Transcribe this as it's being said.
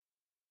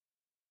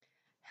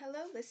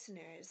Hello,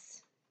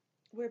 listeners.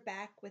 We're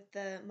back with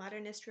the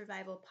Modernist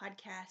Revival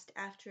podcast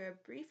after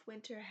a brief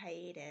winter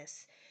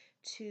hiatus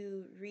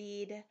to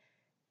read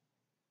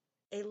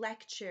a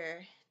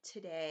lecture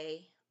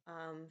today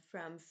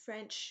from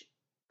French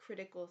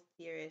critical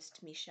theorist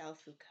Michel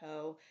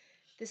Foucault.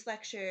 This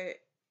lecture,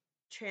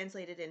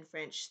 translated in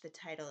French, the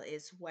title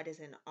is What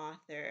is an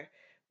Author,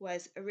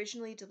 was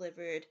originally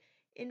delivered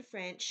in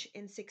French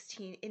in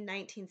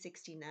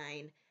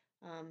 1969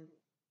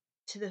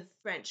 to the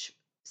French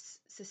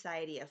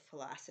Society of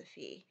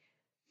Philosophy.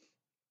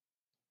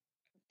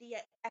 The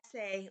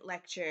essay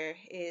lecture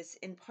is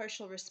in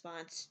partial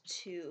response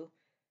to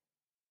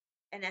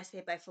an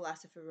essay by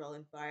philosopher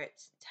Roland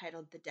Barthes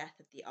titled The Death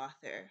of the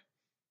Author.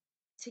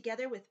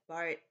 Together with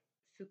Barthes,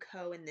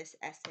 Foucault in this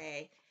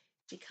essay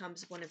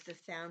becomes one of the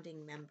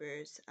founding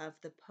members of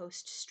the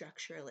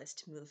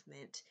post-structuralist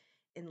movement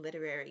in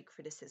literary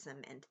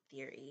criticism and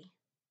theory.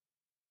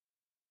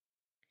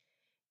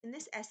 In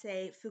this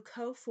essay,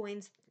 Foucault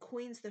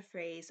coins the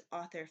phrase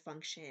author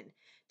function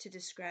to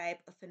describe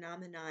a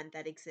phenomenon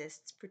that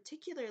exists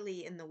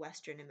particularly in the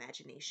Western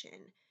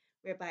imagination,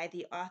 whereby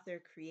the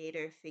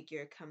author-creator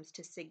figure comes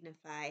to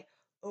signify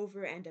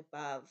over and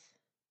above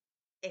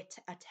it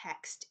a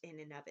text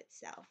in and of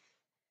itself.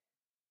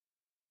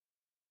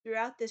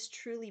 Throughout this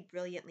truly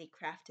brilliantly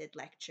crafted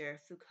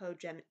lecture, Foucault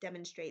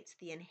demonstrates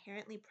the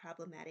inherently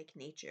problematic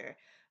nature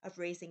of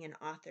raising an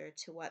author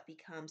to what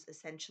becomes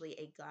essentially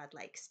a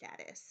godlike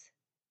status.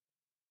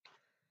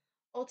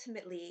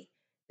 Ultimately,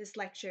 this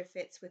lecture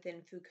fits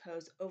within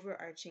Foucault's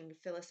overarching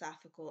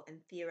philosophical and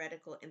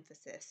theoretical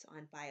emphasis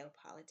on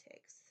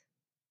biopolitics.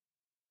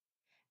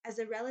 As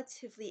a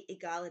relatively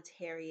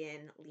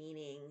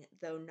egalitarian-leaning,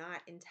 though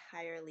not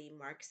entirely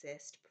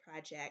Marxist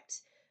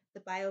project,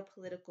 the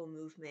biopolitical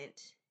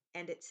movement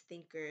and its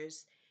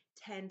thinkers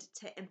tend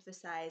to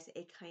emphasize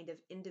a kind of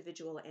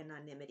individual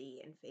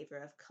anonymity in favor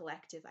of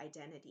collective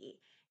identity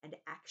and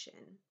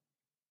action.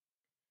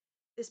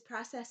 This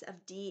process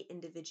of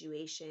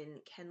de-individuation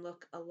can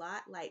look a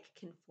lot like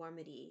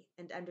conformity,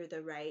 and under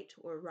the right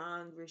or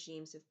wrong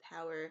regimes of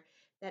power,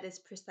 that is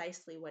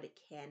precisely what it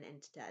can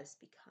and does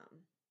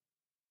become.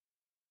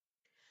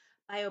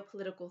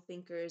 Biopolitical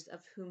thinkers, of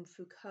whom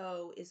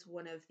Foucault is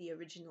one of the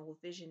original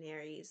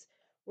visionaries,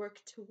 work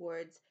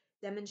towards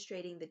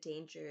demonstrating the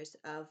dangers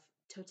of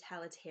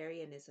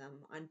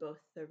totalitarianism on both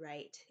the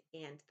right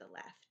and the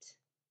left.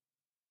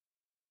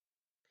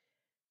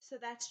 So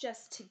that's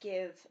just to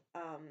give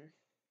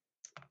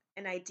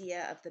an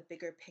idea of the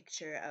bigger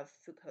picture of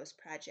Foucault's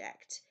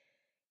project.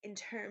 In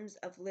terms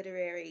of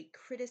literary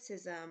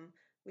criticism,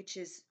 which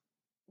is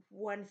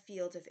one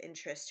field of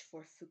interest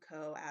for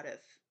Foucault out of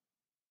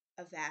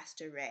a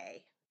vast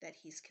array that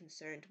he's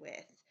concerned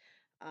with,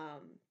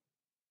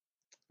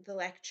 the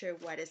lecture,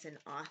 What is an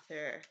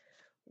Author,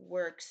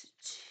 works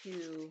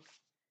to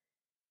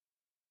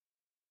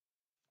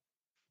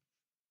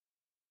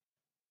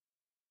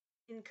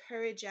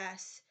encourage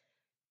us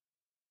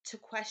to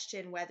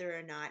question whether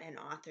or not an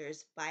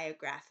author's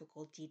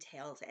biographical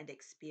details and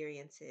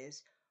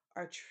experiences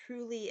are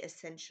truly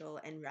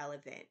essential and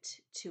relevant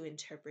to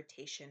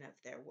interpretation of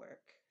their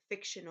work,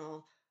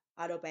 fictional,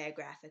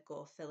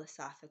 autobiographical,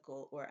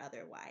 philosophical, or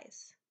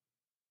otherwise,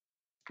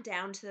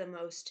 down to the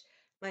most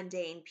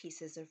mundane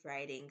pieces of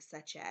writing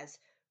such as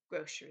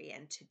grocery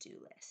and to-do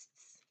lists.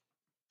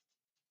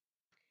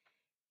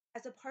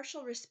 As a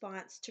partial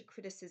response to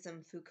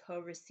criticism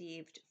Foucault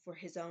received for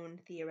his own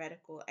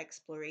theoretical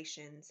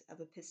explorations of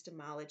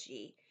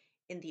epistemology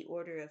in the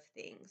order of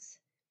things,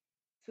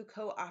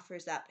 Foucault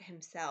offers up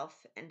himself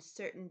and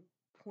certain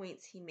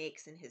points he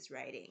makes in his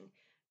writing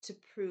to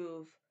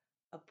prove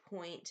a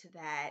point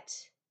that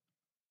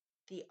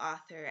the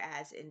author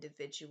as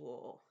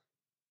individual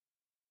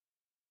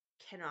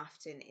can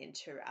often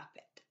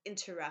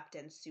interrupt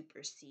and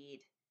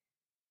supersede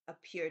a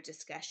pure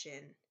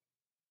discussion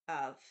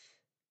of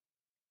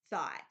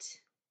thought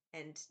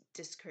and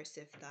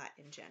discursive thought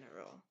in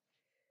general.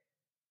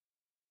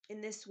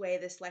 In this way,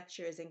 this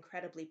lecture is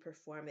incredibly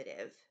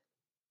performative.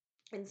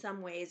 In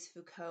some ways,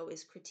 Foucault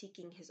is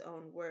critiquing his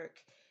own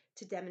work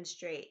to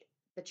demonstrate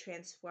the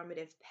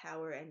transformative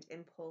power and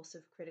impulse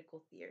of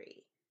critical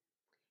theory.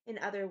 In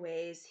other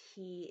ways,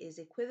 he is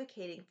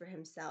equivocating for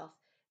himself,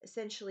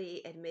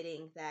 essentially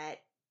admitting that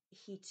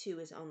he too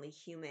is only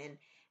human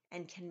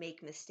and can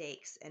make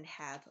mistakes and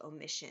have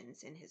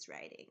omissions in his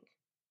writing.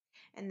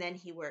 And then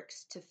he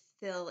works to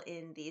fill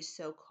in these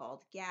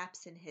so-called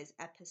gaps in his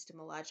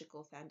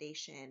epistemological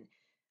foundation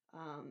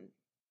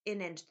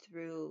in and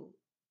through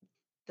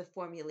the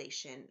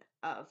formulation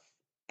of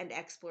and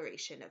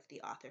exploration of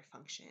the author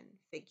function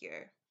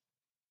figure.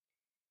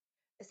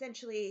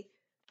 Essentially,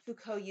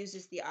 Foucault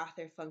uses the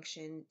author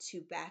function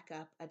to back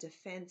up a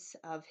defense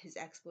of his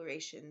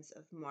explorations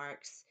of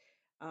Marx,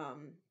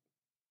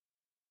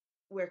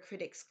 where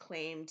critics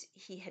claimed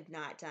he had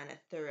not done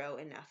a thorough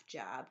enough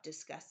job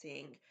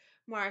discussing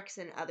Marx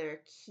and other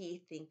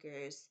key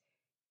thinkers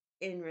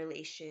in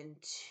relation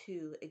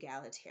to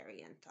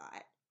egalitarian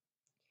thought.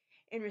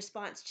 In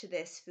response to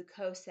this,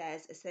 Foucault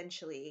says,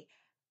 essentially,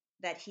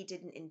 that he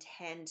didn't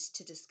intend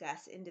to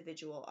discuss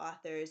individual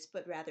authors,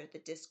 but rather the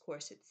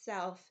discourse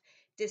itself,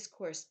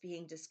 discourse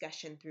being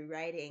discussion through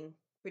writing,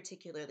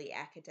 particularly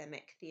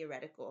academic,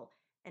 theoretical,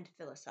 and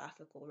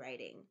philosophical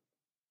writing.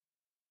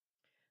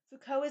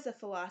 Foucault is a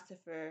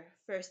philosopher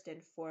first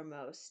and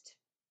foremost,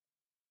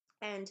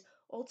 and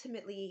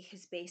ultimately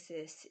his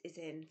basis is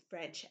in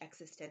French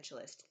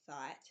existentialist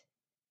thought.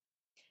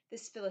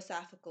 This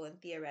philosophical and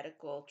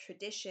theoretical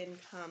tradition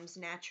comes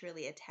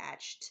naturally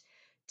attached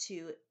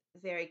to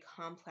very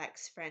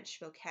complex French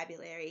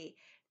vocabulary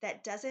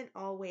that doesn't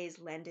always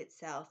lend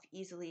itself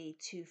easily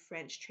to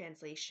French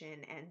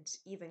translation and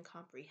even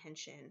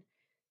comprehension.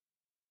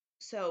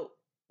 So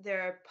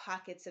there are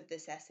pockets of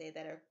this essay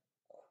that are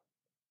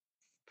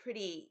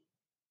pretty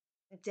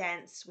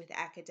dense with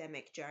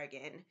academic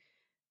jargon,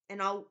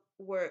 and I'll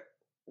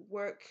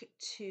work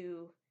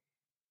to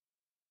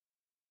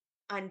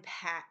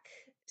unpack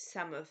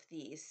some of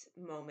these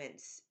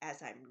moments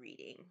as I'm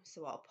reading.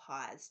 So I'll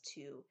pause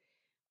to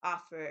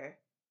offer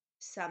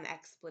some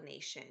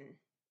explanation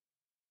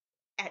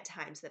at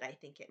times that I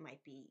think it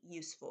might be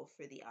useful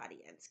for the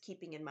audience,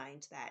 keeping in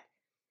mind that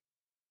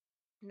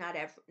not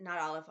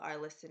all of our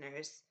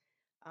listeners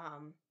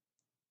um,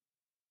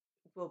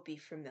 will be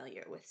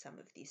familiar with some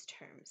of these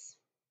terms.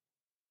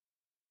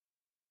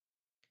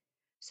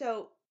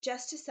 So,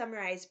 just to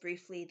summarize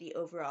briefly the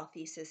overall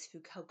thesis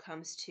Foucault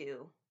comes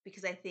to,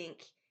 because I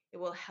think it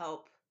will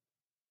help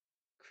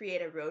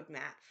create a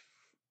roadmap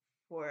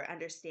for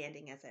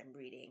understanding as I'm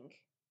reading.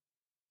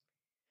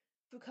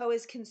 Foucault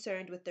is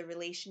concerned with the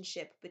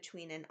relationship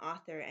between an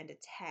author and a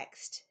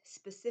text,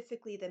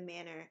 specifically the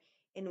manner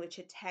in which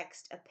a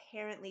text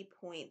apparently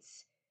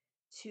points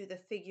to the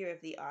figure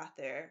of the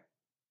author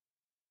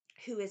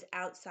who is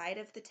outside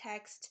of the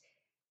text,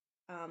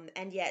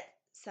 and yet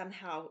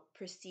somehow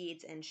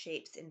precedes and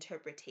shapes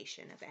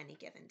interpretation of any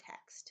given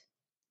text.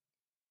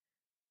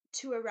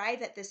 To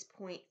arrive at this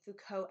point,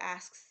 Foucault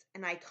asks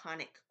an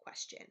iconic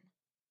question: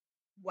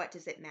 what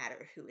does it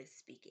matter who is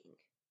speaking?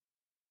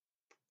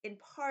 In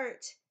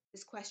part,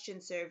 this question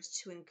serves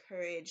to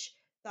encourage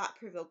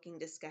thought-provoking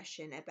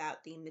discussion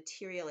about the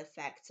material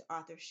effects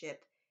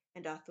authorship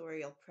and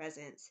authorial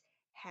presence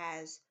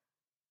has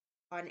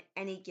on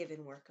any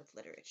given work of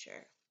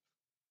literature.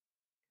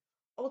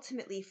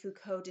 Ultimately,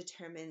 Foucault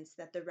determines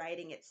that the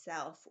writing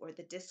itself, or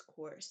the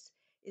discourse,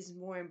 is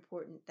more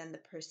important than the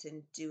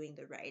person doing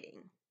the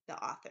writing, the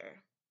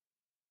author.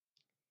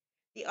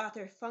 The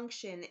author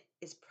function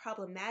is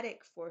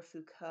problematic for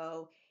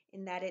Foucault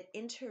in that it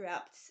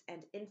interrupts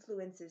and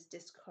influences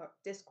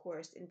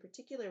discourse in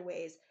particular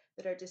ways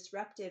that are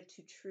disruptive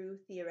to true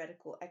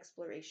theoretical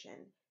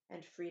exploration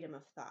and freedom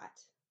of thought.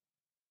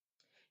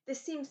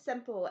 This seems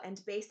simple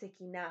and basic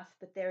enough,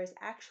 but there is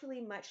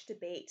actually much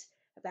debate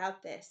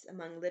about this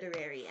among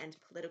literary and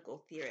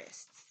political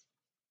theorists.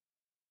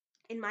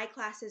 In my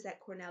classes at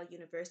Cornell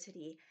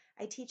University,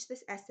 I teach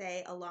this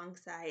essay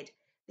alongside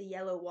The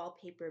Yellow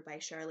Wallpaper by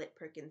Charlotte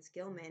Perkins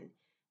Gilman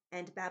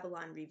and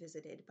Babylon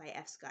Revisited by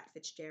F. Scott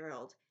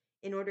Fitzgerald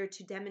in order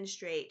to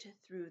demonstrate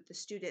through the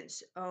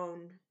students'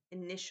 own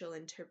initial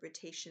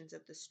interpretations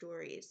of the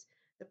stories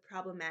the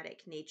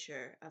problematic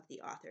nature of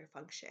the author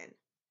function.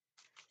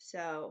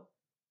 So,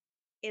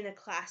 in a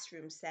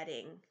classroom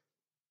setting,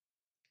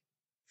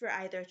 for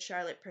either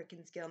Charlotte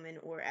Perkins Gilman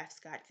or F.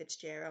 Scott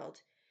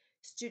Fitzgerald,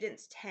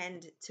 students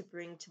tend to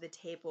bring to the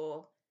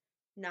table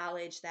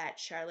knowledge that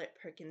Charlotte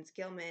Perkins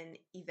Gilman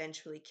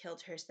eventually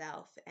killed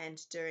herself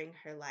and during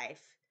her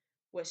life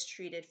was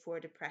treated for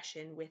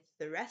depression with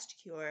the rest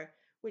cure,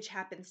 which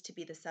happens to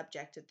be the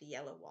subject of The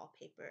Yellow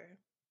Wallpaper.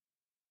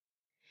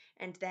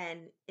 And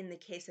then, in the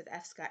case of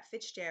F. Scott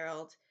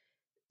Fitzgerald,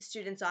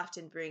 students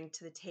often bring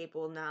to the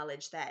table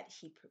knowledge that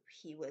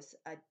he was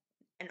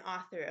an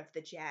author of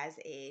the Jazz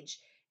Age,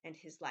 and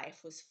his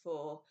life was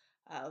full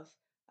of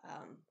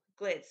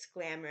glitz,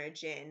 glamour,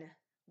 gin,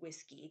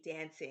 whiskey,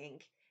 dancing,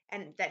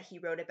 and that he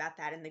wrote about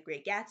that in The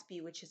Great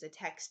Gatsby, which is a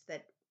text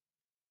that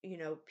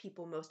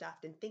people most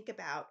often think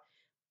about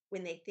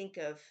when they think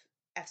of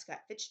F.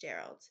 Scott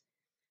Fitzgerald.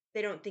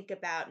 They don't think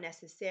about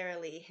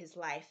necessarily his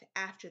life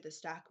after the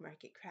stock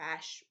market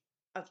crash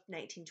of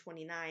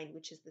 1929,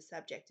 which is the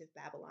subject of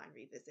Babylon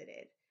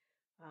Revisited.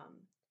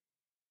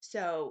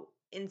 So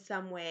in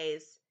some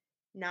ways,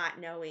 not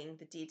knowing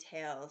the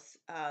details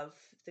of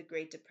the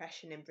Great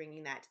Depression and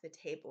bringing that to the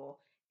table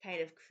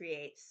kind of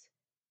creates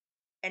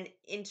an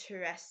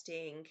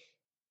interesting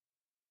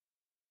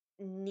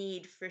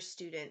need for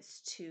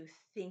students to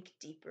think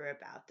deeper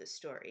about the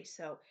story.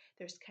 So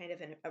there's kind of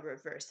a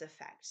reverse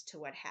effect to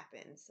what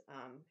happens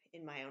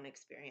in my own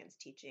experience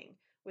teaching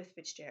with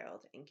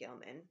Fitzgerald and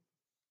Gilman.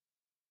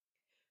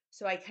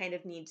 So I kind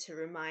of need to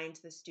remind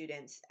the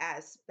students,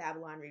 as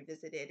Babylon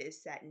Revisited is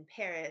set in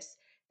Paris,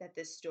 that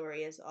this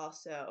story is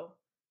also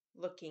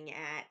looking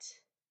at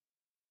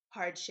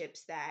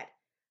hardships that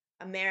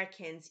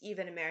Americans,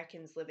 even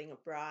Americans living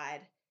abroad,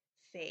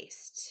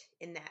 faced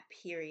in that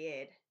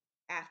period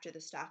after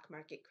the stock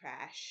market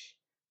crash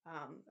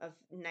of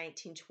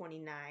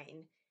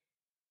 1929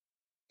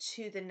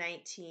 to the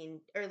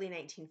early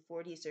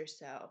 1940s or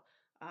so,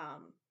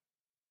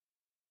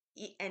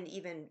 and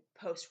even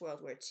post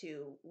World War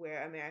II,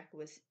 where America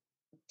was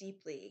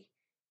deeply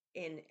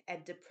in a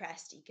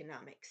depressed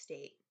economic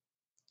state.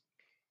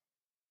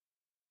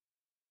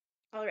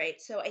 All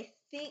right, so I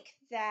think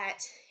that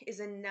is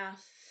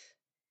enough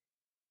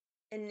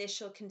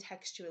initial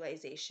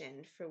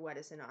contextualization for what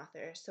is an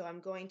author. So I'm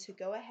going to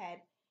go ahead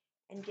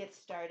and get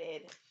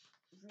started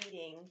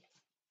reading.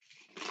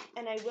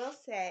 And I will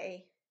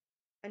say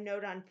a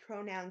note on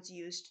pronouns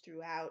used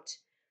throughout.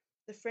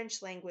 The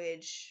French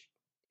language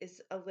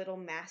is a little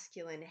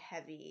masculine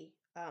heavy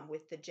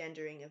with the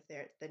gendering of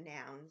the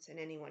nouns, and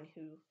anyone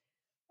who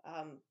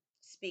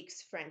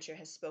speaks French or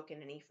has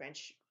spoken any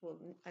French will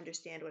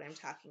understand what I'm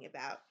talking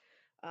about.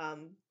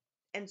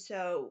 And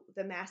so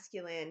the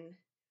masculine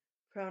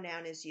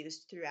pronoun is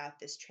used throughout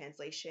this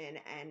translation,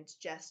 and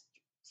just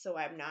so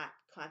I'm not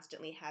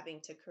constantly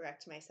having to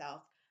correct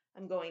myself,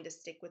 I'm going to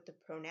stick with the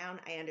pronoun.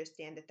 I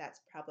understand that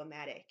that's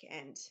problematic,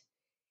 and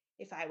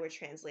if I were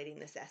translating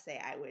this essay,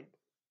 I would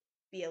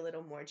be a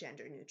little more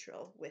gender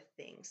neutral with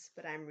things,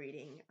 but I'm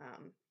reading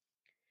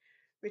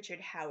Richard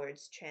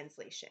Howard's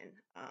translation,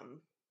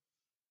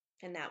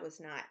 and that was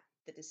not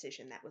the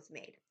decision that was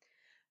made.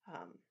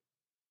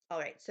 All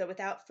right, so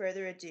without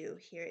further ado,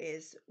 here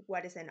is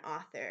What is an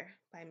Author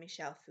by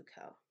Michel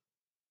Foucault.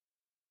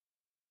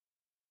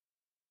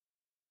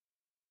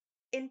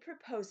 In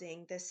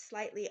proposing this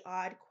slightly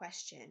odd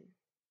question,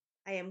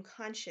 I am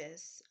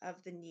conscious of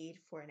the need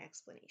for an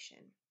explanation.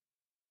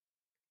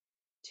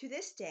 To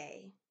this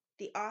day,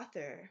 the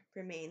author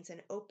remains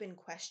an open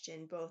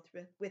question both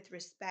with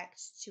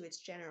respect to its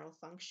general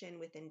function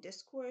within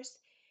discourse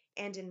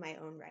and in my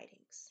own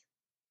writings.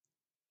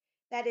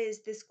 That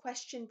is, this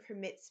question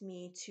permits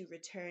me to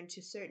return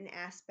to certain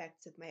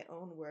aspects of my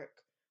own work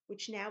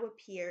which now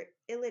appear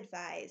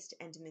ill-advised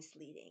and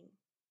misleading.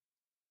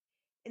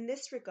 In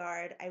this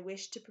regard, I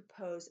wish to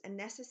propose a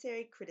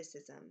necessary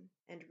criticism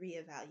and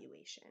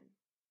re-evaluation.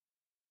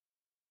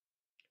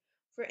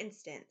 For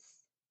instance,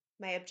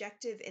 my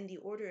objective in the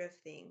order of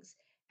things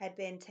had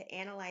been to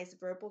analyze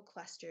verbal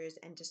clusters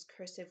and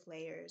discursive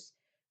layers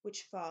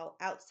which fall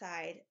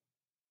outside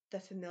the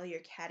familiar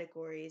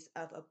categories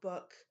of a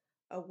book,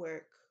 a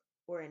work,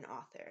 or an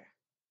author.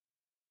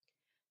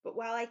 But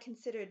while I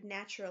considered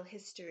natural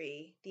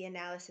history, the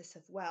analysis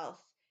of wealth,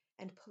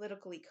 and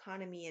political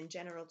economy in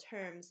general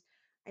terms,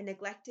 I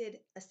neglected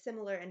a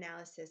similar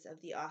analysis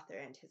of the author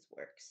and his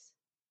works.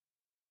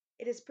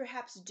 It is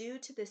perhaps due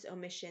to this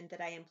omission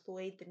that I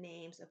employed the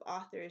names of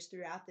authors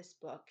throughout this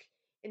book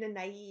in a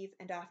naive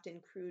and often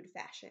crude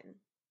fashion.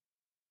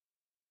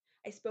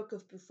 I spoke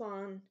of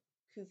Buffon,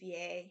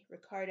 Cuvier,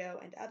 Ricardo,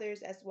 and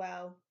others as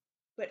well,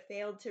 but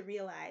failed to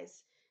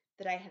realize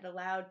that I had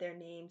allowed their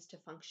names to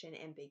function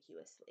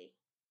ambiguously.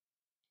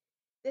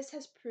 This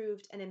has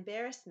proved an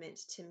embarrassment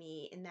to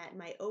me in that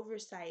my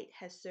oversight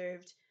has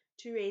served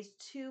to raise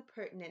two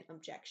pertinent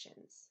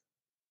objections.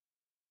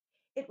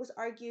 It was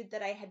argued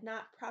that I had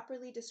not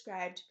properly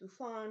described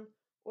Buffon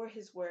or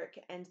his work,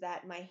 and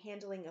that my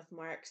handling of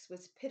Marx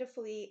was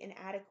pitifully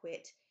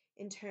inadequate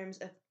in terms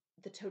of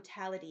the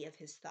totality of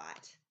his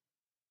thought.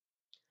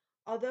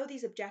 Although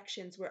these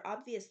objections were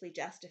obviously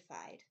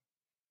justified,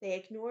 they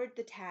ignored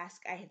the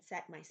task I had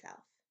set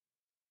myself.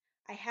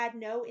 I had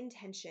no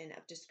intention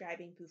of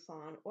describing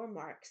Buffon or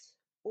Marx,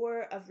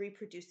 or of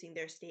reproducing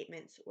their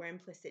statements or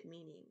implicit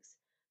meanings,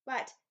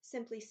 but,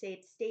 simply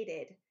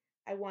stated,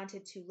 I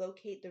wanted to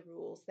locate the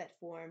rules that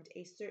formed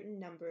a certain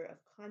number of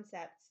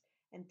concepts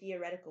and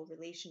theoretical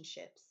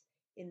relationships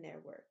in their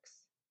works.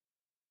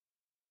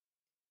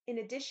 In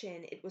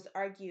addition, it was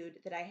argued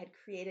that I had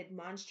created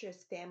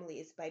monstrous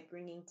families by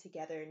bringing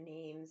together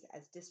names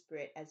as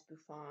disparate as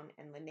Buffon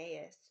and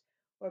Linnaeus,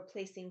 or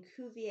placing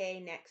Cuvier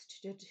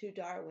next to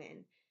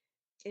Darwin,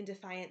 in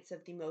defiance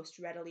of the most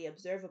readily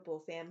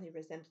observable family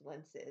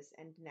resemblances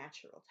and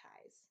natural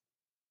ties.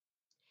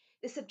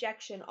 This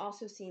objection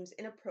also seems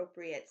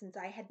inappropriate since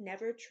I had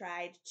never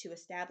tried to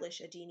establish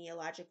a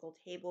genealogical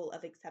table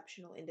of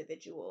exceptional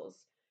individuals,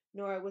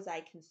 nor was I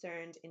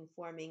concerned in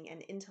forming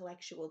an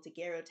intellectual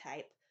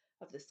daguerreotype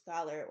of the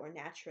scholar or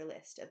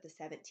naturalist of the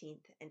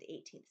 17th and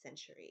 18th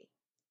century.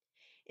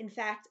 In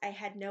fact, I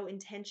had no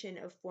intention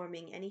of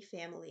forming any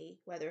family,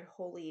 whether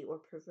holy or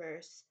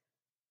perverse.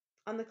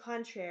 On the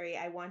contrary,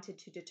 I wanted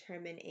to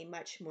determine a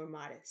much more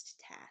modest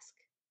task: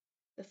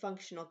 the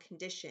functional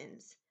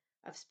conditions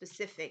of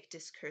specific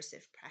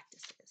discursive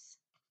practices.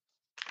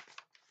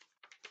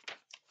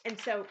 And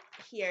so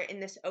here in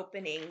this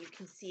opening, you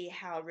can see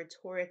how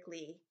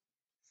rhetorically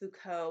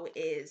Foucault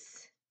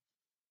is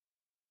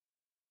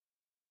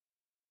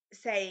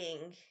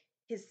saying,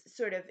 he's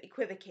sort of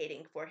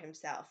equivocating for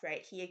himself,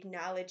 right? He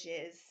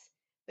acknowledges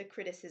the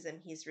criticism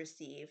he's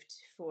received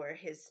for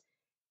his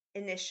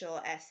initial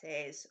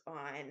essays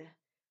on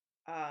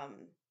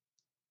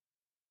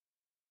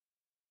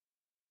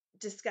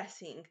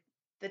discussing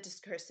the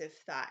discursive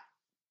thought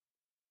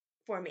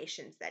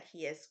formations that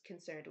he is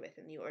concerned with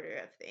in the order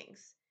of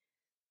things.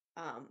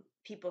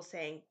 People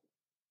saying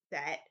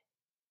that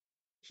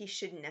he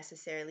shouldn't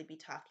necessarily be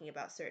talking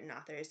about certain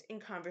authors in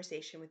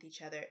conversation with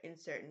each other in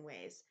certain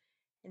ways.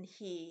 And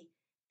he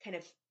kind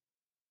of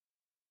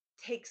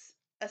takes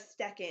a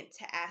second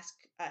to ask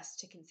us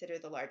to consider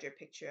the larger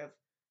picture of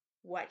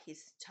what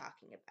he's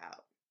talking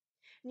about.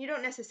 And you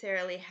don't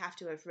necessarily have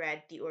to have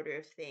read The Order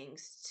of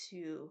Things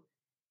to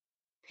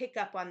pick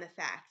up on the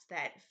fact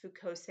that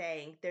Foucault's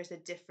saying there's a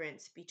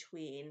difference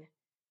between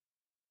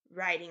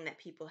writing that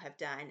people have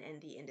done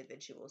and the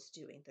individuals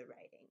doing the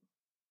writing,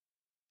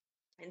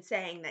 and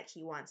saying that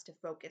he wants to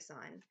focus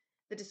on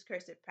the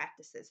discursive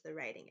practices, the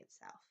writing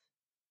itself.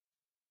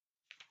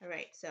 All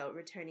right, so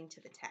returning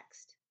to the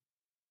text.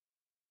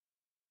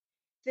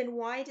 Then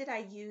why did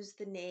I use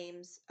the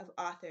names of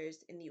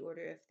authors in the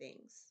order of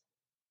things?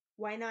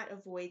 Why not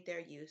avoid their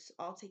use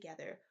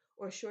altogether,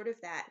 or short of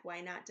that,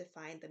 why not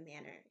define the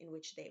manner in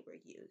which they were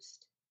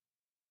used?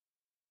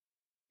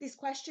 These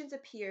questions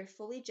appear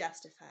fully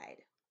justified,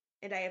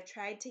 and I have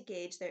tried to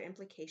gauge their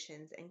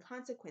implications and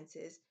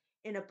consequences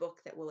in a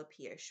book that will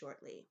appear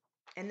shortly.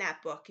 And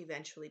that book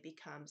eventually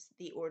becomes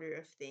The Order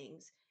of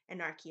Things,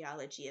 an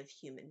Archaeology of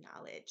Human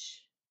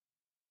Knowledge.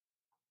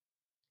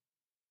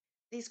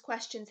 These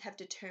questions have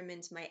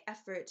determined my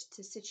effort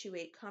to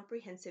situate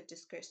comprehensive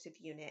discursive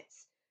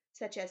units,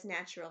 such as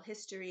natural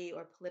history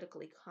or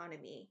political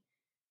economy,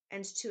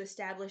 and to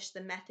establish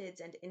the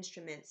methods and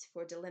instruments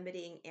for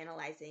delimiting,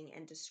 analyzing,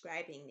 and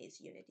describing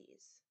these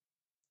unities.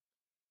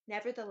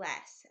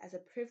 Nevertheless, as a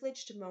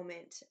privileged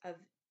moment of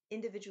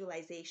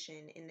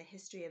individualization in the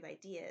history of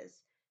ideas,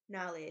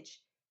 knowledge,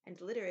 and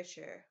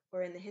literature,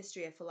 or in the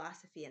history of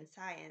philosophy and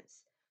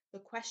science, the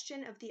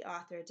question of the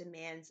author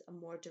demands a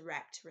more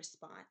direct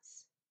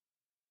response.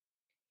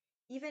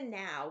 Even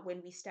now,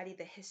 when we study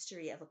the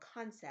history of a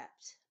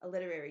concept, a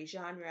literary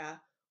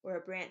genre, or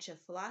a branch of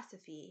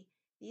philosophy,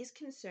 these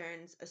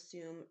concerns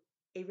assume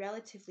a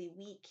relatively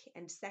weak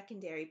and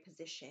secondary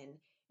position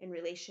in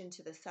relation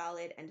to the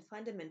solid and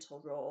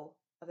fundamental role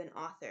of an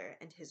author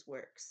and his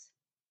works.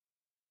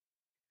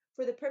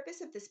 For the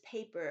purpose of this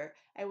paper,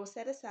 I will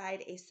set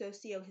aside a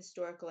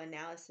socio-historical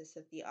analysis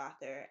of the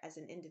author as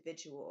an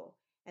individual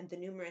and the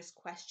numerous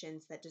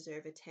questions that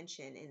deserve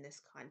attention in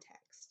this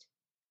context.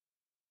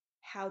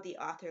 How the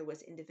author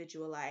was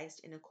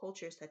individualized in a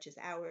culture such as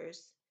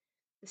ours,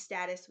 the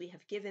status we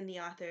have given the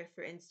author,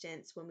 for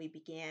instance, when we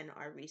began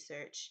our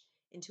research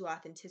into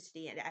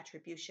authenticity and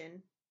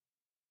attribution,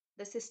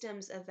 the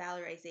systems of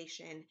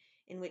valorization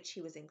in which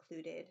he was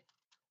included,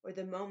 or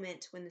the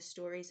moment when the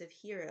stories of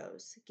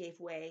heroes gave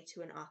way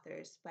to an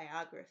author's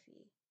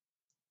biography.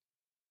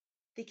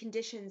 The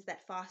conditions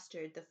that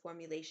fostered the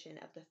formulation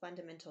of the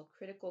fundamental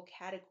critical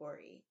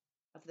category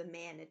of the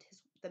man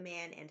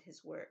and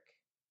his work.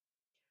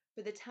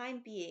 For the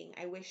time being,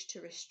 I wish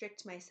to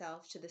restrict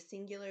myself to the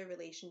singular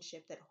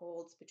relationship that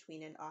holds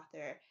between an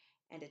author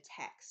and a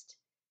text,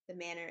 the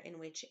manner in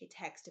which a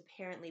text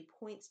apparently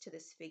points to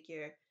this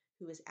figure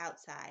who is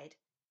outside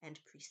and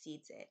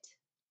precedes it.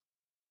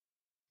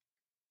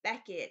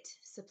 Beckett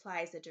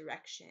supplies a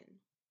direction.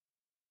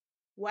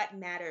 What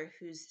matter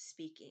who's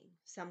speaking?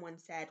 Someone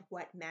said,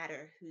 what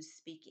matter who's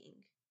speaking?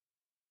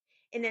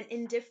 In an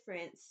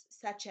indifference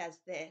such as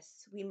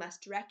this, we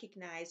must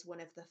recognize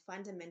one of the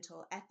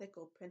fundamental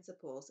ethical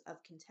principles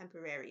of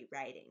contemporary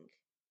writing.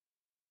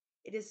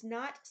 It is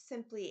not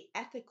simply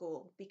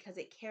ethical because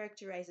it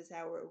characterizes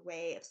our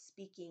way of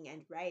speaking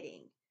and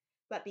writing,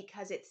 but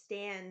because it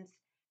stands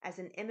as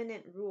an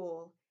eminent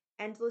rule,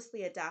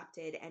 endlessly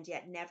adopted and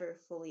yet never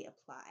fully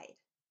applied.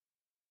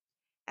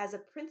 As a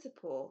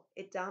principle,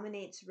 it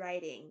dominates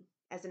writing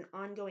as an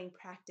ongoing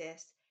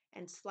practice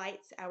and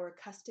slights our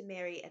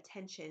customary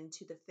attention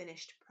to the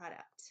finished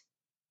product.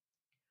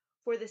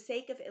 For the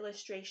sake of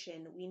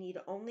illustration, we need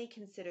only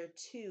consider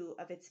two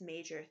of its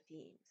major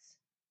themes.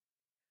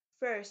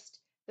 First,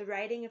 the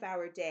writing of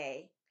our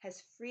day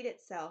has freed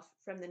itself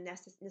from the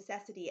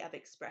necessity of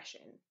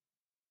expression.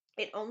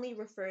 It only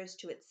refers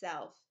to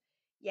itself,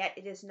 yet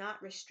it is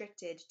not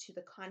restricted to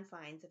the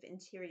confines of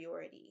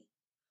interiority.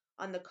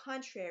 On the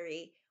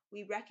contrary,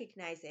 we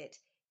recognize it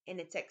in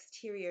its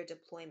exterior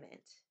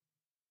deployment.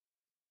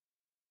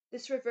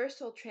 This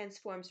reversal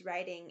transforms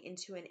writing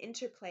into an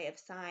interplay of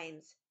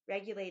signs,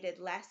 regulated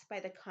less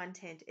by the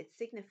content it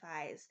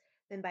signifies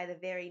than by the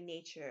very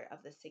nature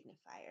of the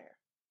signifier.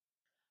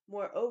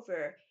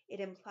 Moreover, it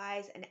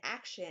implies an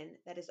action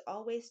that is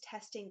always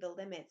testing the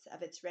limits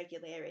of its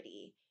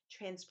regularity,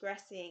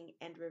 transgressing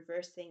and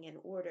reversing an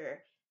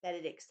order that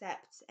it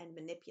accepts and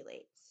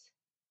manipulates.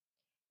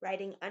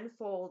 Writing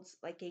unfolds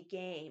like a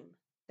game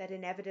that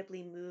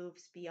inevitably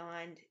moves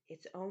beyond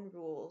its own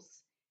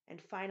rules and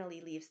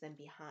finally leaves them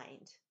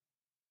behind.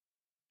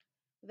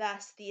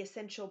 Thus, the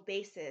essential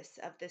basis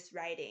of this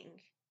writing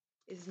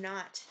is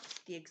not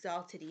the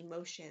exalted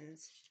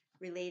emotions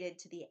related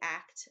to the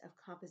act of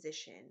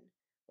composition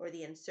or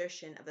the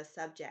insertion of a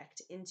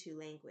subject into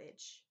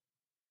language.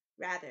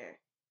 Rather,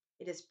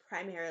 it is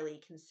primarily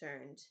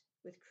concerned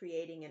with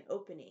creating an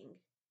opening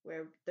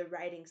where the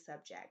writing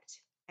subject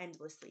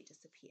endlessly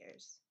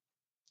disappears.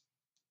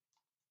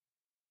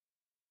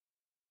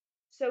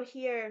 So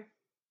here,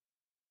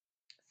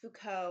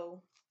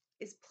 Foucault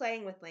is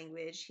playing with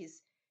language.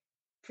 He's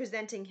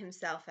presenting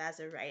himself as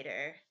a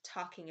writer,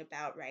 talking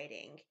about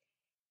writing,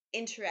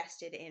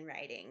 interested in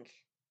writing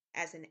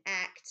as an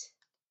act,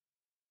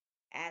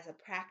 as a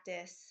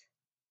practice,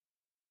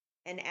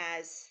 and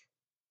as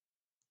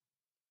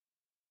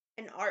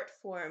an art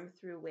form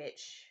through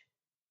which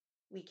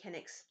we can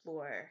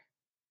explore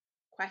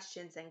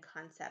questions and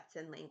concepts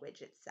in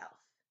language itself.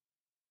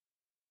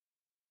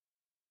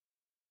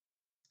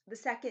 The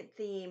second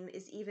theme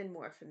is even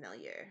more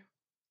familiar.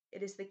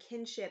 It is the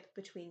kinship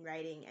between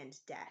writing and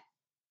death.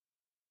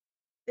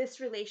 This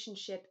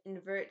relationship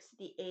inverts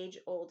the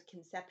age-old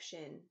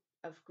conception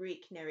of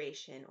Greek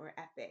narration or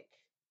epic,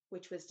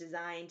 which was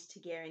designed to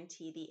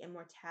guarantee the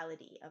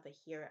immortality of a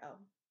hero.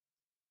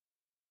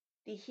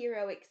 The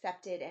hero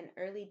accepted an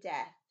early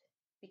death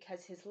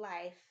because his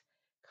life,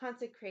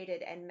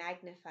 consecrated and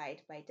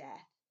magnified by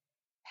death,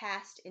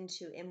 passed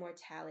into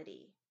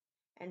immortality,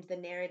 and the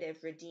narrative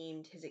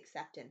redeemed his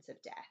acceptance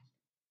of death.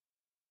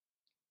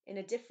 In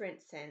a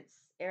different sense,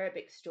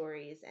 Arabic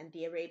stories, and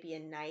the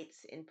Arabian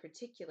Nights in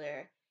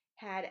particular,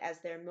 had as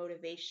their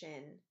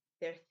motivation,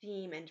 their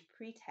theme and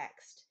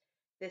pretext,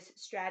 this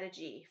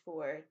strategy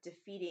for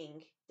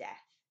defeating death.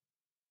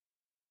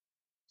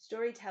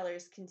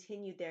 Storytellers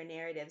continued their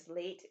narratives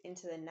late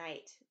into the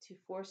night to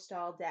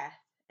forestall death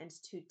and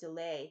to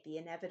delay the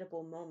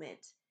inevitable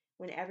moment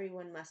when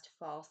everyone must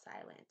fall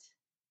silent.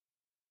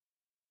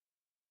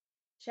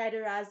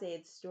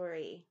 Scheiderazad's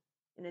story,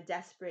 in a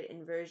desperate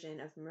inversion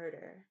of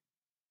murder,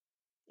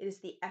 it is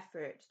the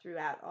effort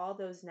throughout all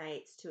those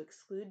nights to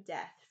exclude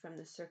death from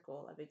the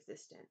circle of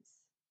existence.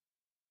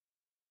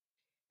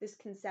 This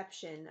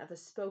conception of a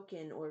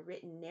spoken or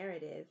written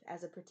narrative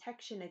as a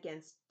protection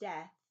against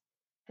death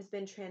has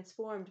been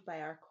transformed by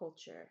our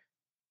culture.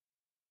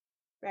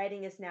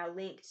 Writing is now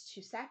linked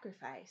to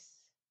sacrifice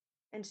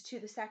and to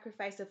the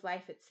sacrifice of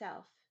life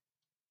itself.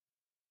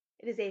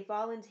 It is a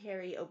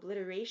voluntary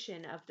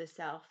obliteration of the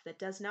self that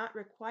does not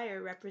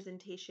require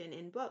representation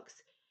in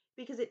books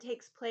because it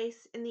takes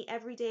place in the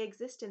everyday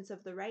existence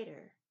of the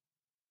writer.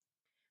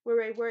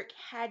 Where a work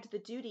had the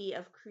duty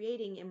of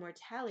creating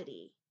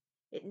immortality,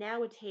 it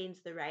now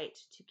attains the right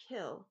to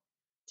kill,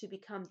 to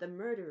become the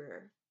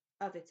murderer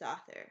of its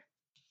author.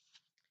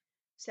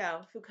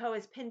 So Foucault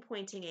is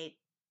pinpointing a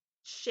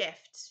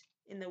shift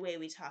in the way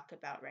we talk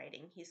about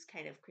writing. He's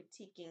kind of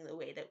critiquing the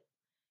way that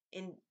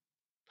in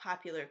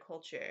popular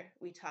culture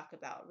we talk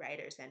about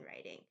writers and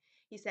writing.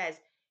 He says,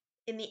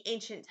 in the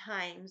ancient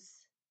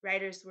times,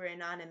 writers were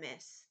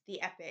anonymous.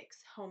 The epics,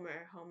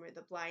 Homer,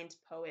 the blind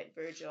poet,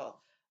 Virgil,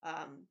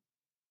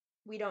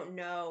 we don't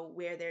know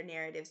where their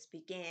narratives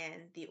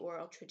began. The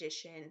oral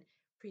tradition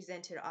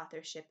presented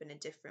authorship in a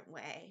different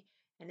way.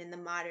 And in the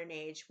modern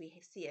age,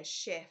 we see a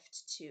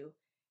shift to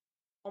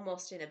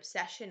almost an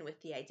obsession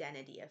with the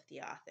identity of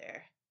the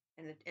author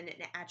and an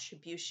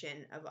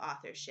attribution of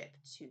authorship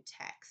to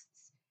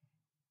texts,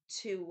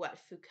 to what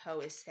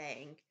Foucault is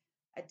saying,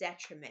 a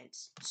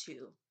detriment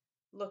to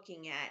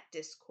looking at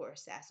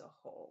discourse as a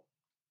whole.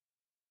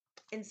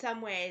 In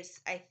some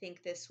ways, I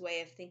think this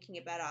way of thinking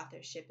about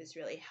authorship is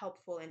really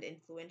helpful and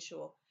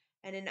influential.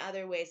 And in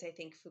other ways, I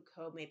think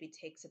Foucault maybe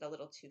takes it a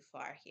little too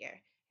far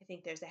here. I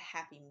think there's a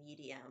happy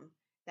medium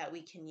that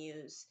we can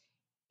use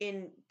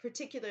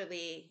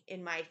particularly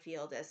in my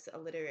field as a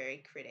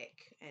literary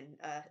critic and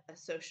a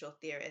social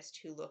theorist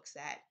who looks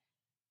at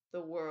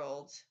the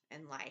world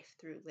and life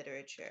through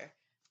literature.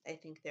 I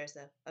think there's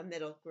a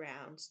middle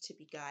ground to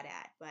be got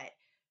at, but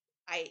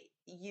I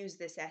use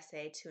this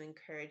essay to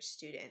encourage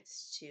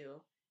students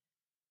to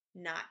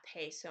not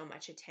pay so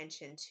much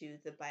attention to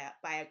the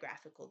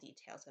biographical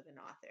details of an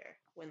author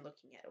when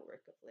looking at a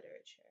work of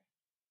literature.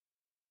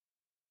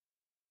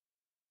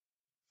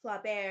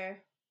 Flaubert,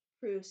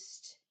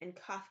 Proust, and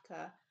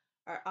Kafka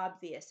are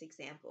obvious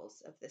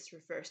examples of this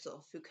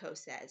reversal, Foucault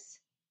says.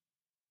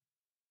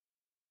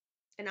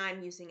 And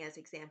I'm using as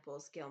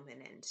examples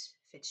Gilman and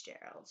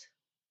Fitzgerald.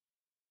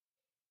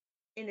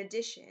 In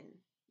addition,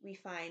 we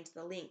find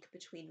the link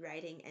between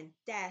writing and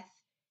death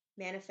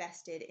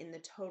manifested in the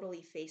total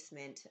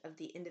effacement of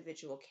the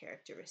individual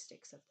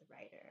characteristics of the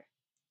writer.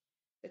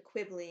 The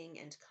quibbling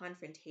and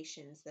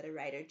confrontations that a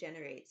writer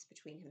generates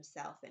between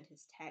himself and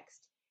his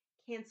text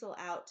cancel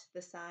out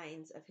the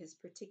signs of his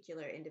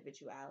particular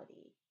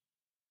individuality.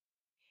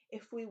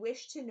 If we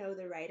wish to know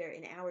the writer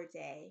in our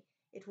day,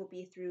 it will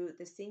be through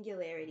the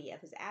singularity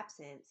of his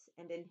absence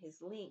and in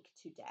his link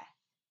to death,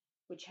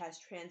 which has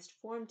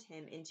transformed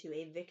him into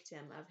a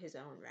victim of his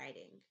own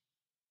writing.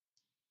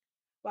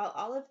 While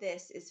all of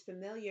this is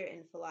familiar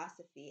in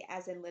philosophy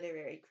as in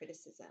literary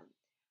criticism,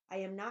 I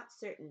am not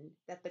certain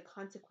that the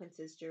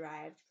consequences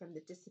derived from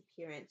the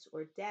disappearance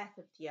or death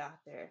of the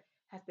author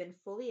have been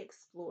fully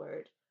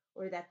explored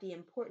or that the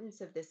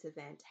importance of this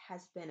event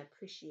has been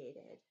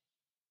appreciated.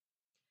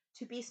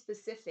 To be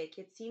specific,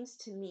 it seems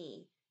to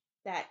me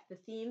that the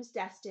themes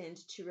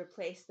destined to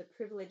replace the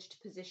privileged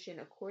position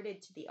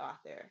accorded to the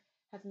author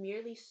have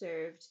merely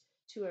served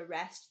to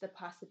arrest the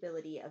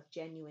possibility of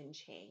genuine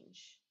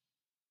change.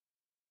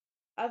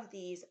 Of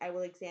these, I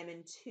will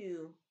examine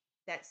two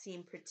that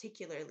seem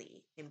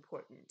particularly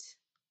important.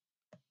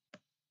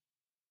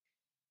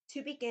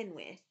 To begin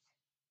with,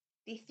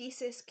 the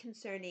thesis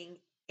concerning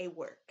a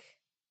work.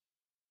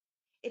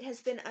 It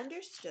has been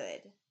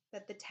understood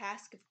that the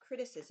task of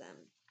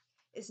criticism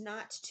is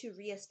not to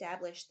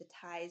reestablish the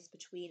ties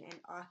between an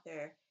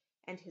author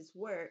and his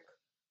work,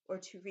 or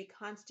to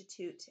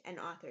reconstitute an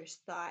author's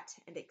thought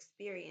and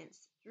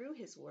experience through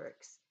his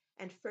works,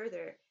 and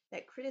further,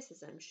 that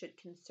criticism should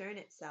concern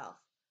itself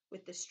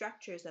with the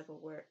structures of a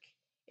work,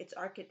 its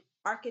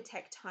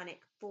architectonic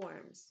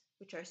forms,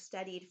 which are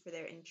studied for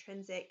their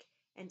intrinsic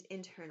and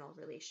internal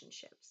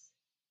relationships.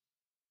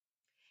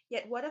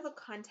 Yet what of a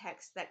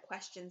context that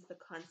questions the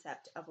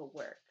concept of a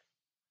work?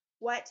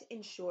 What,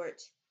 in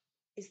short,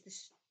 is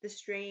the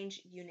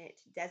strange unit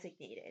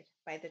designated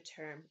by the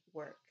term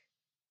work?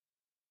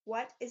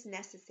 What is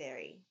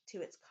necessary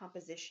to its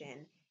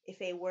composition if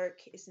a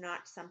work is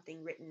not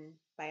something written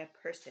by a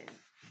person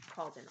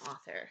called an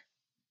author?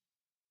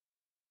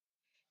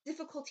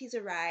 Difficulties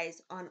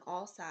arise on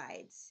all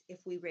sides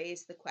if we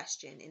raise the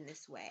question in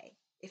this way.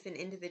 If an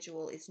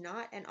individual is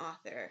not an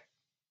author,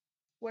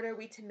 what are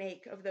we to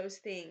make of those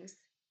things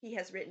he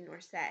has written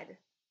or said,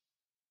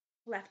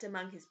 left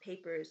among his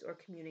papers or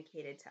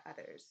communicated to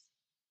others?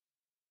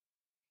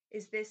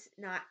 Is this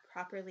not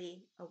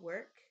properly a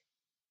work?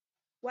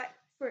 What,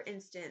 for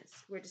instance,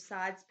 were de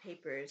Sade's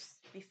papers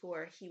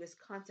before he was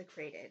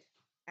consecrated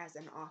as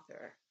an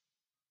author?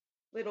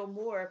 Little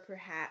more,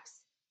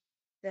 perhaps,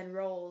 than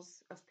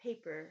rolls of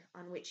paper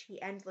on which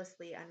he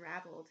endlessly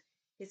unraveled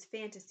his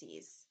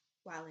fantasies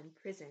while in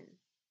prison.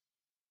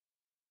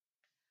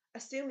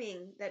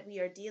 Assuming that we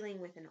are dealing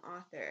with an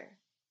author,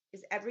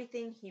 is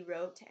everything he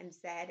wrote and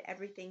said,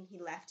 everything he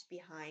left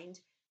behind,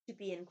 to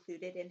be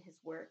included in his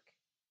work?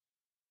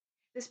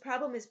 This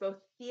problem is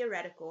both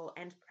theoretical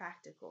and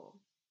practical.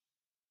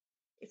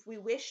 If we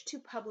wish to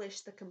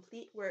publish the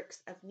complete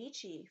works of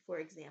Nietzsche, for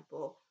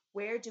example,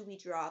 where do we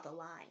draw the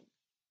line?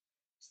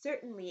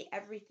 Certainly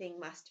everything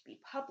must be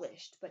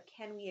published, but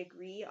can we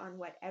agree on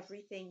what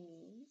everything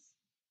means?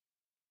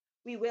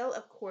 We will,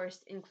 of course,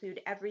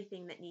 include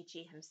everything that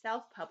Nietzsche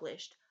himself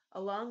published,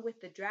 along with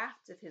the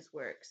drafts of his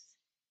works,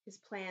 his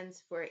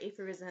plans for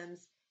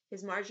aphorisms,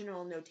 his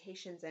marginal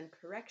notations and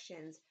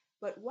corrections,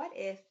 but what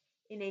if,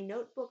 in a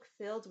notebook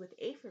filled with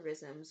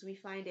aphorisms, we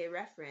find a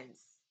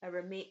reference, a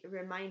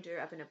reminder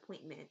of an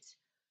appointment,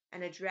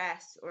 an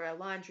address, or a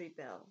laundry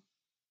bill?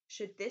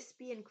 Should this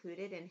be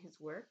included in his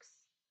works?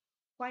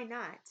 Why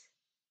not?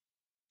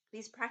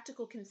 These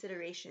practical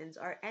considerations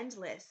are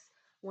endless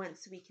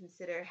once we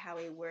consider how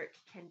a work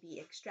can be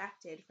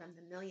extracted from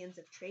the millions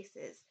of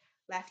traces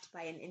left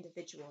by an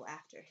individual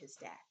after his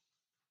death.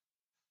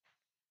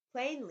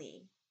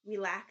 Plainly, we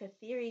lack a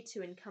theory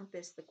to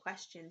encompass the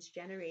questions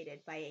generated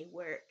by a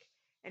work,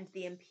 and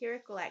the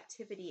empirical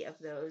activity of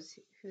those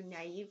who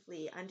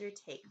naively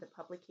undertake the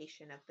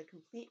publication of the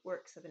complete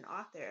works of an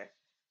author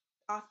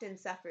often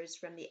suffers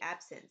from the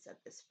absence of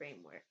this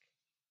framework.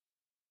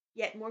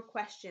 Yet more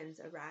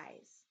questions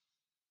arise.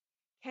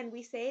 Can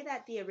we say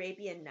that the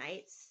Arabian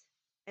Nights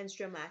and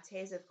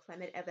Stromates of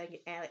Clement of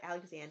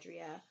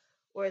Alexandria,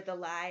 or the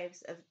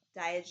lives of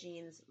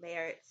Diogenes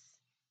Laertes,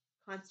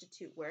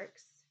 constitute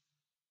works?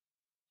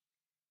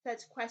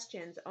 Such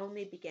questions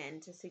only begin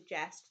to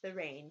suggest the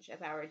range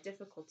of our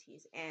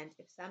difficulties, and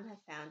if some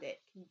have found it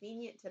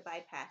convenient to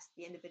bypass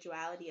the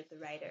individuality of the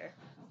writer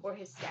or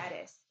his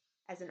status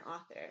as an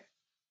author,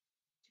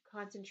 to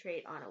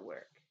concentrate on a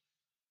work,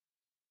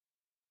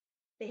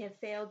 they have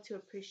failed to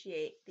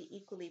appreciate the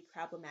equally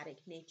problematic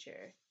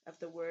nature of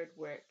the word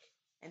work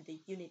and the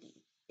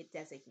unity it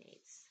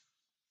designates.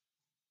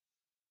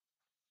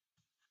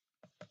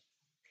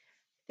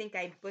 I think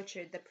I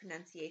butchered the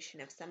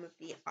pronunciation of some of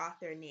the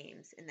author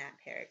names in that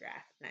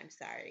paragraph, and I'm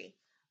sorry.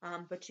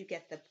 But you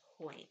get the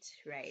point,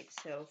 right?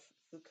 So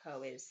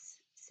Foucault is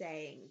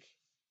saying,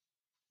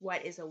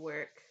 what is a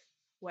work?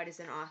 What is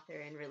an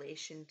author in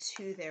relation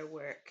to their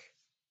work?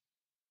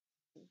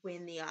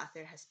 When the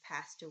author has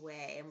passed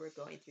away and we're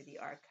going through the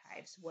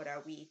archives, what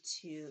are we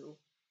to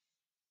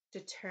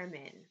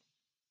determine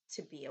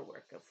to be a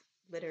work of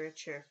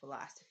literature,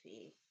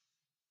 philosophy,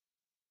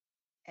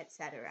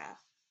 etc.?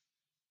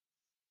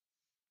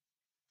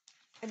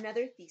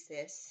 Another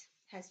thesis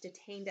has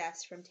detained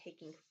us from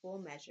taking full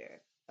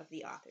measure of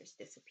the author's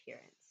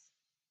disappearance.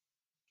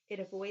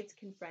 It avoids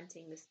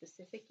confronting the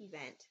specific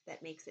event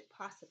that makes it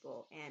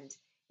possible and,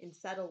 in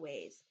subtle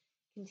ways,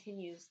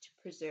 continues to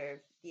preserve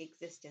the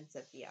existence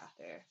of the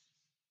author.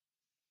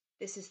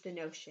 This is the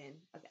notion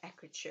of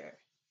écriture.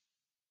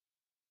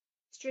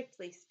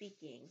 Strictly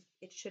speaking,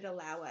 it should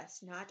allow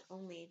us not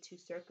only to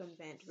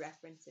circumvent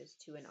references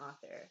to an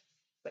author,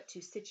 but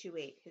to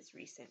situate his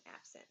recent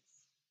absence.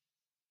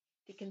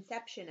 The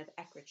conception of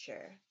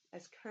écriture,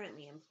 as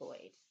currently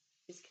employed,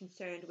 is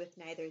concerned with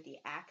neither the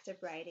act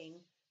of writing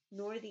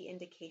nor the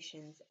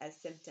indications as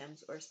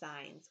symptoms or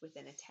signs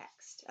within a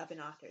text of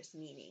an author's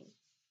meaning.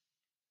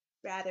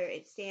 Rather,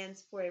 it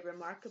stands for a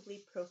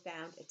remarkably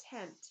profound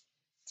attempt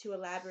to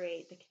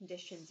elaborate the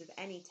conditions of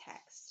any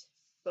text,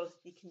 both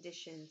the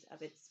conditions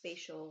of its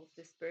spatial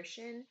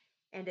dispersion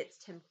and its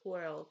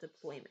temporal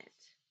deployment.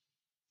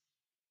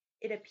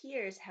 It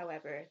appears,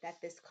 however,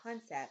 that this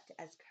concept,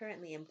 as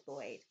currently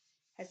employed,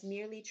 has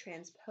merely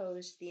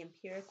transposed the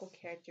empirical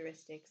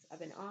characteristics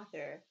of an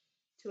author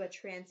to a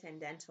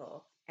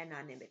transcendental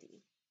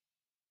anonymity.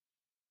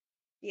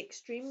 The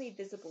extremely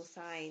visible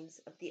signs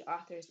of the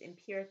author's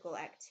empirical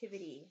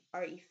activity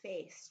are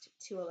effaced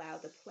to allow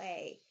the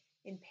play,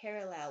 in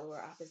parallel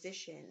or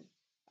opposition,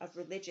 of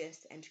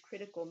religious and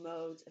critical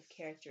modes of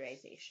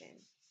characterization.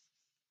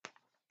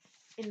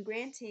 In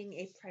granting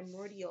a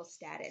primordial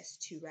status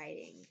to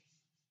writing,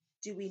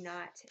 do we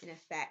not, in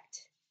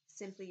effect,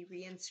 simply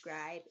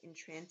reinscribe in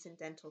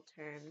transcendental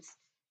terms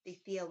the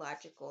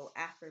theological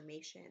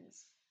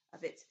affirmations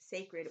of its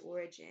sacred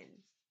origin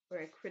or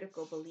a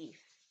critical belief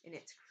in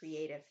its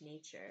creative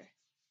nature?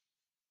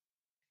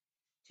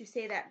 To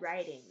say that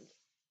writing,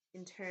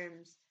 in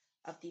terms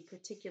of the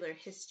particular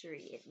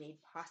history it made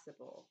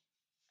possible,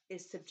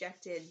 is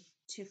subjected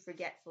to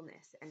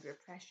forgetfulness and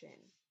repression,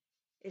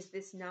 is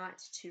this not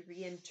to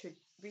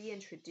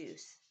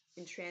reintroduce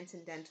in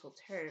transcendental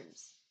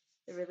terms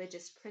the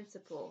religious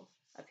principle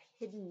of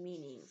hidden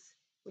meanings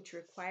which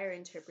require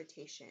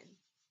interpretation,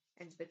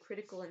 and the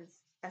critical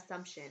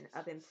assumption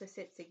of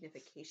implicit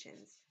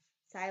significations,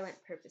 silent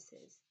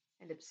purposes,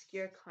 and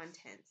obscure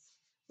contents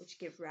which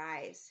give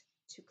rise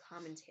to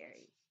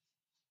commentary?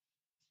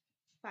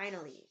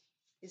 Finally,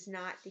 is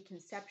not the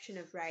conception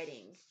of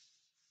writing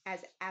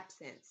as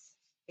absence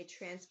a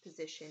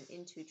transposition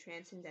into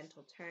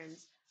transcendental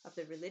terms of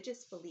the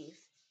religious belief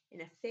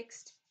in a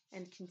fixed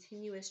and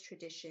continuous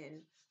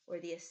tradition, or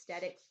the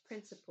aesthetic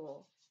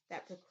principle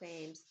that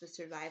proclaims the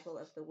survival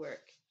of the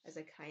work as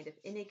a kind of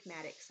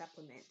enigmatic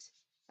supplement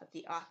of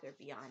the author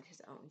beyond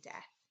his own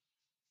death?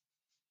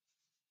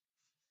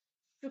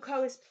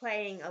 Foucault is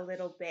playing a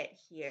little bit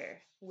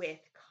here with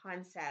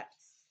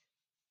concepts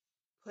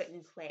put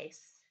in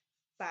place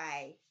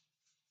by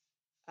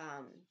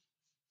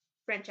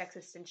French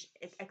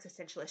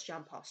existentialist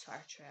Jean-Paul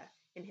Sartre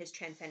in his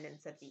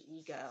Transcendence of the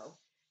Ego.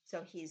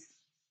 So he's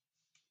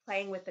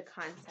playing with the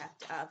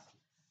concept of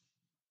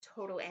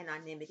total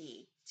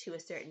anonymity to a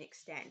certain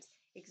extent,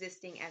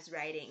 existing as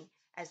writing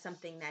as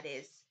something that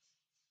is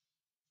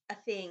a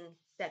thing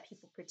that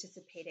people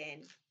participate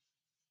in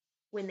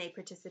when they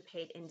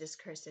participate in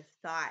discursive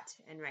thought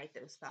and write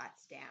those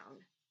thoughts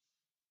down.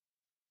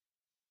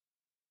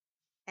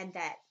 And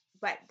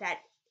that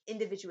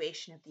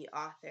individuation of the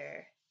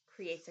author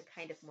creates a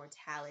kind of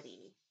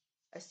mortality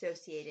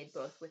associated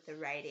both with the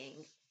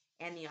writing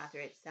and the author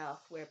itself,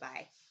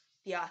 whereby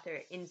the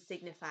author, in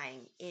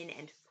signifying in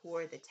and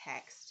for the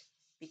text,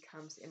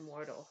 becomes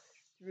immortal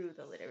through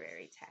the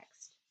literary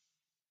text.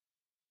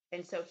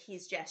 And so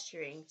he's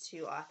gesturing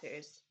to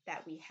authors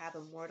that we have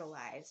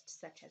immortalized,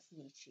 such as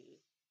Nietzsche,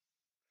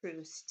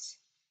 Proust,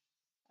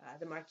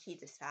 the Marquis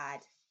de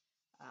Sade,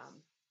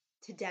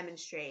 to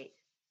demonstrate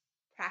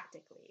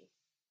practically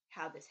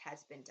how this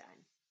has been done.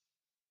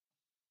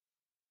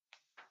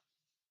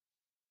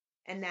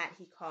 And that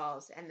he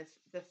calls, and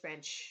the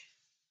French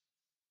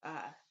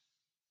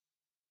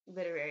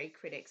literary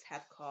critics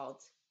have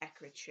called,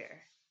 écriture.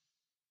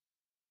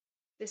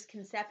 This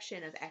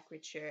conception of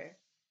écriture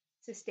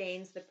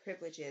sustains the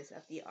privileges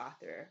of the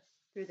author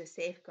through the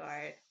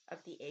safeguard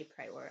of the a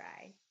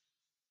priori.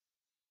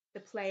 The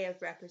play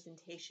of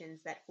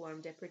representations that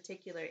formed a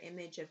particular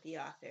image of the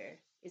author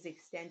is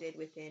extended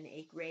within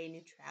a gray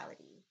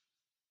neutrality.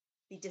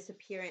 The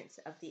disappearance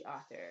of the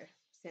author,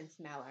 since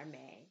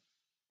Mallarmé,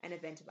 an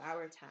event of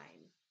our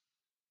time,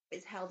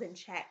 is held in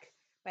check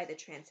by the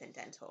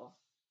transcendental.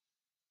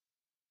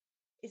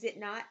 Is it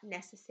not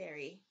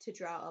necessary to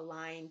draw a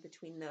line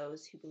between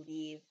those who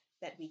believe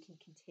that we can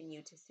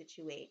continue to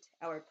situate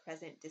our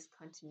present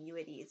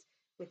discontinuities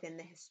within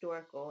the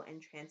historical and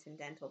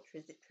transcendental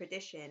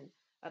tradition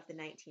of the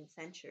 19th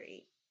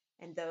century,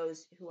 and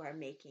those who are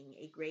making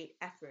a great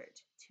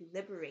effort to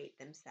liberate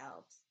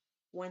themselves,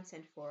 once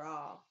and for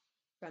all,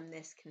 from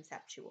this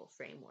conceptual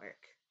framework?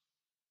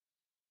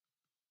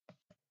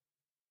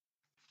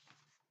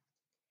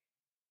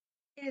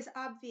 It is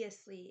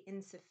obviously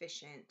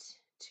insufficient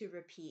to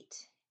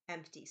repeat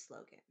empty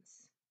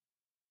slogans.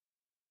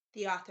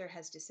 The author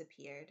has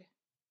disappeared.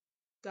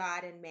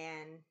 God and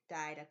man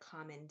died a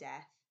common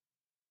death.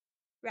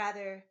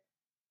 Rather,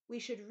 we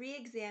should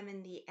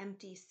re-examine the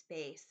empty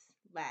space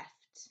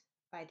left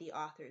by the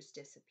author's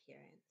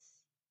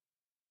disappearance.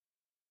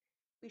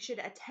 We should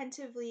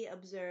attentively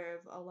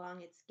observe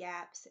along its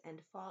gaps and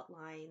fault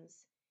lines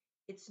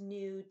its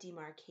new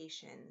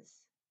demarcations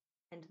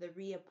and the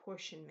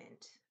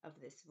reapportionment of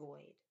this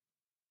void.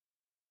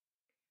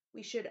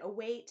 We should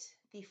await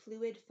the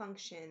fluid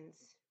functions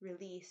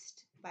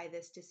released by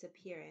this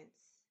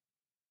disappearance.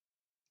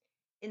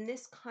 In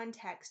this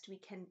context, we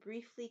can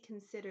briefly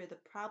consider the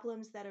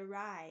problems that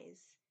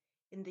arise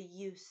in the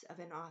use of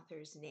an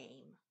author's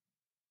name.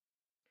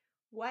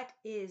 What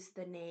is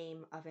the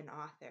name of an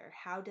author?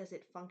 How does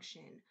it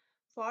function?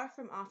 Far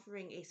from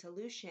offering a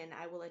solution,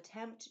 I will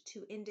attempt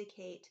to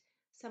indicate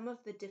some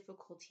of the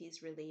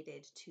difficulties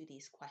related to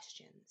these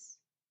questions.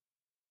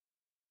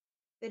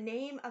 The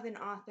name of an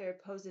author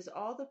poses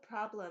all the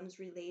problems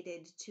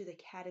related to the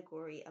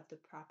category of the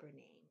proper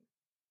name.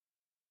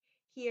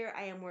 Here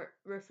I am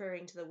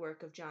referring to the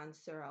work of John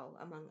Searle,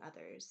 among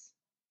others.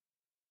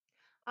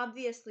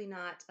 Obviously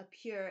not a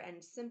pure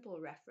and simple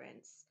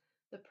reference,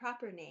 the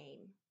proper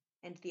name,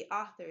 and the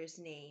author's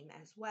name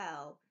as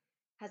well,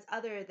 has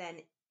other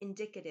than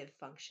indicative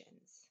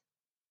functions.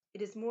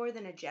 It is more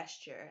than a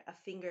gesture, a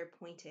finger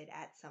pointed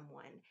at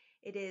someone.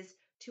 It is,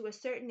 to a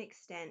certain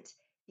extent,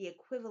 the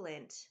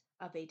equivalent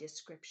of a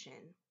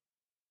description.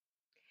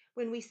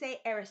 When we say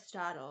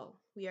Aristotle,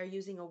 we are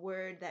using a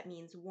word that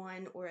means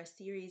one or a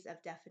series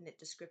of definite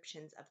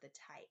descriptions of the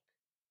type,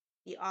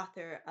 the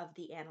author of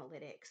the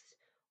Analytics,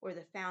 or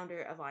the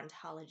founder of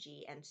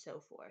ontology, and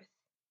so forth.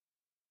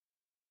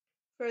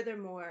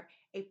 Furthermore,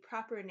 a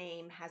proper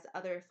name has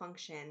other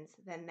functions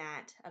than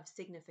that of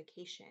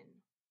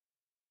signification.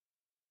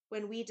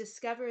 When we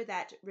discover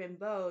that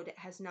Rimbaud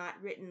has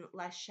not written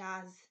La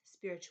Chasse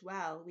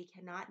Spirituelle, we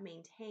cannot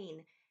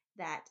maintain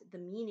that the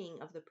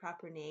meaning of the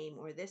proper name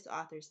or this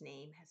author's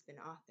name has been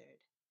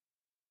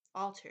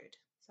altered.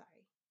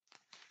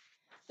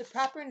 The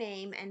proper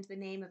name and the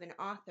name of an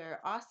author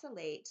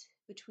oscillate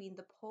between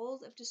the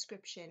poles of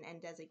description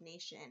and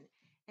designation,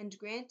 and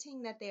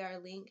granting that they are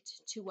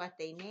linked to what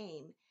they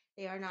name,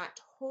 they are not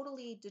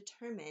totally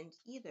determined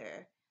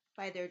either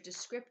by their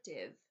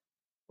descriptive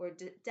or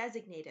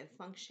designative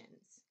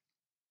functions.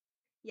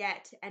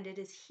 Yet, and it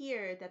is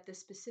here that the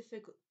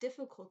specific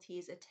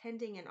difficulties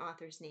attending an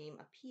author's name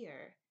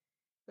appear,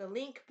 the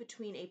link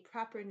between a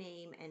proper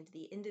name and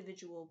the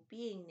individual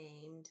being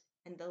named,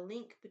 and the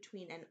link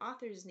between an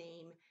author's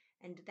name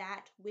and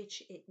that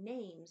which it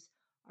names,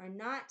 are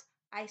not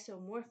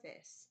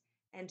isomorphous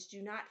and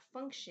do not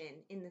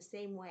function in the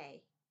same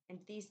way, and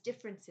these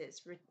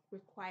differences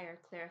require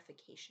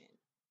clarification.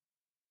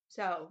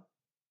 So,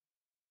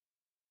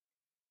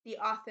 the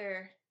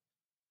author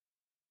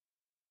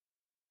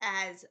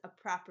as a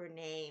proper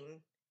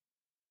name,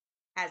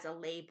 as a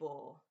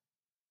label,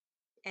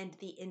 and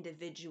the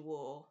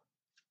individual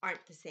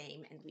aren't the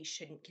same, and we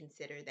shouldn't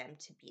consider them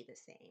to be the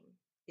same,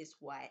 is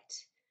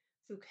what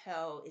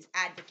Foucault is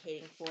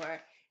advocating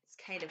for. It's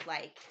kind of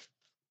like,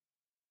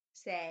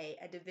 say,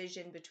 a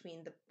division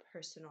between the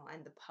personal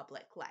and the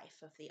public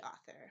life of the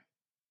author.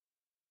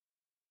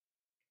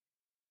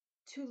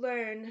 To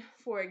learn,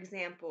 for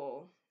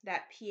example,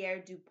 that Pierre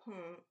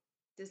Dupont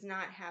does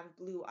not have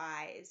blue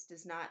eyes,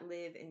 does not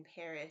live in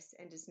Paris,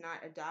 and is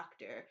not a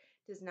doctor,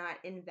 does not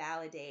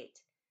invalidate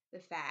the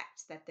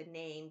fact that the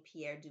name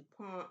Pierre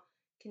Dupont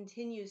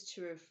continues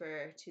to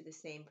refer to the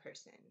same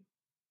person.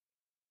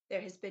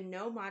 There has been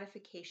no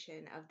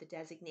modification of the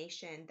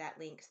designation that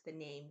links the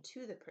name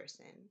to the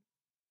person.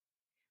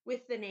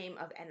 With the name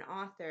of an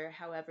author,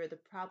 however, the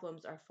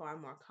problems are far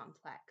more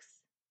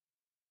complex.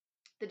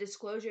 The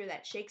disclosure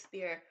that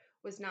Shakespeare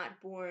was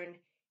not born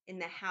in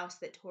the house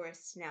that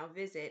tourists now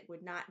visit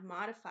would not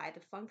modify the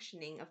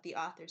functioning of the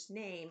author's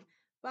name,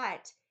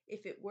 but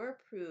if it were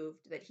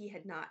proved that he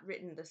had not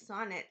written the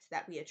sonnets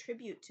that we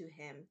attribute to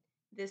him,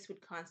 this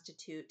would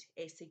constitute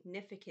a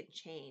significant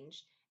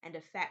change and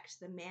affect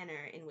the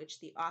manner in which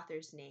the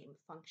author's name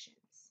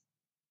functions.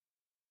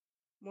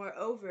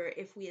 Moreover,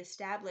 if we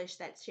establish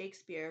that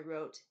Shakespeare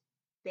wrote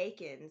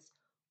Bacon's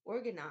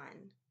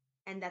Organon,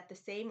 and that the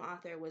same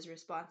author was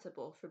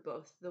responsible for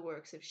both the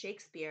works of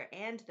Shakespeare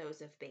and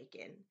those of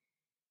Bacon,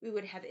 we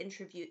would have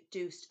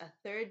introduced a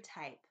third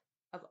type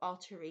of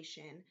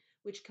alteration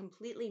which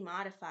completely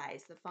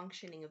modifies the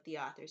functioning of the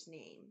author's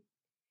name.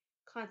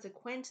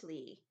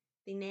 Consequently,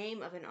 the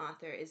name of an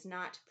author is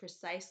not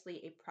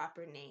precisely a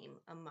proper name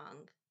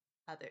among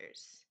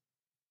others.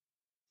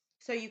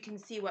 So you can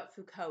see what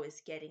Foucault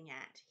is getting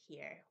at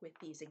here with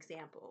these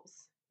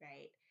examples,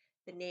 right?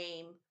 The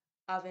name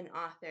of an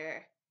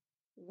author,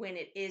 when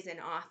it is an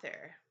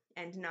author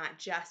and not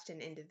just an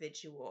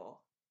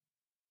individual,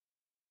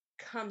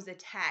 comes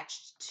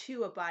attached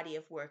to a body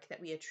of work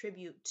that we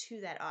attribute to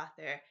that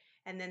author,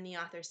 and then the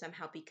author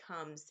somehow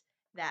becomes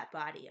that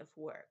body of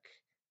work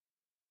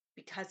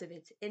because of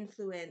its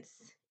influence,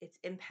 its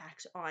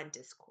impact on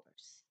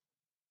discourse.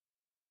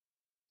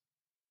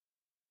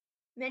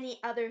 Many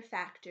other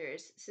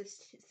factors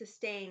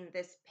sustain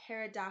this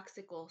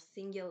paradoxical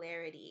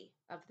singularity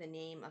of the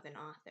name of an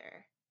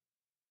author.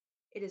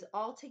 It is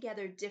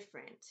altogether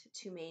different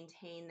to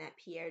maintain that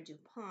Pierre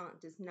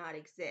Dupont does not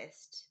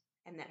exist,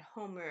 and that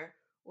Homer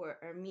or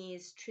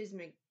Hermes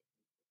Trismegistes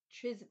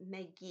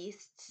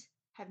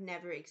have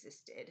never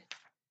existed.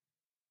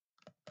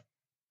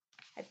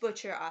 I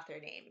butcher author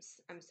names,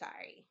 I'm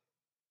sorry.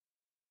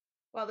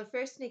 While the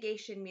first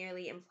negation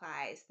merely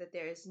implies that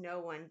there is no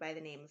one by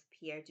the name of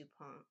Pierre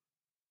Dupont,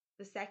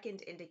 the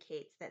second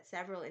indicates that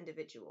several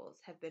individuals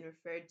have been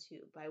referred to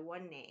by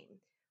one name,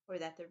 or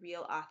that the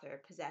real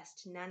author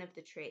possessed none of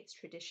the traits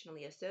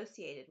traditionally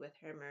associated with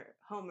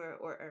Homer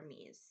or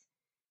Hermes.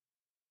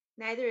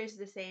 Neither is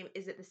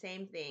it the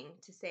same thing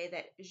to say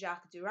that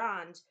Jacques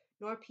Durand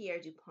nor Pierre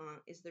Dupont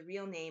is the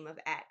real name of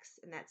X,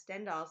 and that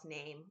Stendhal's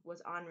name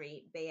was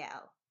Henri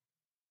Bael.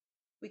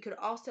 We could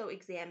also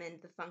examine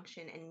the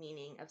function and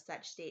meaning of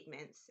such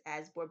statements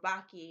as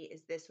Bourbaki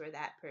is this or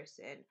that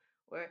person,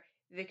 or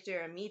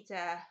Victor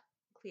Amita,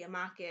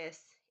 Cleomachus,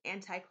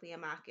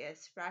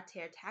 Anti-Cleomachus,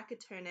 Frater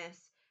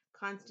Taciturnus,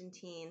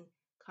 Constantine,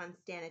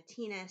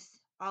 Constantinus.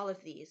 All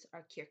of these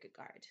are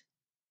Kierkegaard.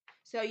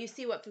 So you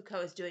see what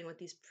Foucault is doing with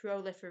these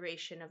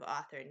proliferation of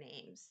author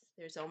names.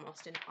 There's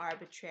almost an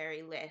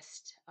arbitrary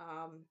list,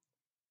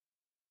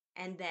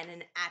 and then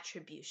an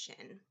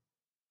attribution.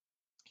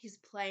 He's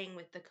playing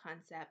with the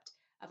concept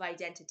of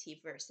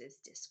identity versus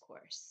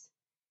discourse,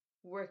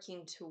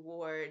 working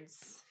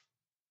towards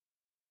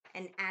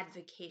an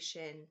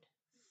advocation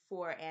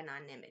for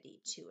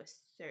anonymity to a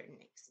certain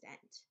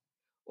extent,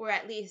 or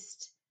at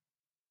least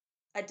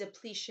a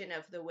depletion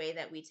of the way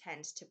that we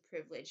tend to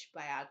privilege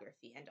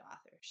biography and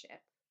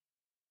authorship.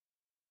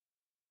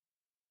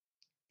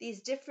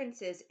 These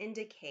differences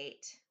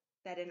indicate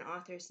that an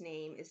author's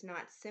name is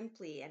not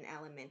simply an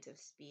element of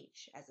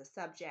speech as a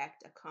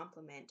subject, a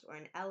complement, or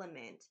an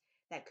element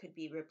that could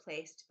be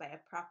replaced by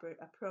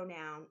a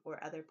pronoun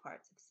or other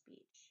parts of speech.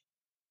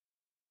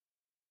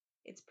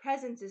 Its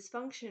presence is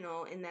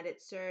functional in that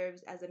it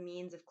serves as a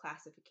means of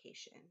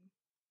classification.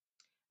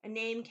 A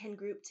name can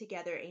group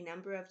together a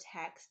number of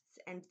texts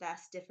and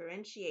thus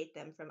differentiate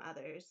them from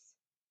others.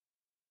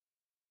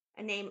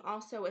 A name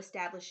also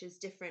establishes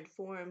different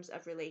forms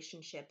of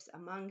relationships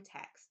among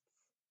texts.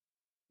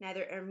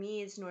 Neither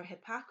Hermes nor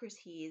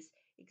Hippocrates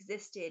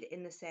existed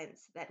in the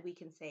sense that we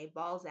can say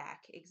Balzac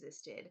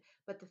existed,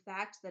 but the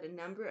fact that a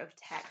number of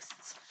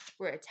texts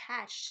were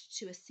attached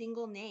to a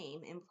single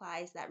name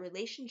implies that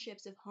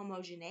relationships of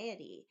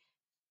homogeneity,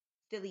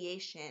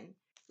 filiation,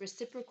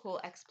 reciprocal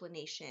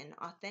explanation,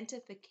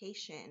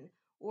 authentication,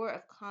 or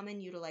of common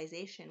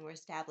utilization were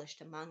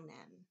established among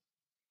them.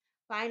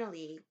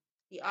 Finally,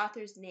 the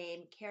author's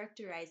name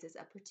characterizes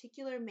a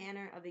particular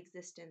manner of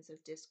existence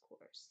of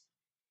discourse.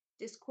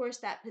 Discourse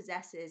that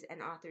possesses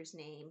an author's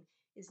name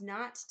is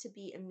not to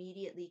be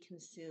immediately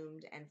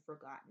consumed and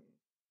forgotten.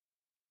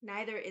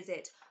 Neither is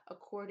it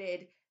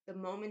accorded the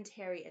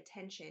momentary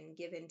attention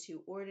given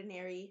to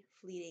ordinary,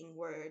 fleeting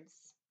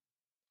words.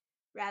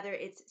 Rather,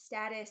 its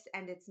status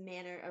and its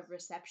manner of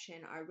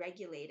reception are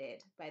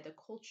regulated by the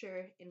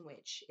culture in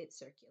which it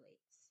circulates.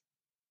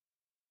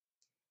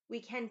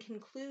 We can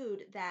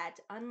conclude that,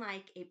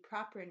 unlike a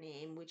proper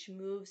name which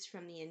moves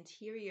from the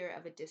interior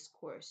of a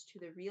discourse to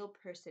the real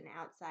person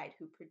outside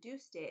who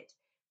produced it,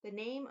 the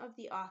name of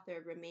the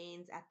author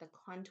remains at the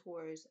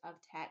contours of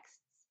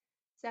texts,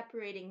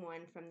 separating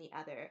one from the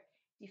other,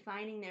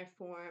 defining their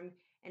form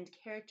and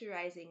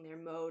characterizing their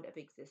mode of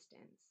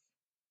existence.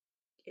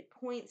 It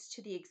points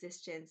to the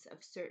existence of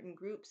certain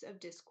groups of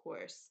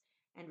discourse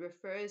and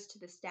refers to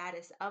the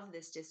status of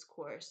this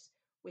discourse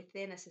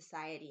within a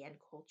society and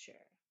culture.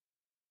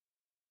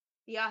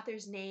 The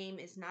author's name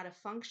is not a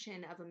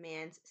function of a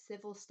man's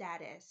civil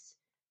status,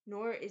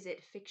 nor is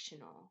it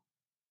fictional.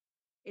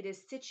 It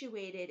is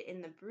situated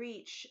in the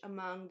breach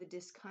among the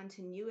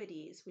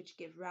discontinuities which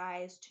give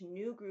rise to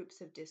new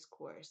groups of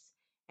discourse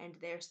and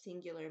their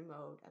singular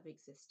mode of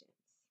existence.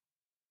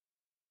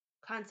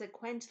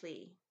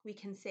 Consequently, we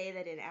can say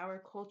that in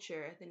our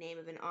culture, the name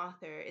of an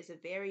author is a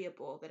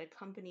variable that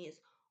accompanies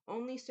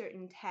only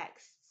certain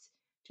texts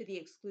to the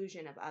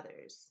exclusion of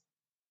others.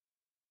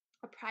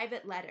 A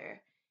private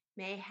letter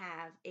may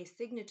have a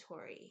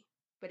signatory,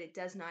 but it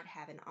does not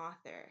have an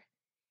author.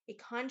 A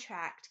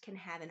contract can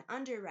have an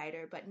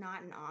underwriter, but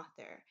not an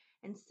author.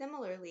 And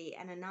similarly,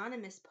 an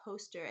anonymous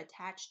poster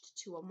attached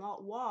to a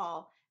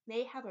wall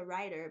may have a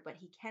writer, but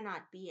he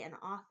cannot be an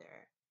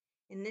author.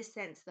 In this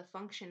sense, the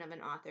function of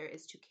an author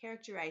is to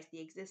characterize the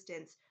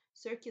existence,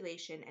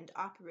 circulation, and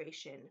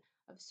operation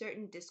of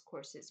certain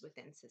discourses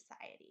within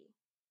society.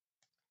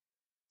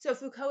 So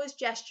Foucault is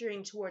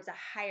gesturing towards a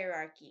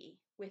hierarchy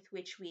with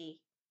which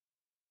we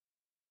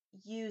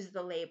use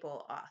the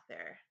label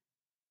author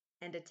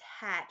and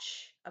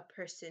attach a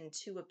person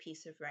to a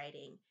piece of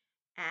writing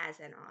as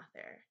an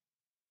author.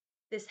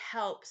 This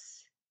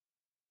helps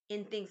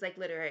in things like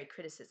literary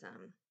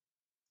criticism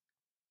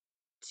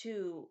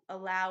to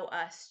allow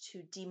us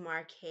to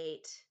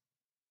demarcate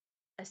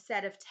a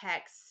set of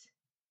texts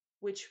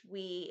which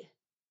we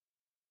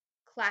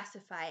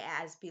classify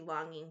as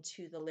belonging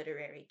to the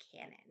literary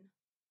canon,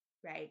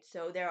 right?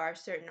 So there are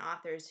certain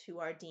authors who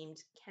are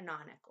deemed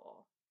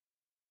canonical,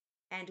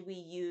 and we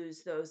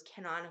use those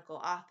canonical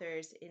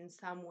authors in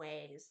some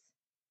ways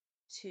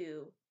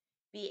to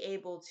be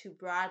able to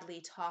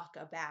broadly talk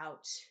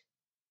about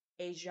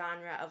a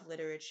genre of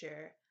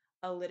literature,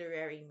 a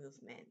literary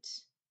movement,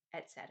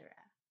 etc.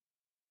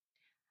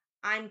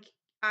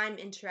 I'm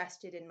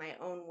interested in my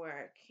own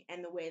work,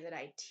 and the way that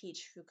I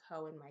teach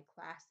Foucault in my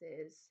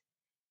classes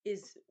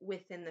is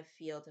within the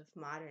field of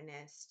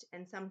modernist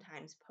and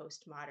sometimes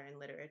postmodern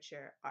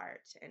literature,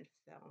 art, and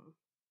film.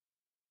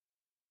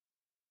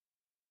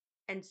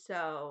 And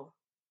so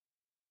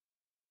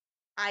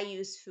I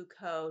use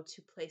Foucault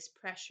to place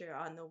pressure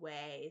on the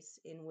ways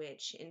in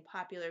which, in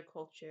popular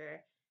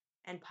culture,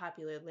 and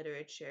popular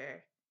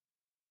literature,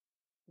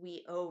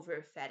 we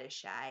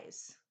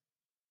over-fetishize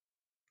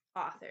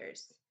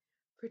authors,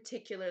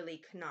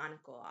 particularly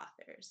canonical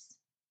authors.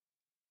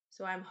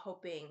 So I'm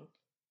hoping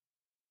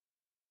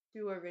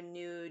through a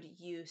renewed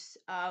use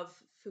of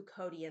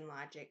Foucauldian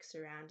logic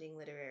surrounding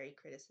literary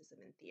criticism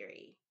and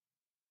theory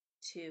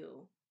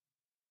to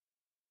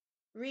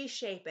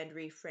reshape and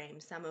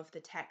reframe some of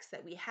the texts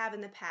that we have in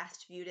the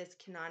past viewed as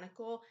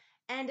canonical,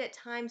 and at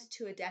times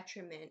to a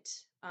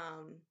detriment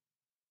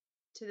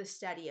to the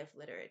study of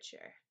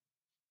literature,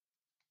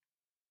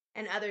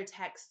 and other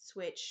texts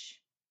which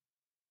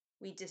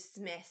we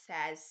dismiss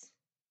as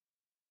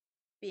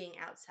being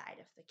outside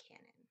of the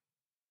canon.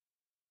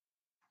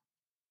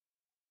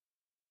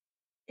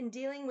 In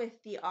dealing with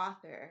the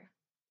author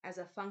as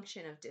a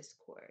function of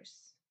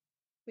discourse,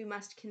 we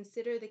must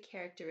consider the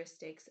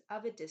characteristics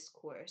of a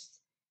discourse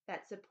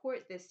that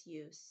support this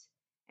use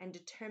and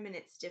determine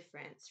its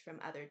difference from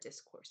other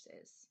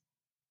discourses.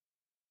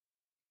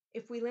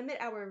 If we limit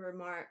our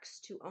remarks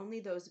to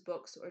only those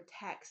books or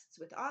texts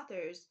with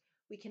authors,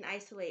 we can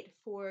isolate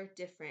 4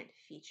 different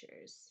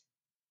features.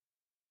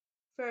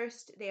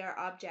 First, they are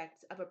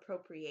objects of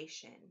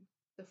appropriation.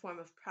 The form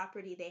of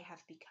property they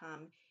have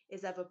become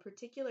is of a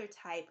particular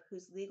type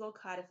whose legal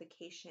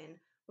codification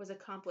was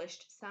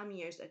accomplished some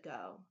years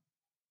ago.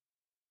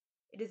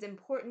 It is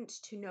important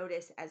to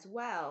notice as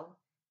well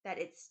that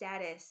its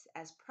status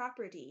as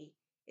property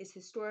is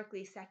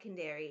historically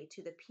secondary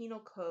to the penal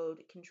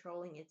code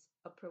controlling its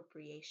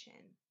appropriation.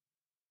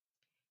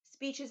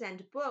 Speeches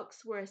and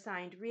books were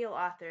assigned real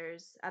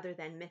authors other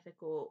than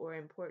mythical or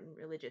important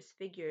religious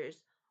figures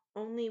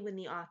only when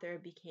the author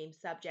became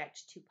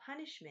subject to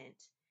punishment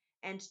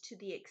and to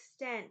the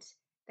extent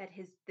that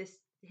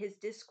his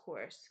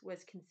discourse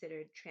was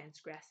considered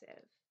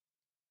transgressive.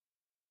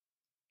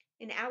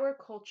 In our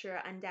culture,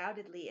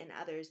 undoubtedly in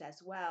others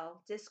as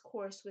well,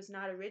 discourse was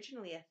not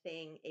originally a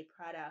thing, a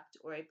product,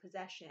 or a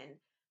possession,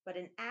 but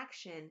an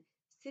action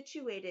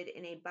situated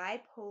in a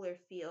bipolar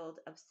field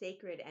of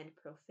sacred and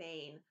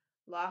profane,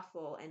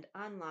 lawful and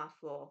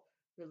unlawful,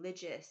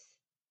 religious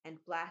and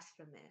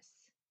blasphemous.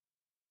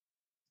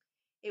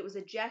 It was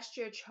a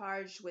gesture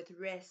charged with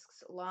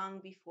risks long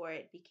before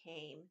it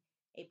became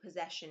a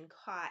possession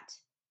caught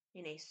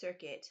in a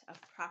circuit of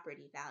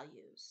property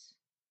values.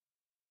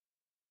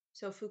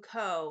 So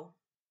Foucault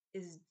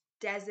is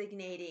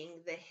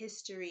designating the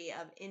history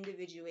of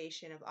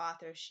individuation of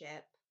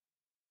authorship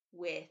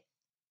with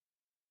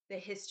the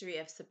history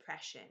of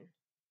suppression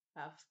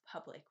of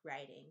public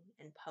writing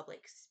and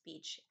public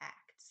speech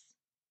acts.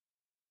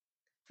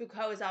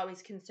 Foucault is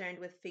always concerned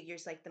with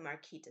figures like the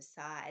Marquis de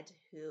Sade,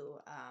 who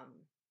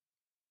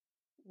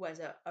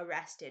was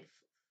arrested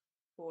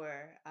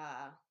for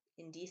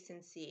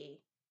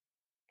indecency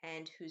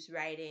and whose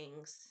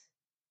writings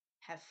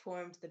have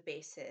formed the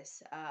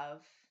basis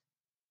of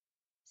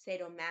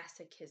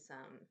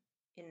sadomasochism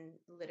in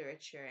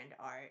literature and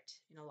art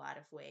in a lot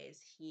of ways.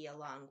 He,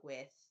 along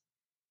with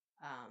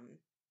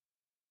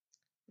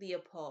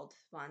Leopold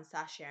von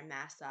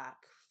Sacher-Masoch,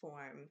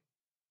 form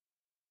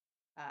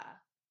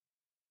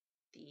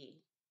the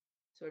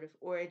sort of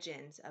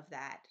origins of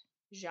that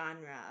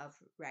genre of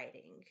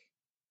writing.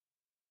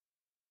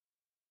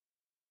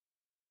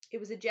 It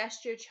was a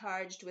gesture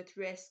charged with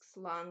risks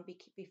long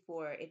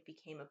before it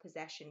became a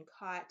possession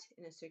caught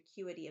in a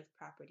circuity of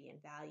property and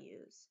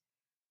values.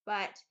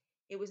 But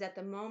it was at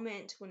the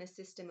moment when a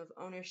system of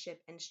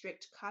ownership and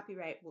strict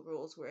copyright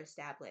rules were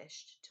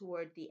established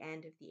toward the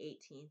end of the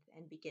 18th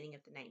and beginning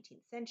of the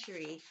 19th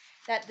century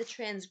that the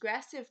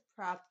transgressive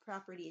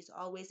properties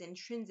always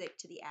intrinsic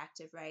to the act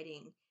of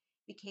writing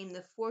became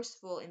the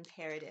forceful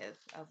imperative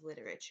of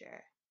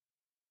literature.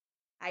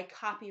 I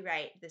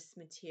copyright this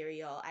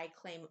material. I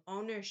claim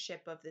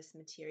ownership of this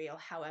material,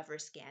 however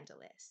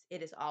scandalous.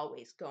 It is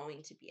always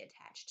going to be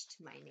attached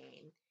to my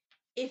name.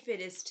 If it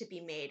is to be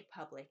made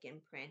public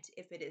in print,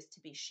 if it is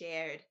to be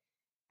shared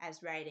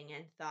as writing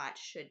and thought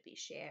should be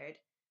shared,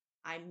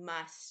 I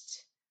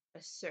must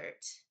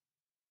assert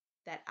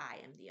that I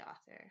am the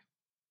author.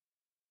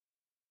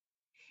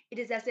 It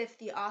is as if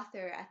the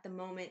author, at the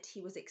moment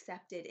he was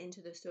accepted into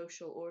the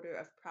social order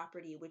of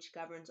property which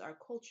governs our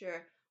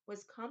culture,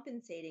 was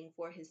compensating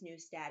for his new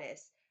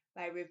status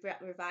by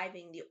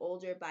reviving the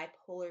older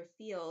bipolar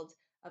field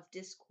of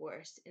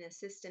discourse in a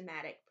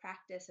systematic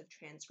practice of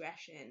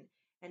transgression,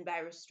 and by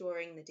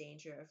restoring the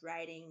danger of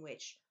writing,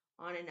 which,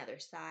 on another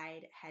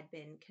side, had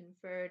been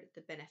conferred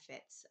the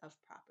benefits of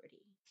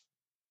property.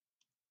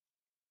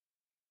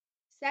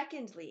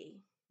 Secondly,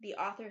 the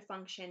author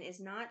function is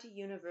not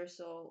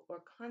universal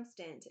or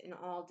constant in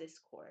all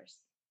discourse.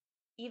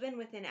 Even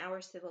within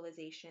our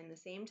civilization, the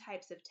same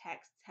types of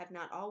texts have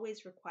not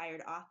always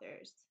required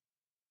authors.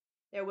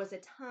 There was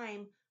a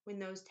time when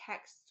those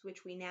texts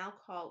which we now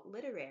call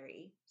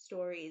literary,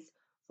 stories,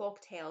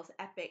 folk tales,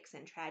 epics,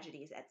 and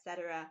tragedies,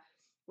 etc.,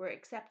 were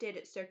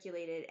accepted,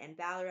 circulated, and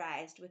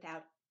valorized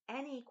without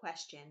any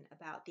question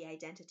about the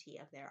identity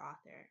of their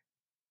author.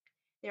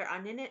 Their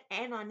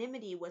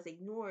anonymity was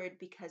ignored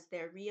because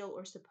their real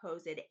or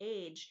supposed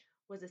age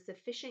was a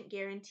sufficient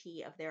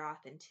guarantee of their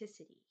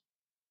authenticity.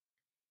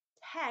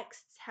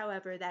 Texts,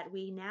 however, that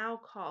we now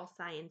call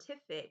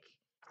scientific,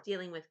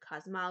 dealing with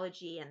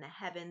cosmology and the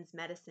heavens,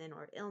 medicine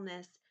or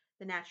illness,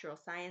 the natural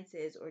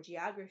sciences or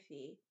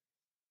geography,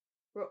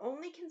 were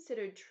only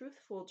considered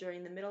truthful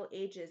during the Middle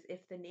Ages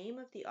if the name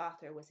of the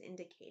author was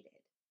indicated.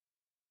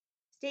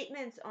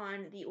 Statements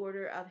on the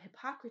order of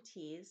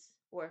Hippocrates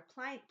or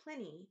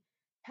Pliny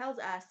tells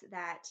us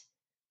that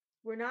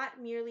were not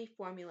merely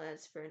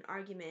formulas for an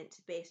argument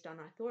based on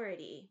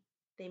authority.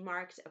 They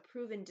marked a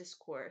proven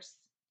discourse.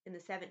 In the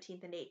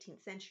 17th and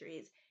 18th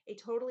centuries, a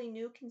totally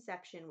new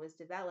conception was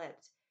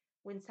developed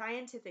when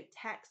scientific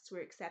texts were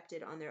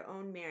accepted on their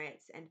own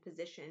merits and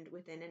positioned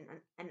within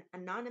an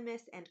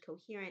anonymous and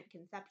coherent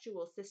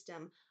conceptual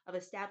system of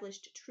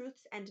established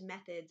truths and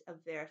methods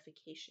of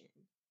verification.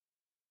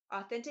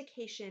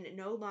 Authentication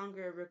no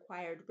longer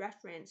required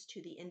reference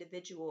to the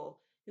individual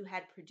who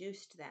had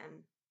produced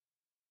them.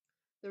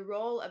 The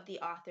role of the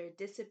author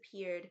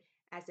disappeared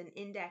as an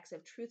index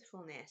of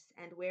truthfulness,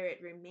 and where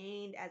it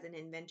remained as an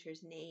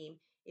inventor's name,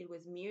 it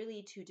was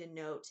merely to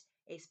denote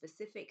a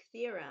specific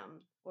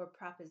theorem or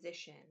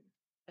proposition,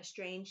 a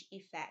strange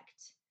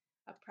effect,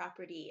 a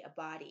property, a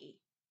body,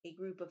 a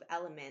group of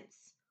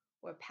elements,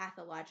 or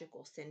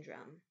pathological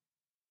syndrome.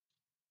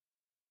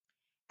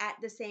 At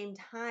the same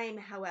time,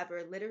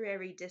 however,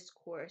 literary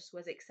discourse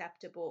was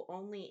acceptable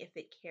only if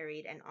it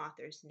carried an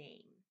author's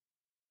name.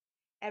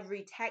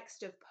 Every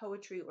text of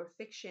poetry or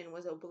fiction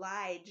was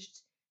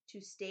obliged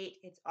to state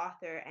its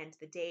author and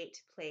the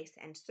date, place,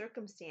 and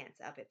circumstance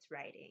of its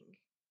writing.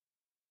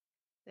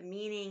 The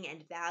meaning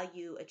and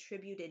value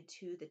attributed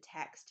to the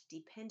text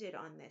depended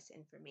on this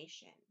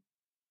information.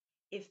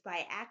 If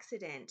by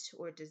accident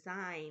or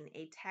design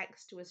a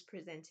text was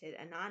presented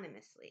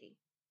anonymously,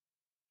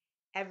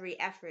 every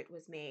effort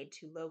was made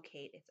to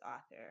locate its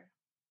author.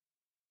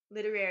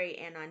 Literary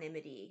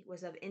anonymity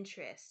was of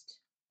interest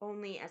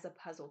only as a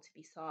puzzle to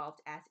be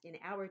solved, as in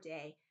our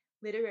day,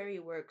 literary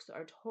works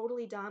are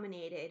totally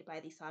dominated by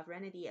the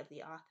sovereignty of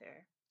the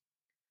author.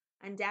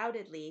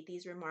 Undoubtedly,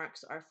 these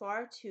remarks are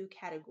far too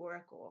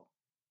categorical.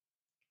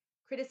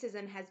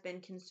 Criticism has been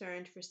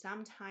concerned for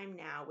some time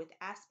now with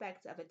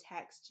aspects of a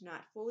text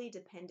not fully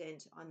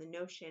dependent on the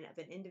notion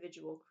of an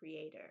individual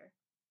creator.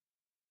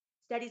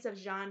 Studies of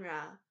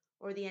genre,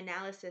 or the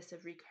analysis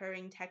of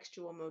recurring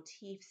textual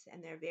motifs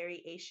and their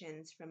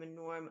variations from a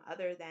norm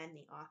other than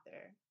the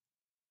author.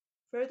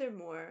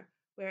 Furthermore,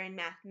 where in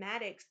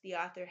mathematics the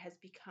author has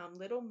become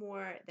little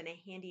more than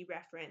a handy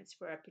reference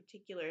for a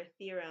particular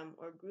theorem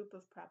or group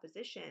of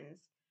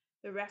propositions,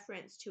 the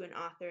reference to an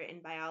author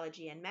in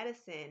biology and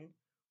medicine,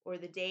 or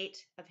the date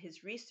of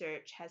his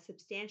research, has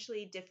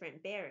substantially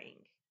different bearing.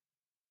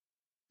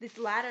 This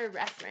latter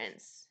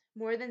reference,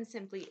 more than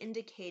simply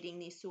indicating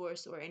the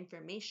source or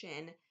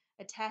information,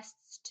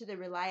 attests to the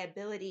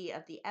reliability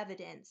of the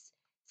evidence,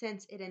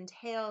 since it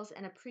entails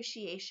an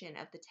appreciation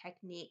of the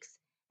techniques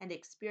and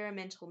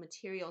experimental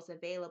materials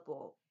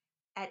available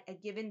at a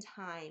given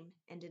time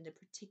and in a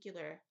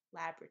particular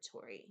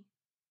laboratory.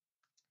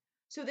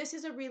 So this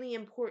is a really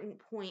important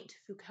point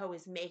Foucault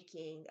is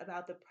making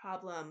about the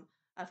problem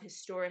of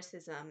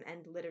historicism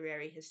and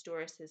literary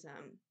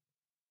historicism,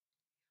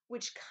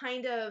 which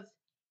kind of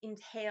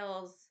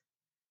entails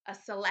a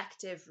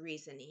selective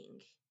reasoning.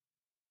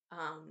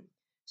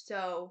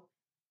 So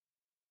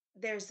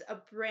there's a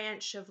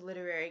branch of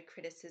literary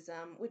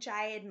criticism which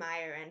I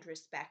admire and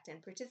respect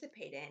and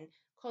participate in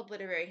called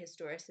literary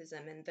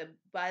historicism, and the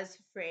buzz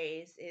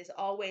phrase is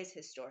always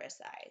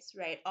historicize,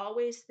 right?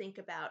 Always think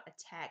about a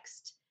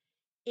text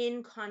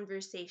in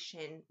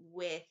conversation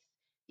with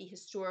the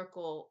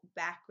historical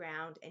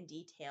background and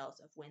details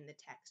of when the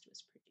text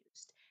was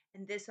produced.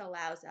 And this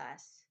allows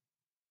us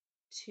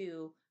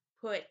to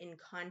put in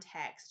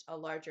context a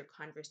larger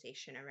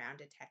conversation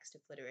around a text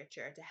of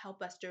literature to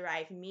help us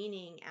derive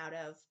meaning out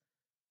of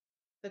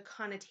the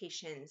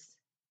connotations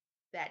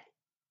that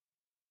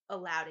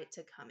allowed it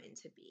to come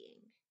into being.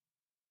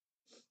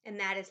 And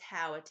that is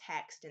how a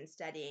text and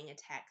studying a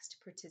text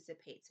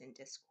participates in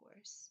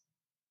discourse.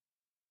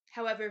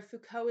 However,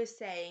 Foucault is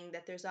saying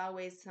that there's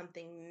always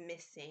something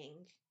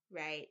missing,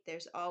 right?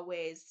 There's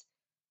always,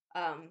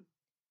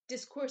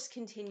 discourse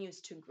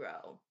continues to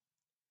grow.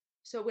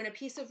 So when a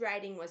piece of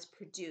writing was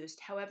produced,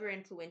 however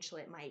influential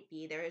it might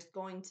be, there is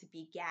going to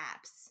be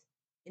gaps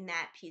in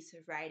that piece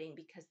of writing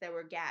because there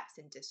were gaps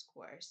in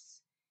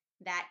discourse.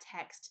 That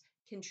text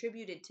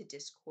contributed to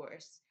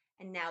discourse,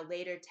 and now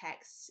later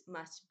texts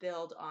must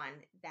build on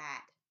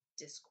that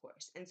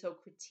discourse. And so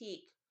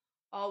critique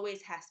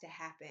always has to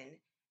happen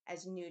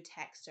as new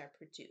texts are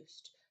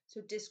produced.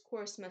 So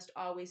discourse must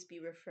always be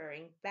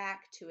referring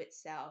back to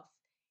itself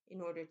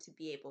in order to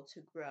be able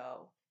to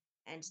grow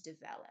and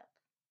develop.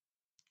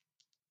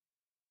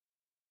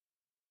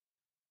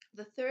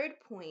 The third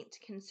point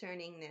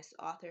concerning this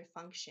author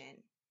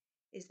function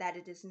is that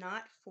it is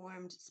not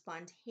formed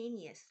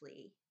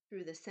spontaneously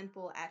through the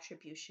simple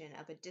attribution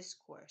of a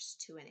discourse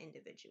to an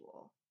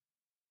individual.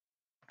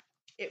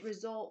 It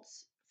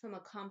results from a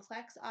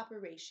complex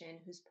operation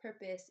whose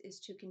purpose is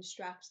to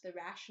construct the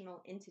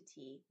rational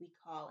entity we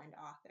call an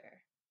author.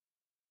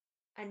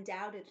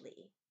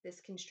 Undoubtedly,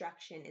 this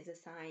construction is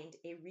assigned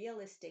a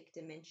realistic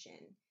dimension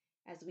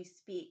as we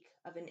speak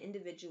of an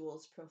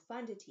individual's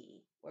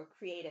profundity or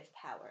creative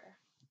power,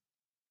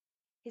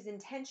 his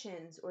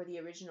intentions or the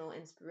original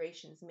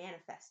inspirations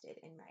manifested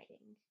in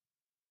writing.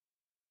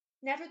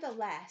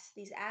 Nevertheless,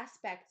 these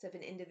aspects of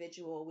an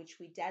individual which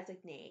we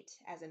designate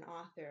as an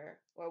author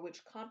or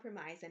which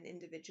compromise an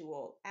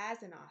individual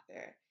as an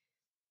author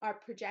are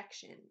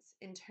projections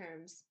in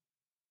terms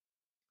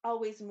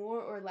always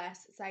more or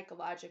less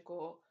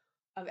psychological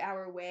of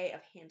our way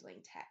of handling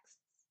texts.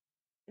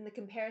 In the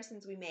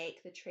comparisons we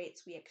make, the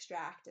traits we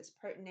extract as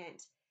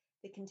pertinent,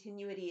 the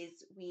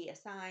continuities we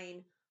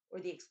assign,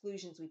 or the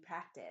exclusions we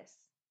practice.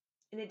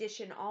 In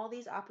addition, all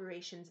these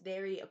operations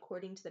vary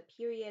according to the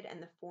period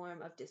and the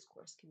form of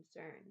discourse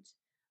concerned.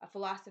 A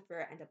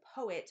philosopher and a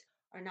poet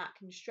are not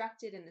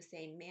constructed in the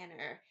same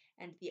manner,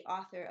 and the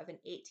author of an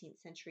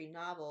 18th century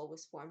novel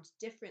was formed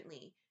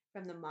differently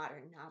from the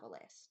modern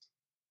novelist.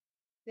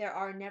 There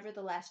are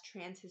nevertheless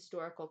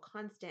transhistorical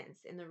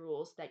constants in the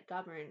rules that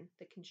govern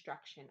the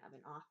construction of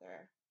an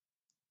author.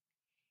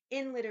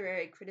 In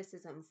literary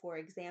criticism, for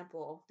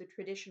example, the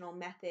traditional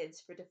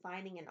methods for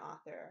defining an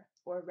author,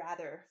 or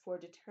rather for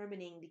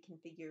determining the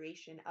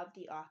configuration of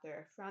the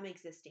author from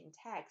existing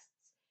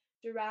texts,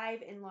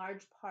 derive in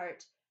large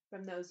part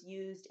from those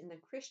used in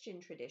the Christian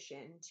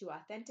tradition to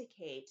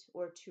authenticate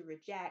or to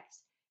reject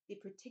the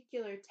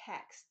particular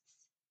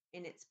texts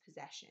in its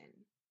possession.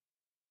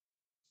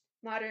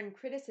 Modern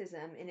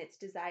criticism, in its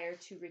desire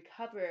to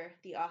recover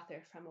the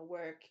author from a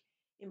work,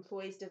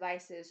 employs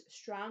devices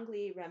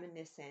strongly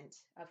reminiscent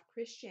of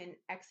Christian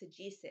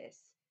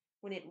exegesis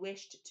when it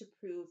wished to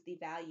prove the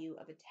value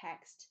of a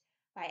text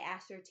by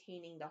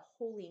ascertaining the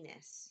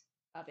holiness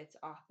of its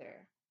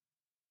author.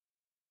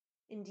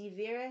 In De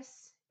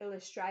Viris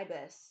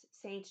Illustribus,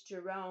 Saint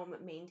Jerome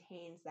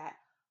maintains that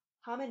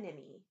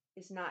homonymy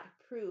is not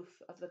proof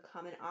of the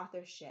common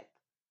authorship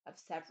of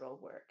several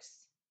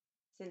works,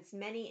 since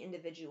many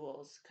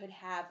individuals could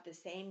have the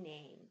same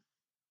name,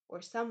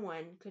 or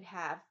someone could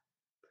have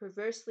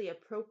perversely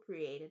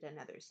appropriated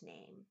another's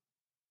name.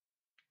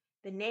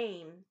 The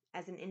name,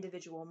 as an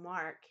individual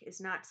mark, is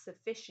not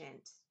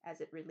sufficient as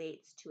it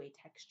relates to a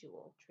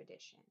textual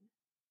tradition.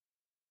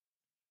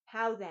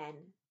 How, then,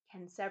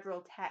 can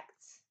several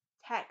texts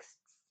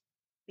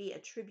be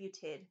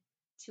attributed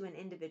to an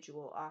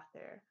individual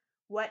author?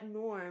 What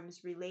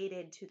norms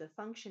related to the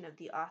function of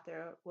the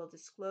author will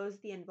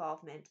disclose the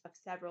involvement of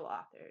several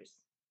authors?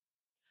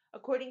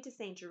 According to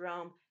St.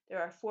 Jerome,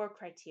 there are 4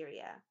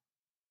 criteria.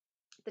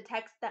 The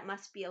texts that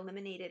must be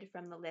eliminated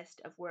from the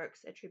list of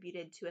works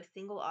attributed to a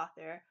single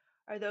author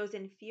are those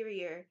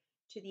inferior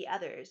to the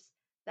others.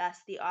 Thus,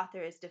 the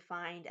author is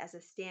defined as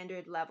a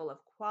standard level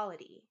of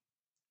quality.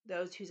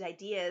 Those whose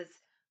ideas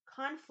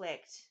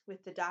conflict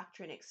with the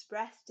doctrine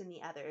expressed in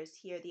the others,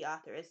 here the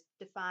author is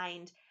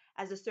defined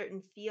as a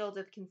certain field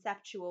of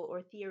conceptual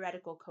or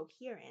theoretical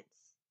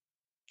coherence.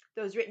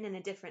 Those written in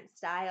a different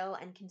style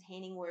and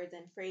containing words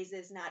and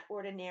phrases not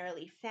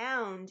ordinarily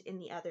found in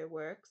the other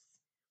works,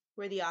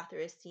 where the author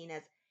is seen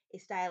as a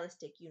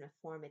stylistic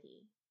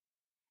uniformity.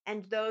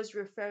 And those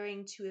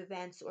referring to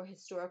events or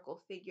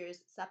historical figures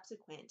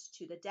subsequent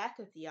to the death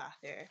of the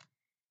author.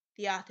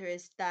 The author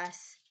is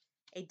thus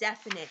a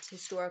definite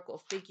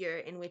historical figure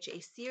in which a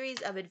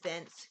series of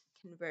events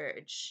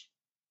converge.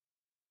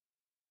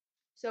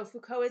 So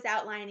Foucault is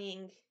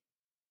outlining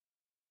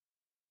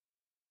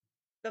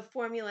the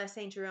formula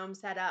St. Jerome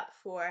set up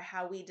for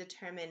how we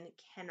determine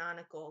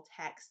canonical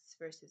texts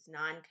versus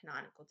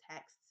non-canonical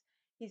texts.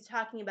 He's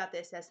talking about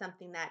this as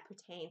something that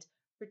pertained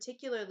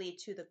particularly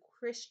to the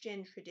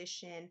Christian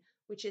tradition,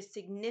 which is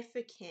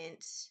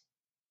significant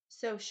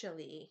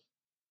socially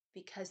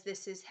because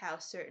this is how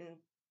certain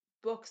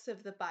books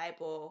of the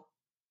Bible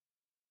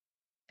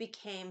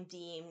became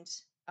deemed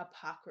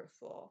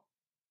apocryphal.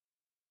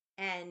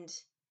 And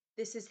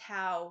this is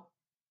how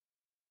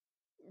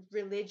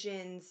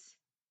religions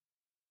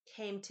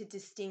came to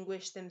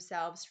distinguish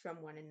themselves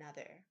from one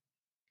another.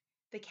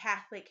 The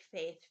Catholic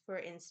faith, for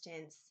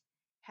instance,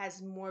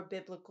 has more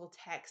biblical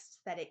texts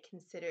that it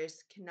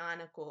considers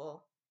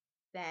canonical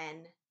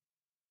than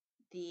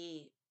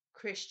the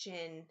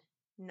Christian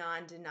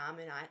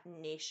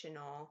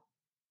non-denominational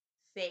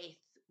faith,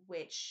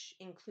 which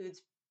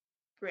includes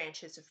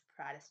branches of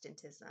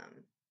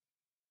Protestantism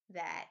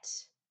that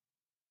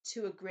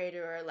to a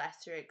greater or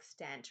lesser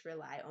extent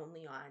rely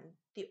only on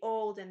the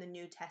Old and the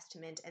New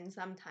Testament, and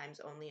sometimes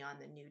only on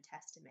the New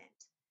Testament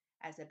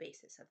as a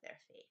basis of their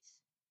faith.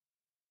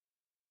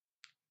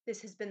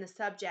 This has been the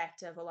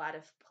subject of a lot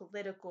of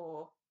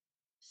political,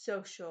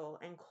 social,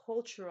 and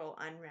cultural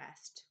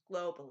unrest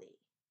globally.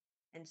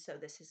 And so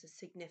this is a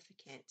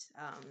significant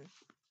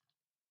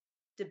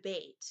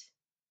debate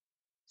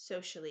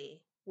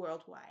socially,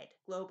 worldwide,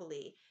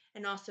 globally,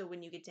 and also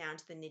when you get down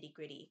to the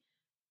nitty-gritty,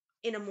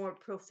 in a more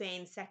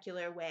profane,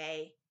 secular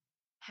way,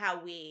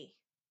 how we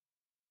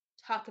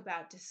talk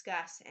about,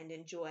 discuss, and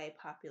enjoy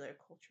popular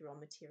cultural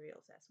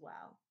materials as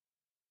well.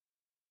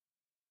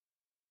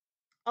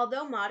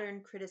 Although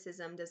modern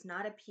criticism does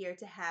not appear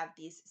to have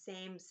these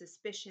same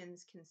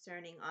suspicions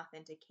concerning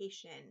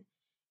authentication,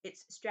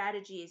 its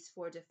strategies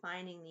for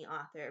defining the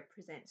author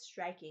present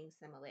striking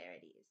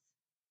similarities.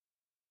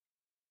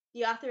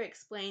 The author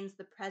explains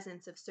the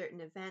presence of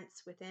certain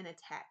events within a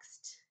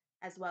text,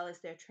 as well as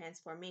their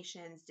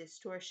transformations,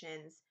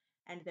 distortions,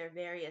 and their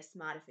various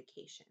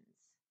modifications.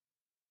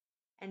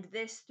 And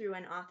this through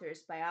an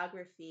author's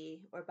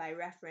biography or by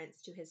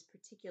reference to his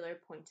particular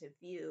point of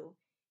view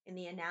in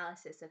the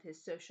analysis of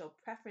his social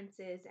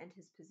preferences and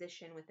his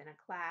position within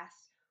a class,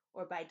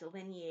 or by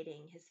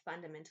delineating his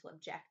fundamental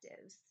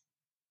objectives.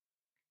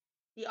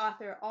 The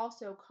author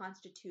also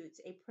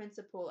constitutes a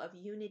principle of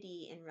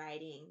unity in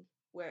writing,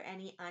 where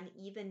any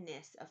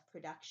unevenness of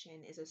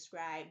production is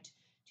ascribed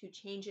to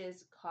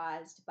changes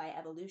caused by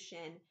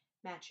evolution,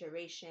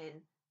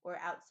 maturation, or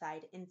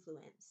outside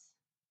influence.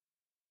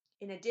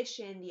 In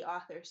addition, the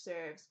author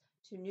serves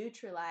to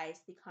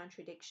neutralize the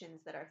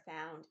contradictions that are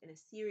found in a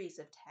series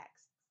of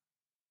texts.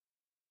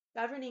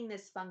 Governing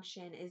this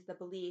function is the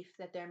belief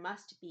that there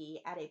must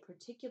be, at a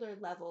particular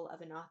level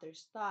of an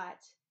author's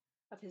thought,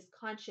 of his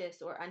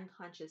conscious or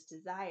unconscious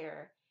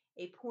desire,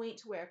 a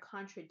point where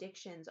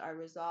contradictions are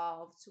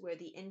resolved, where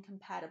the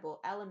incompatible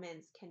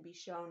elements can be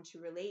shown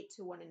to relate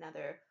to one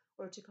another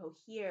or to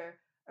cohere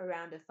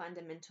around a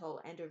fundamental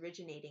and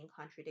originating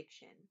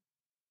contradiction.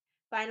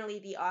 Finally,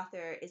 the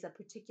author is a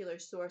particular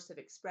source of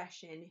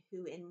expression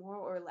who, in more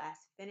or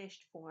less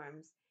finished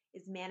forms,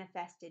 is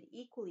manifested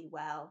equally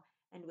well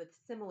and with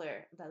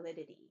similar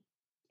validity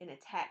in a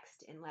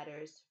text, in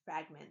letters,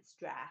 fragments,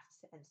 drafts,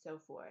 and so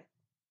forth.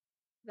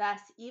 Thus,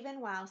 even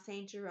while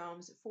St.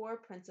 Jerome's four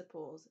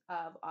principles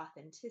of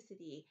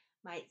authenticity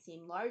might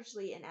seem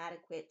largely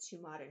inadequate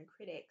to modern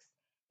critics,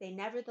 they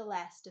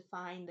nevertheless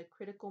define the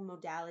critical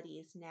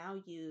modalities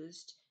now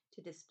used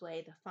to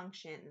display the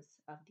functions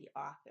of the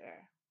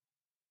author.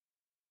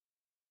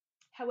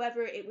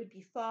 However, it would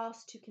be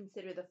false to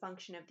consider the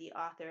function of the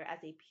author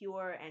as a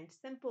pure and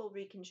simple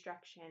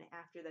reconstruction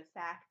after the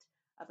fact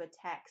of a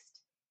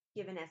text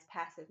given as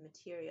passive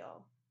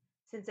material,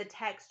 since a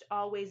text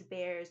always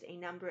bears a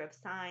number of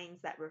signs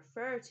that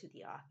refer to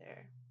the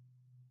author.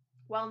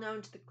 Well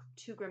known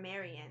to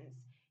grammarians,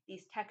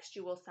 these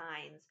textual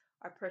signs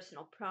are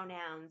personal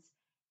pronouns,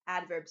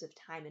 adverbs of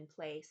time and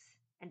place,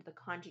 and the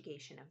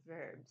conjugation of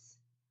verbs.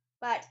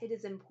 But it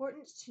is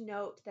important to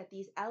note that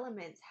these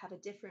elements have a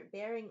different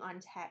bearing on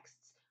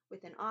texts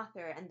with an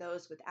author and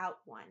those without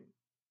one.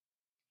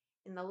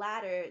 In the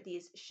latter,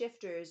 these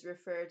shifters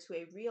refer to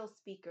a real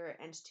speaker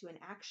and to an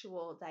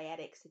actual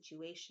dietic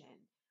situation,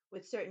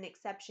 with certain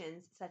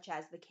exceptions, such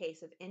as the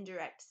case of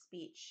indirect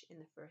speech in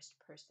the first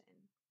person.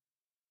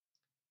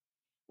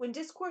 When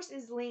discourse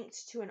is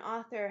linked to an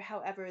author,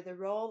 however, the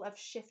role of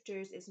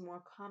shifters is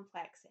more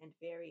complex and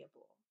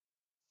variable.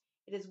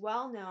 It is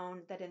well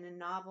known that in a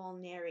novel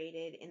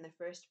narrated in the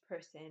first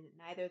person,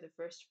 neither the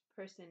first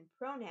person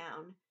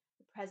pronoun,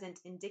 the present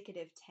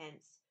indicative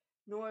tense,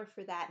 nor,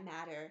 for that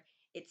matter,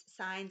 its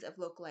signs of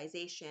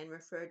localization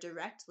refer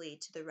directly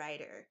to the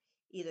writer,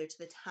 either to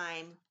the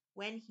time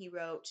when he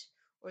wrote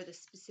or the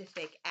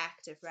specific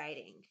act of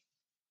writing.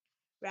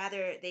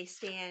 Rather, they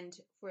stand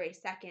for a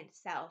second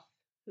self,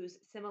 whose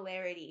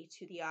similarity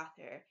to the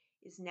author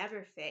is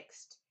never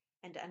fixed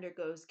and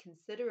undergoes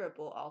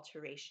considerable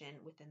alteration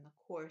within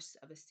the course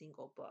of a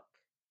single book.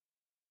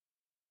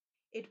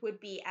 It would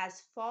be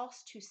as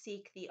false to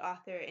seek the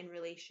author in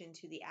relation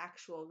to the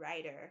actual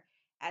writer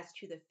as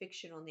to the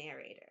fictional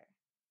narrator.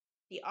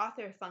 The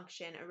author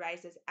function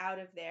arises out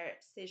of their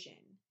scission,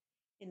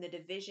 in the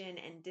division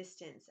and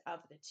distance of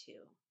the two.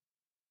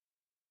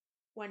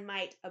 One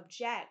might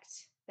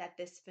object that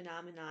this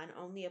phenomenon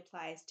only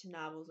applies to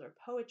novels or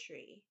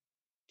poetry,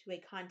 to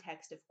a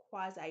context of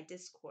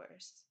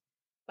quasi-discourse,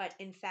 but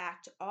in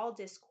fact all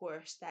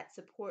discourse that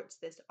supports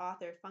this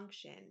author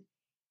function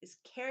is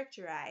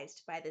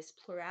characterized by this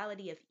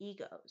plurality of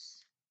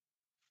egos.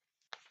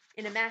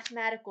 In a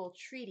mathematical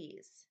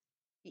treatise,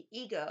 the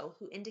ego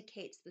who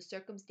indicates the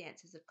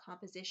circumstances of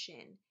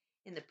composition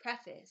in the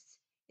preface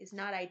is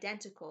not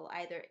identical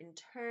either in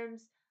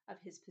terms of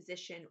his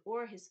position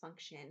or his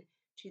function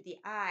to the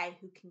I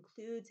who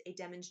concludes a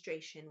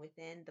demonstration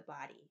within the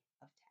body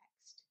of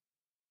text.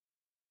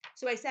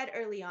 So I said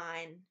early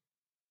on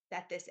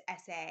that this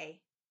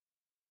essay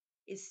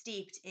is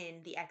steeped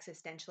in the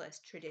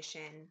existentialist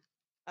tradition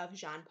of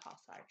Jean-Paul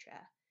Sartre.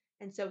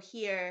 And so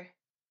here,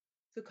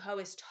 Foucault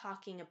is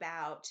talking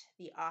about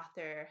the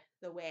author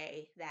the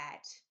way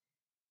that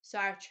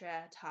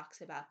Sartre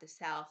talks about the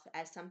self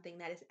as something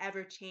that is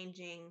ever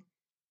changing,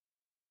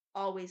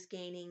 always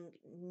gaining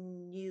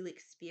new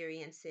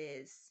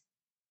experiences,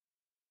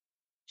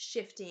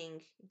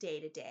 shifting day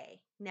to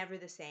day, never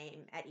the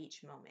same at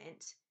each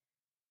moment,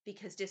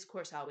 because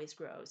discourse always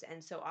grows,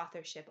 and so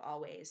authorship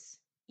always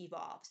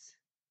evolves.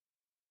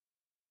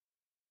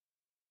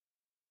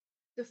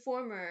 The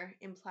former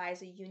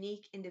implies a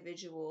unique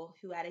individual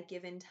who, at a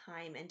given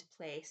time and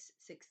place,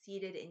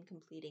 succeeded in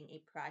completing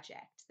a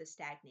project, the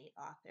stagnate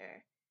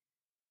author,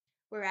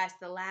 whereas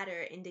the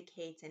latter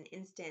indicates an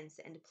instance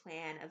and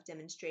plan of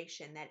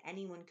demonstration that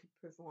anyone could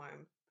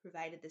perform,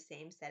 provided the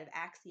same set of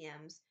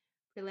axioms,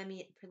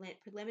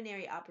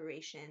 preliminary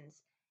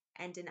operations,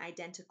 and an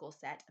identical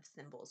set of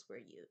symbols were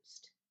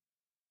used.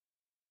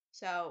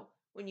 So,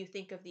 when you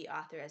think of the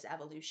author as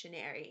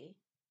evolutionary,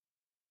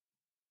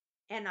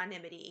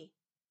 anonymity,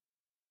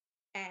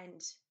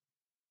 and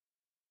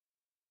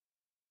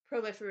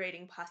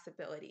proliferating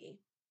possibility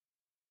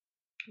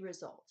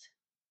result.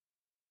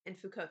 And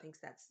Foucault thinks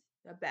that's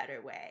a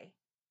better way.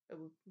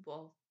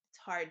 Well, it's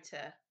hard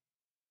to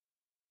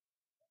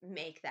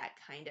make that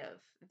kind of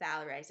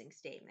valorizing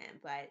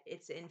statement, but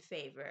it's in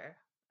favor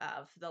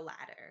of the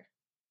latter.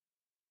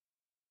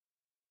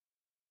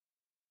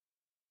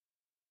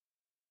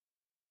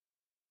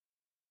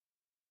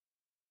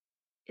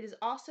 It is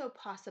also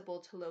possible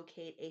to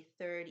locate a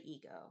third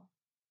ego,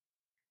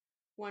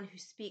 one who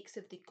speaks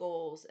of the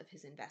goals of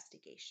his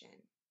investigation,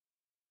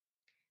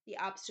 the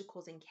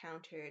obstacles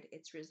encountered,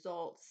 its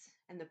results,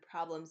 and the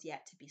problems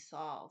yet to be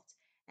solved.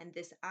 And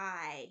this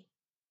I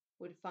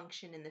would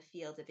function in the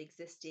field of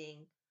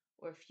existing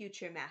or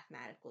future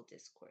mathematical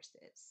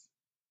discourses.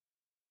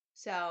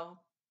 So,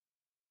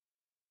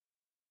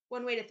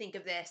 one way to think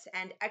of this,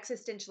 and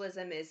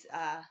existentialism is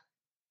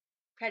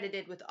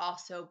credited with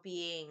also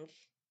being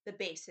the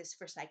basis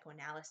for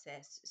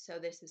psychoanalysis. So,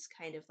 this is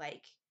kind of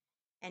like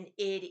an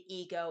id,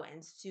 ego,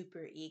 and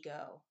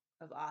superego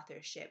of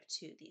authorship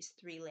to these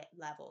three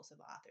levels of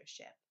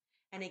authorship.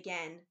 And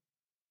again,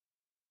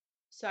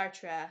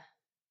 Sartre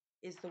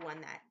is the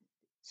one that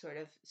sort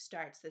of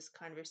starts this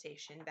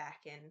conversation back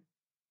in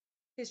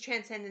his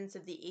Transcendence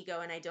of the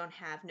Ego, and I don't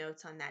have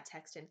notes on that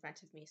text in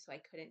front of me, so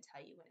I couldn't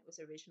tell you when it was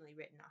originally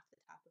written off the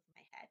top of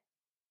my head.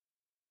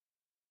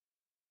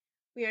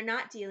 We are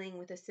not dealing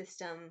with a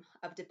system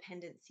of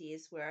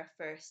dependencies where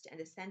a first and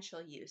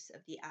essential use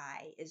of the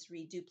I is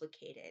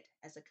reduplicated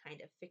as a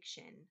kind of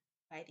fiction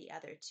by the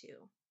other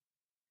two.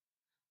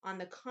 On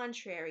the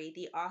contrary,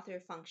 the author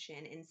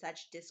function in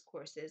such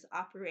discourses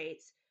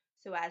operates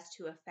so as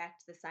to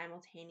effect the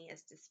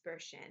simultaneous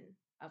dispersion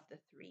of the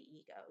three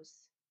egos.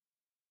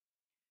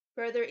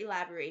 Further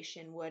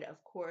elaboration would,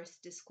 of course,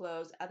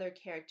 disclose other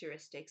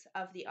characteristics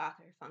of the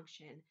author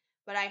function,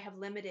 but I have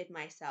limited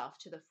myself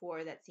to the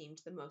four that seemed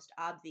the most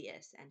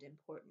obvious and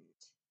important.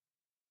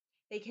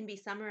 They can be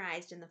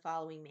summarized in the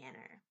following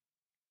manner.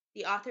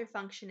 The author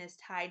function is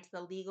tied to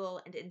the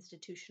legal and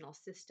institutional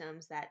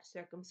systems that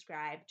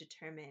circumscribe,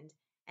 determine,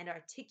 and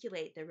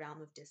articulate the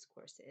realm of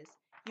discourses,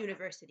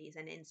 universities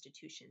and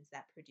institutions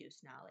that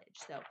produce knowledge.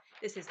 So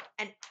this is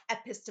an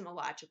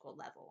epistemological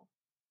level.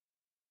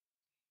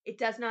 It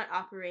does not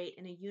operate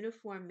in a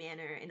uniform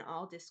manner in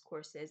all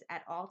discourses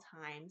at all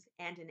times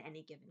and in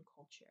any given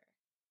culture.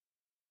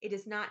 It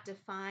is not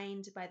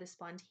defined by the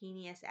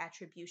spontaneous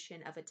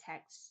attribution of a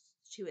text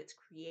to its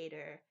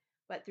creator,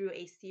 but through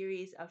a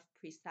series of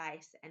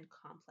precise and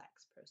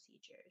complex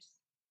procedures.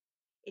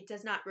 It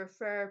does not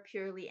refer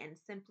purely and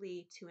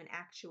simply to an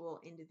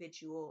actual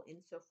individual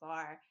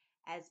insofar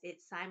as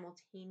it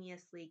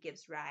simultaneously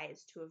gives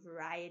rise to a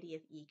variety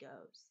of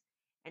egos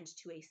and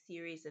to a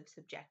series of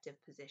subjective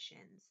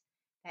positions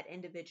that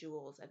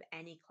individuals of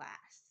any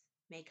class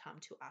may come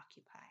to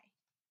occupy.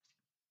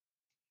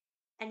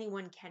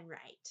 Anyone can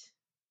write.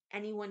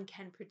 Anyone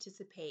can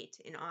participate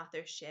in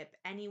authorship.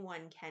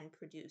 Anyone can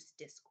produce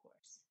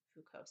discourse,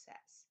 Foucault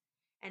says.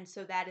 And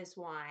so that is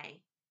why,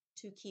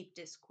 to keep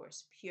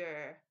discourse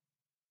pure,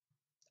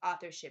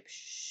 authorship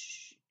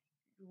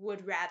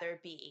would rather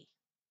be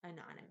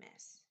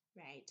anonymous,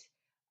 right?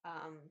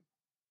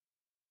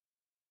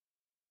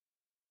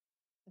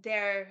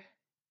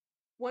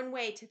 One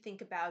way to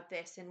think about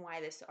this and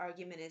why this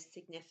argument is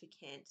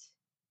significant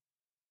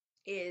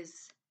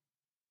is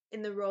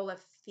in the role of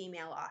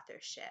female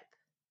authorship.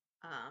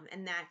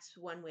 And that's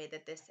one way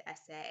that this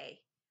essay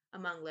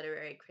among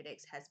literary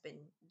critics has been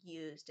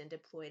used and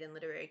deployed in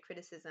literary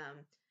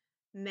criticism.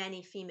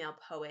 Many female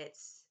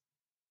poets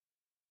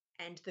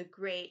and the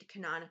great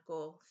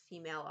canonical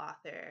female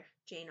author,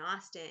 Jane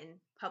Austen,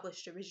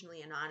 published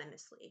originally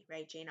anonymously,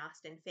 right? Jane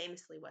Austen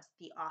famously was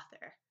the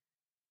author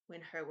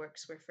when her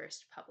works were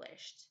first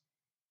published.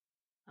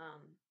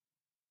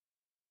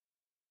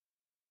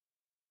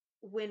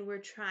 When we're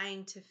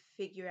trying to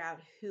figure out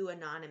who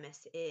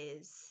anonymous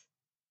is,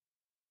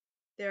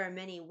 there are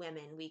many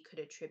women we could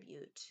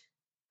attribute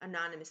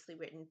anonymously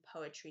written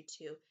poetry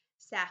to.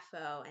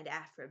 Sappho and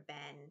Aphra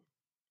Behn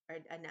are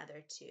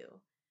another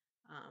two.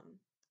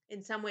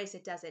 In some ways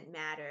it doesn't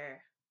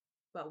matter,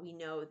 but we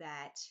know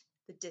that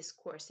the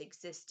discourse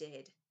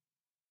existed,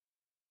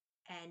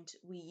 and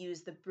we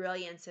use the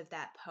brilliance of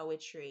that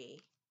poetry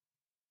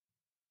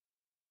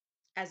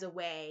as a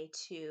way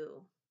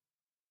to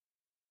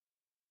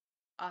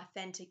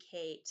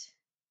authenticate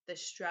the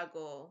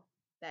struggle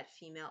that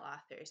female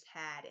authors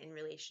had in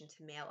relation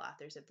to male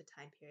authors of the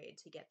time period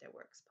to get their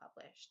works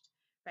published,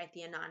 right?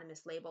 The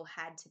anonymous label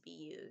had to be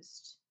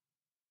used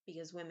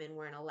because women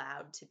weren't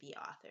allowed to be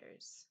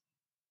authors.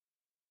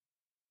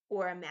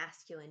 Or a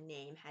masculine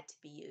name had to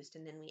be used,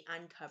 and then we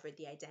uncovered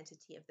the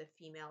identity of the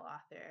female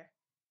author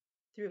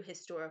through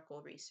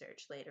historical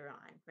research later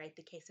on, right?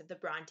 The case of the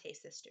Bronte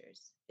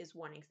sisters is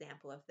one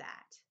example of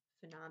that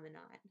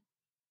phenomenon.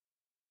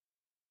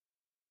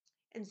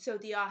 And so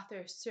the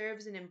author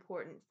serves an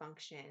important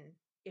function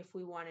if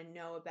we want to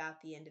know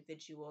about the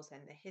individuals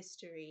and the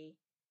history,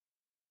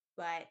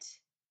 but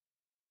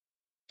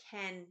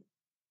can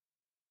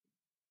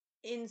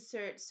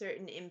insert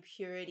certain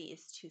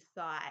impurities to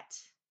thought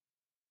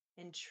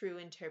and true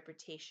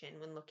interpretation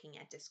when looking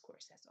at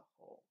discourse as a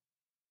whole.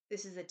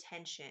 This is a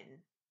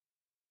tension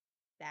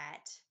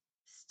that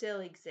still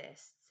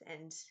exists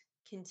and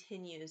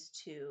continues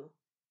to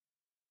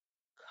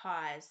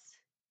cause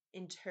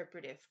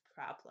interpretive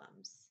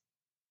problems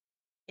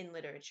in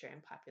literature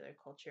and popular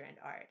culture and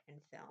art and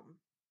film.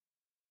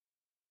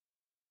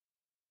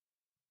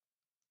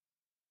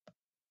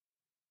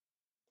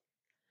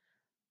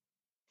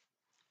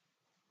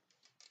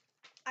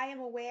 I am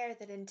aware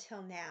that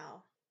until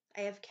now,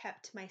 I have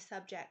kept my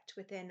subject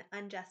within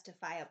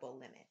unjustifiable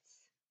limits.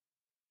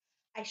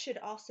 I should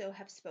also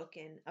have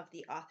spoken of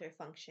the author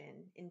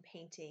function in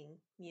painting,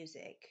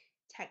 music,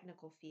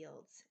 technical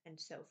fields, and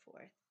so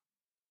forth.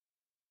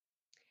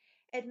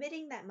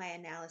 Admitting that my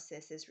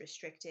analysis is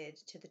restricted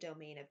to the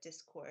domain of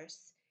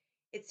discourse,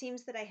 it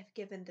seems that I have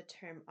given the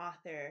term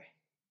author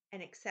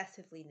an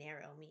excessively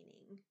narrow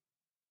meaning.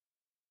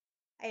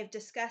 I have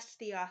discussed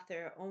the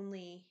author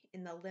only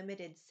in the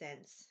limited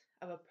sense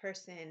of a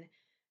person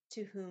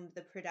to whom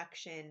the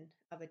production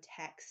of a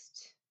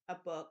text, a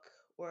book,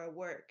 or a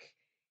work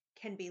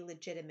can be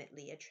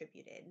legitimately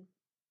attributed.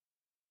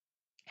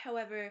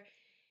 However,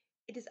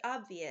 it is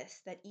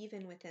obvious that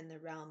even within the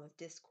realm of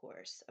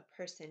discourse, a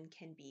person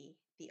can be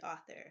the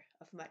author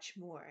of much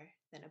more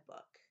than a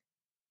book,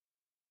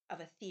 of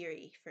a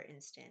theory, for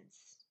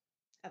instance,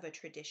 of a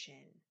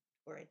tradition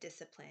or a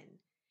discipline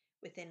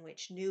within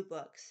which new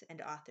books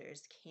and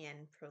authors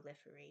can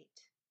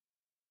proliferate.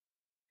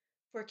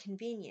 For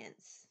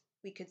convenience,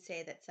 we could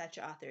say that such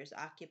authors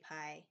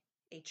occupy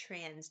a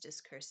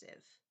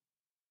transdiscursive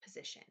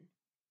position.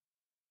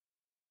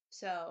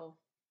 So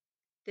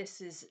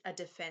this is a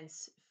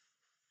defense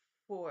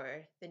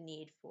for the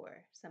need for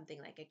something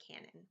like a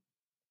canon.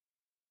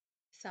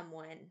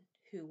 Someone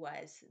who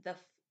was the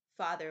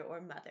father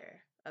or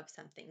mother of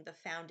something, the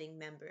founding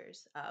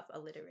members of a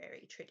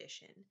literary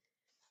tradition.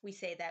 We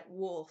say that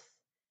Woolf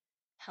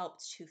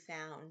helped to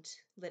found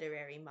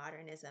literary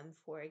modernism,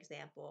 for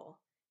example,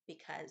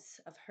 because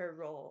of her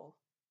role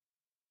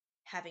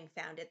having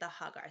founded the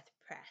Hogarth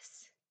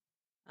Press.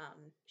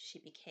 She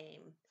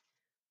became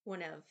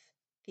one of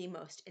the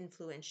most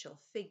influential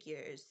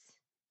figures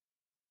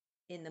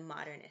in the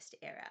modernist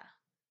era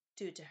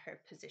due to her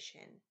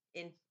position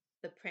in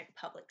the print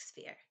public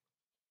sphere.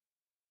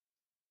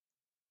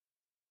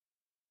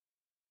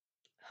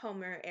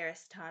 Homer,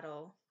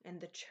 Aristotle, and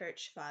the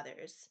Church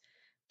Fathers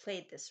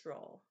played this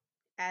role,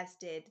 as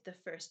did the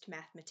first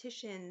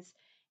mathematicians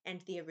and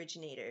the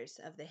originators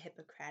of the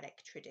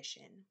Hippocratic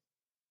tradition.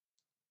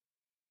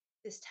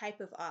 This type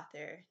of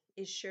author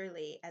is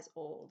surely as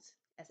old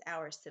as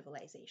our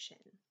civilization.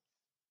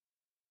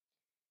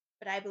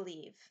 But I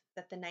believe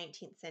that the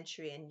 19th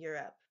century in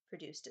Europe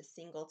produced a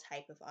single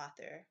type of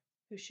author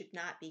who should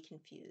not be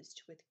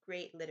confused with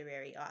great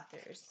literary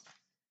authors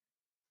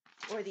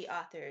or the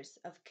authors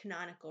of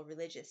canonical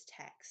religious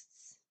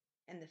texts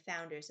and the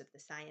founders of the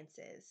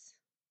sciences.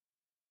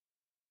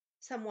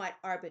 Somewhat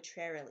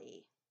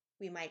arbitrarily,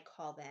 we might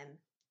call them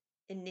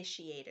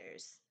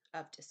initiators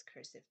of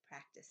discursive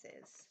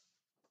practices.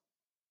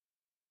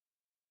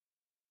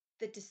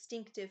 The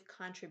distinctive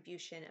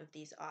contribution of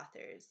these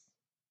authors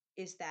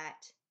is that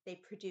they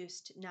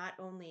produced not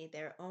only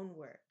their own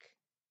work,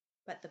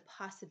 but the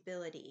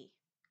possibility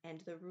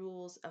and the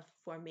rules of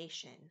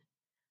formation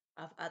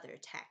of other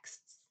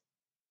texts.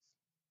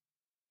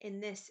 In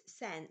this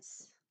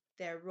sense,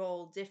 their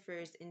role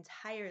differs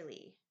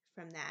entirely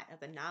from that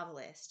of a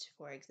novelist,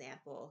 for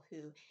example,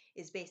 who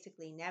is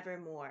basically never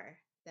more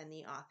than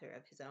the author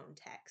of his own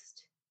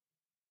text.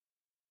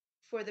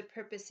 For the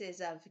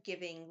purposes of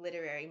giving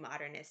literary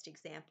modernist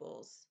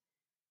examples,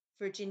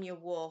 Virginia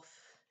Woolf,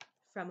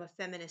 from a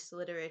feminist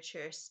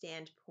literature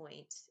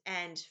standpoint,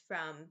 and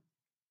from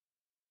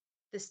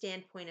the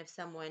standpoint of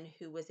someone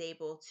who was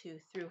able to,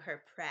 through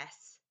her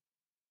press,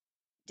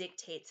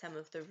 dictate some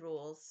of the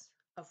rules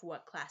of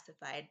what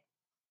classified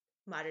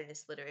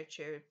modernist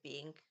literature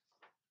being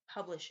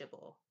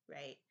publishable,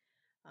 right,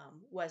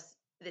 was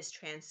this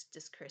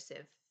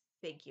transdiscursive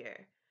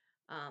figure,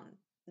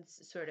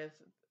 this sort of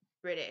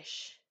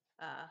British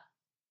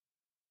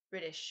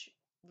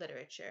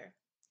literature.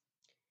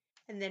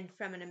 And then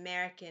from an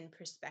American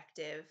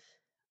perspective,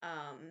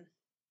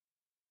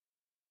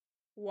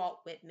 Walt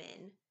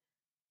Whitman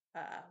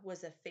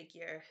was a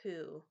figure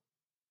who,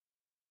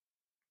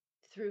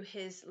 through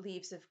his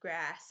Leaves of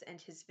Grass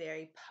and his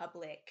very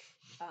public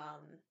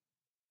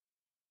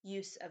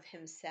use of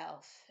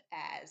himself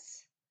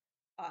as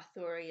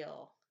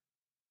authorial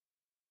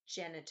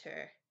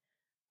genitor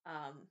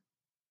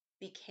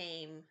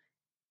became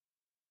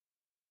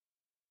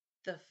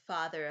the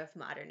father of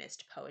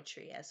modernist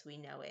poetry as we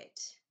know it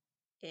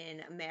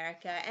in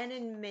America and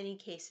in many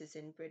cases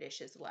in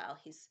British as well.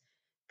 He's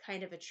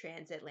kind of a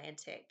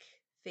transatlantic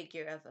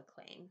figure of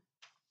acclaim.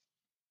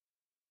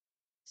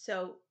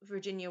 So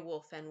Virginia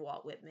Woolf and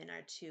Walt Whitman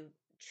are two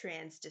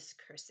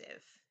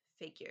transdiscursive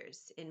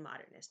figures in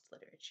modernist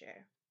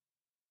literature.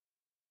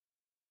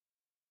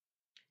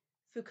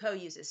 Foucault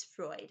uses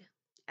Freud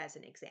as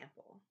an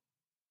example.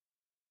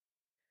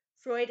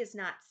 Freud is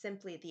not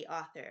simply the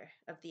author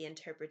of the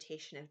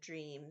interpretation of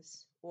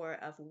dreams or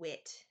of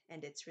wit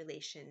and its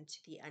relation to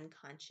the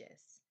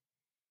unconscious,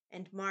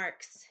 and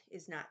Marx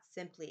is not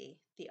simply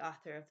the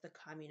author of the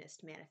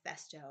Communist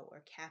Manifesto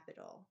or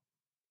Capital.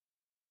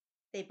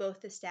 They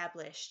both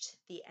established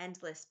the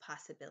endless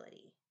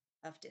possibility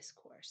of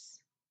discourse.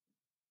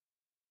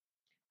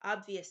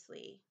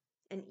 Obviously,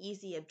 an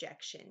easy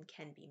objection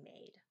can be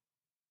made.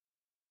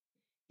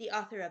 The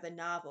author of a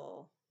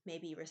novel may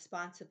be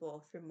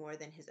responsible for more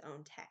than his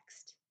own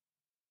text.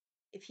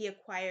 If he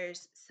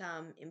acquires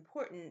some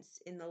importance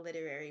in the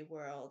literary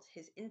world,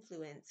 his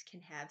influence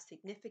can have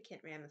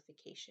significant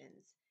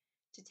ramifications.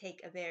 To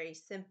take a very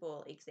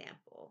simple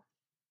example,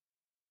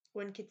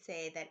 one could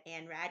say that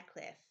Anne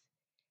Radcliffe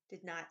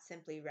did not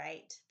simply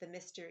write The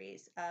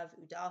Mysteries of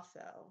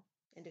Udolpho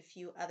and a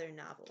few other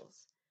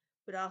novels,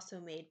 but also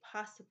made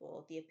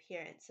possible the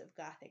appearance of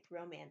Gothic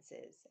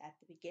romances at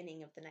the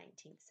beginning of the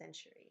 19th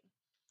century.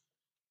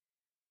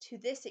 To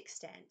this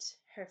extent,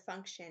 her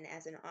function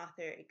as an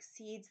author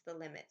exceeds the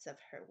limits of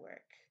her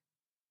work.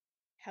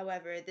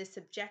 However, this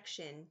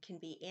objection can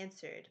be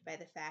answered by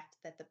the fact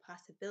that the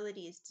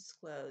possibilities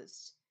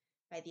disclosed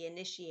by the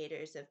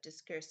initiators of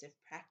discursive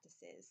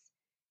practices,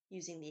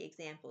 using the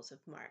examples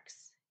of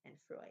Marx and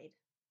Freud,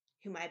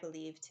 whom I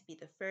believe to be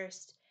the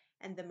first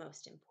and the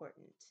most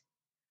important,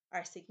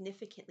 are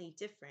significantly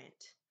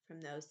different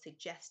from those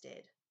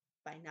suggested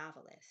by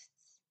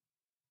novelists.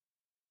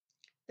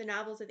 The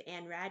novels of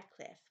Anne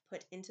Radcliffe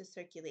put into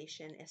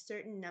circulation a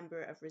certain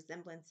number of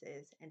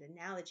resemblances and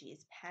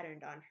analogies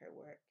patterned on her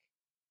work.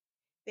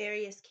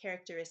 Various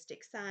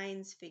characteristic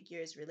signs,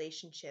 figures,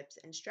 relationships,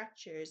 and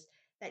structures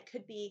that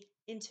could be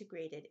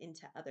integrated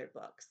into other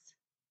books.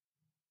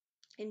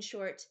 In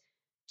short,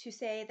 to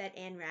say that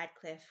Anne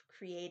Radcliffe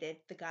created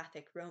the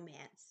Gothic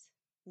romance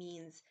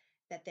means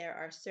that there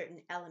are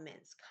certain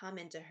elements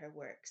common to her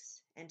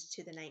works and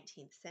to the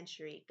 19th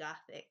century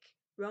Gothic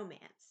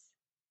romance.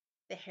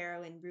 The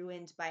heroine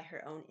ruined by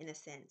her own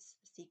innocence,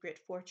 the secret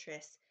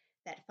fortress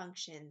that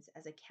functions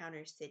as a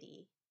counter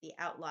city, the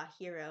outlaw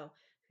hero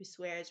who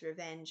swears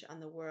revenge on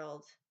the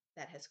world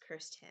that has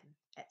cursed him,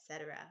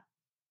 etc.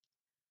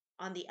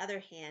 On the other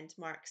hand,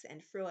 Marx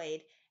and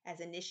Freud, as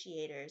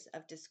initiators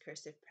of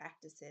discursive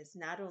practices,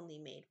 not only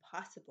made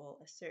possible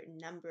a certain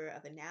number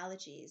of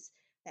analogies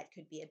that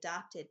could be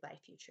adopted by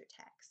future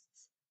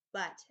texts,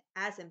 but,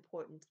 as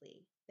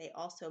importantly, they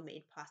also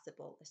made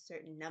possible a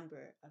certain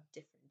number of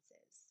differences.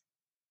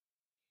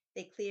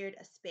 They cleared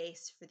a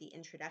space for the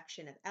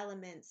introduction of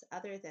elements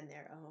other than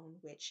their own,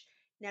 which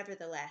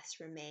nevertheless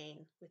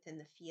remain within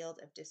the field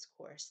of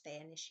discourse they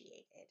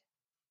initiated.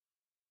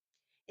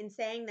 In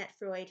saying that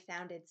Freud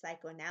founded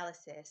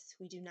psychoanalysis,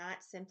 we do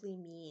not simply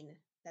mean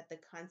that the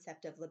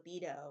concept of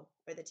libido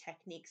or the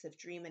techniques of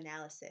dream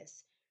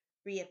analysis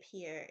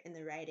reappear in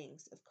the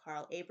writings of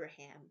Carl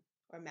Abraham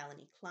or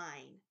Melanie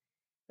Klein,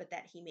 but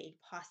that he made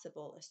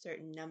possible a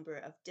certain number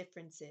of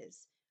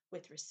differences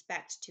with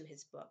respect to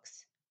his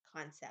books,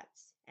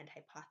 concepts, and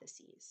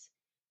hypotheses,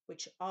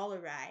 which all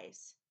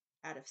arise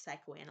out of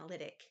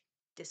psychoanalytic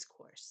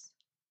discourse.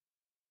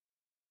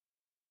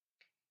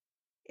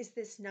 Is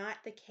this not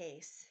the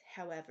case,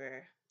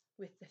 however,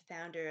 with the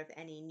founder of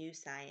any new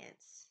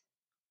science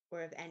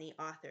or of any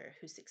author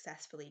who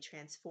successfully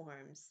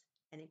transforms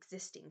an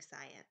existing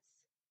science?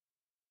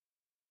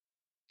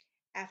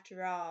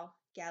 After all,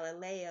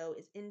 Galileo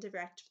is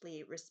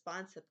indirectly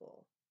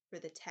responsible for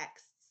the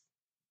texts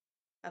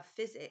of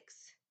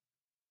physics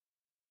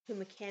who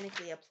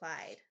mechanically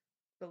applied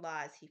the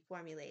laws he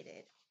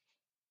formulated,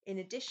 in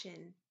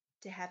addition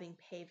to having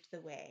paved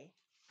the way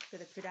for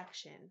the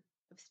production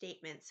of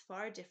statements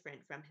far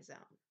different from his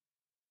own.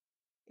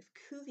 If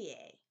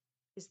Cuvier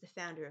is the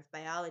founder of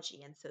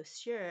biology and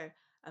Saussure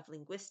of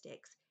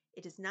linguistics,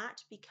 it is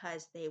not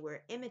because they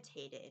were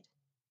imitated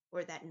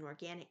or that an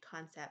organic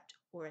concept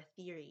or a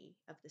theory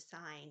of the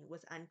sign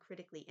was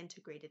uncritically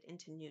integrated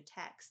into new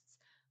texts,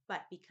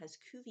 but because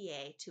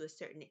Cuvier, to a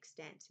certain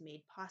extent,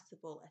 made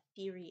possible a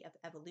theory of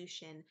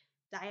evolution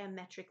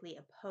diametrically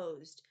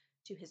opposed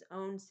to his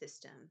own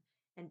system,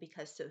 and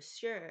because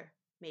Saussure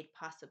made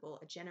possible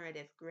a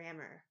generative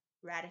grammar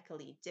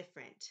radically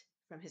different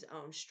from his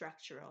own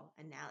structural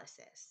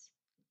analysis.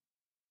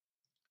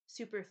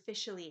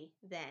 Superficially,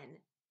 then,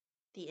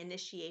 the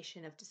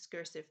initiation of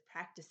discursive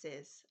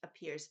practices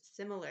appears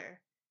similar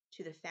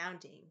to the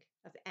founding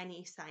of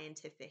any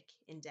scientific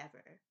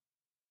endeavor.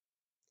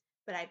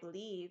 But I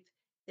believe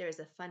there is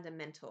a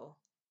fundamental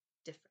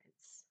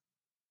difference.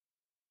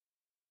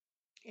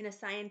 In a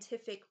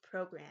scientific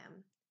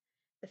program,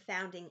 the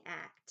founding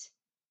act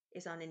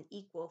is on an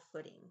equal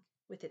footing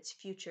with its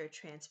future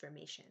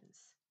transformations.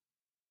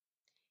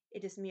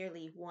 It is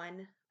merely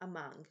one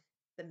among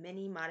the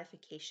many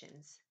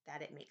modifications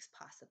that it makes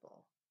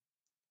possible.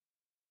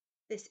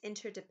 This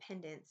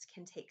interdependence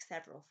can take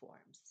several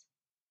forms.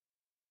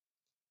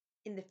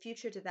 In the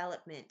future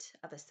development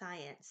of a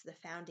science, the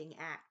founding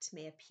act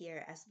may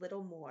appear as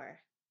little more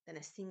than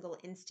a single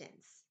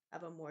instance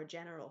of a more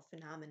general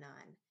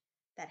phenomenon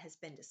that has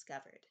been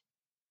discovered.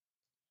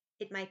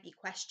 It might be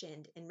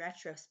questioned in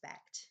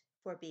retrospect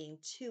for being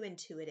too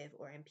intuitive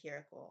or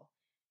empirical,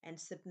 and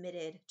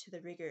submitted to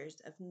the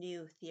rigors of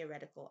new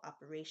theoretical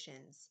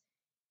operations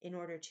in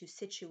order to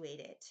situate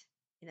it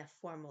in a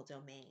formal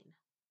domain.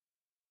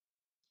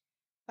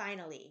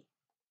 Finally,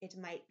 it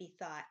might be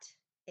thought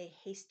a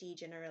hasty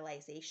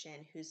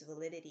generalization whose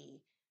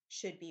validity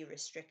should be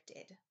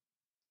restricted.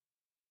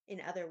 In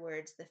other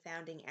words, the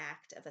founding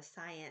act of a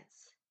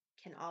science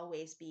can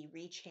always be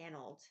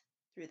rechanneled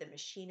through the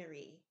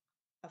machinery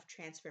of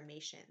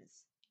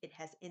transformations it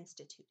has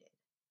instituted.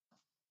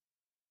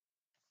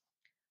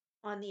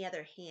 On the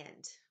other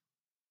hand,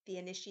 the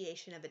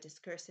initiation of a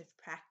discursive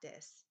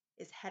practice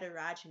is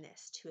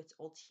heterogeneous to its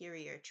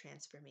ulterior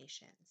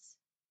transformations.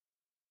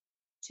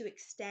 To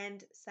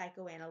extend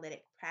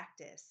psychoanalytic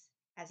practice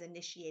as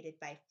initiated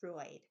by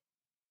Freud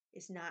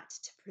is not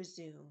to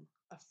presume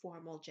a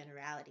formal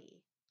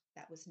generality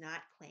that was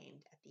not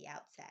claimed at the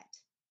outset.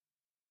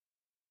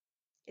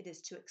 It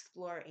is to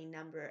explore a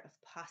number of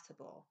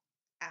possible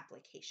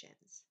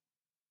applications.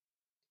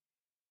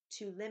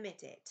 To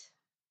limit it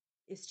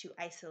is to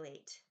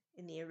isolate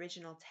in the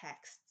original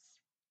texts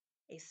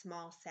a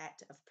small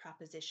set of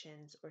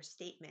propositions or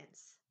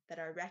statements that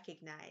are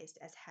recognized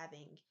as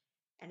having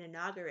an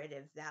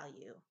inaugurative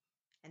value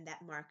and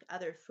that mark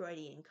other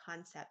Freudian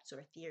concepts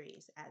or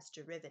theories as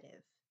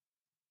derivative.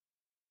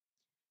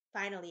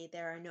 Finally,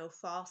 there are no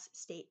false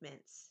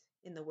statements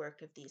in the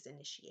work of these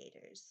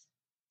initiators.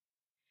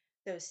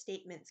 Those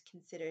statements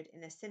considered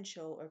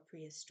inessential or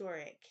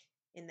prehistoric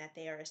in that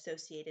they are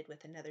associated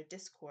with another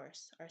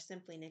discourse are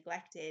simply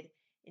neglected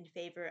in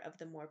favor of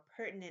the more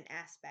pertinent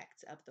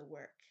aspects of the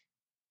work.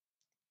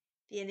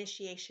 The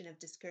initiation of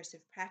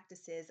discursive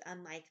practices,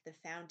 unlike the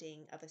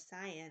founding of a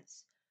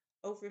science,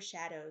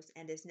 overshadows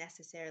and is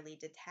necessarily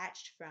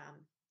detached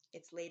from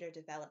its later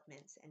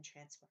developments and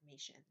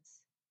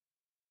transformations.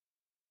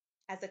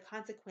 As a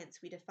consequence,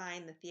 we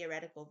define the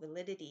theoretical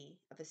validity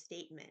of a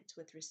statement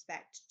with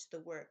respect to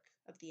the work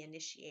of the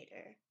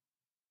initiator.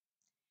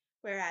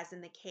 Whereas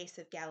in the case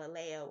of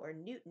Galileo or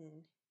Newton,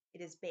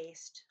 it is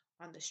based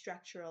on the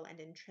structural and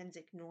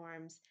intrinsic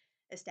norms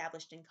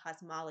established in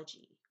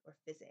cosmology or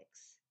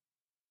physics.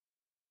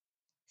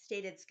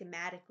 Stated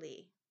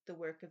schematically, the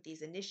work of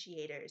these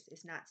initiators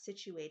is not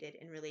situated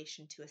in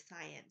relation to a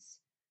science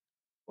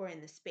or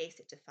in the space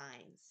it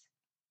defines.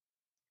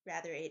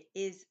 Rather, it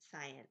is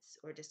science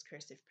or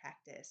discursive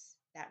practice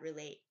that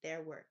relate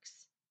their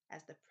works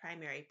as the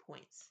primary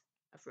points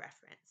of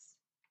reference.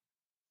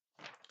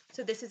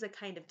 So this is a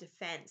kind of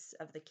defense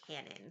of the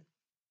canon,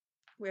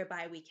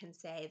 whereby we can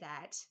say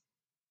that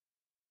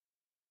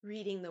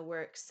reading the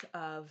works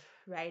of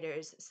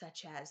writers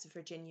such as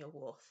Virginia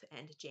Woolf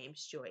and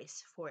James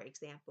Joyce, for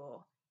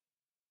example,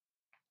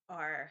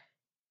 are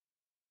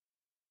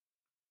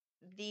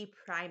the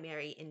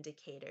primary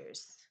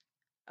indicators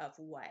of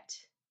what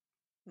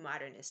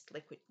modernist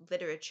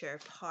literature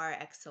par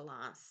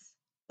excellence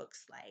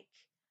looks like.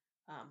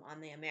 On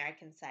the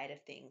American side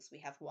of things, we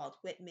have Walt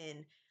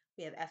Whitman,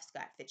 we have F.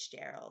 Scott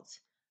Fitzgerald,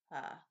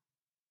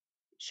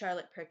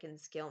 Charlotte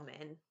Perkins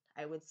Gilman,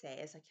 I would say,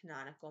 as a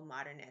canonical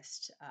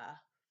modernist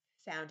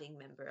founding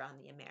member on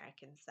the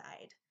American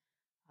side.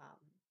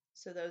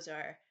 So those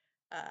are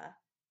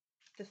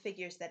the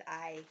figures that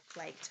I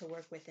like to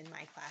work with in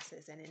my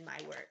classes and in my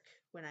work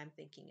when I'm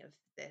thinking of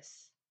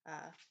this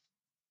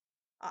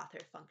author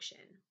function.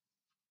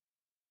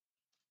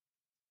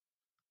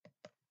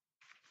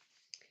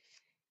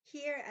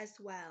 Here as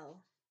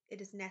well,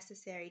 it is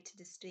necessary to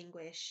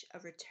distinguish a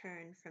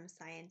return from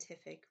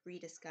scientific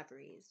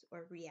rediscoveries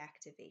or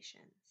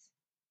reactivations.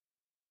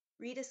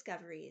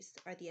 Rediscoveries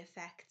are the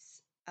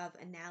effects of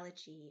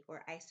analogy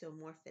or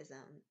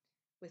isomorphism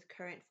with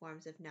current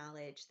forms of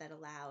knowledge that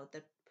allow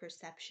the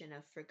perception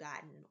of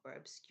forgotten or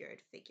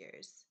obscured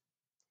figures.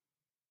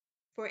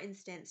 For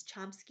instance,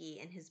 Chomsky,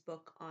 in his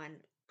book on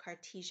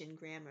Cartesian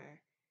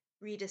grammar,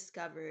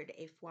 rediscovered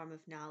a form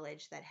of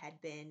knowledge that had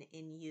been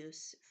in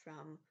use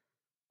from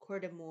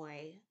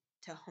Kordemoy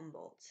to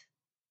Humboldt.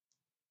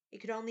 It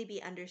could only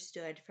be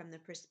understood from the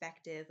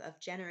perspective of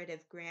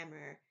generative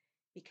grammar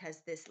because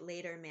this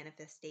later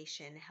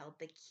manifestation held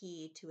the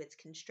key to its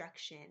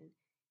construction,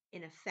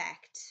 in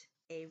effect,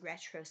 a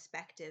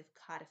retrospective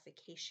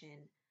codification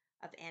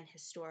of an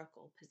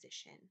historical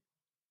position.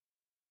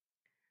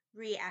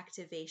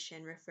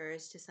 Reactivation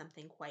refers to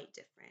something quite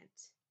different: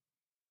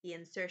 the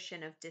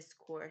insertion of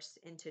discourse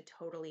into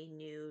totally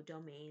new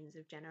domains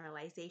of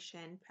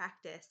generalization,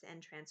 practice,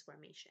 and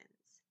transformations.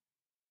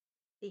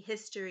 The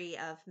history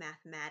of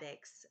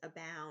mathematics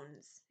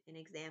abounds in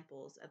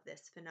examples of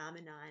this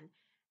phenomenon,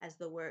 as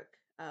the work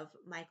of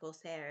Michael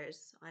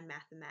Sayers on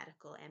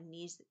mathematical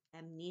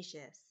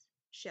amnesia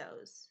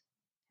shows.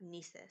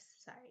 Amnesis,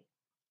 sorry.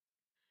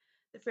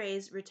 The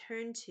phrase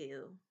return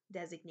to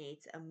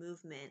designates a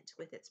movement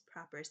with its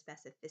proper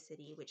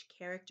specificity which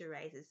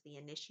characterizes the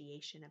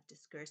initiation of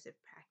discursive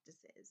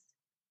practices.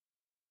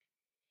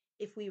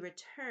 If we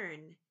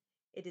return,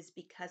 it is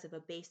because of a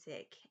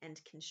basic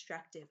and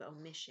constructive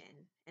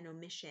omission, an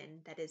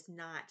omission that is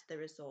not the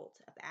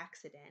result of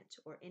accident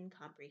or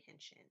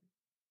incomprehension.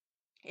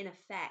 In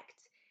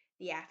effect,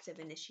 the act of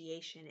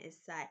initiation is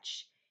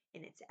such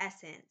in its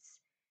essence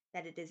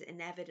that it is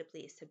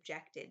inevitably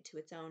subjected to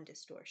its own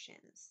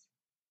distortions.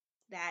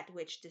 That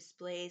which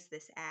displays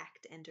this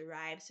act and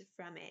derives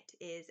from it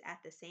is at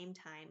the same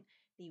time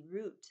the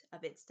root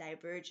of its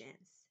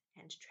divergence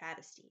and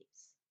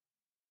travesties.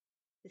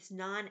 This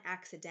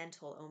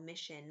non-accidental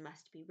omission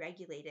must be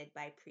regulated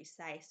by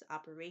precise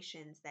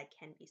operations that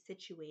can be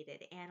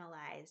situated,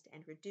 analyzed,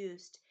 and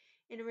reduced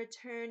in a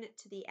return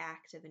to the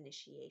act of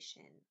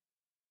initiation.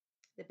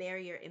 The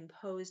barrier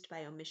imposed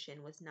by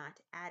omission was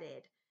not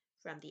added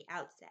from the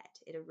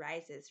outset. It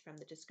arises from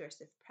the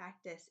discursive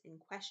practice in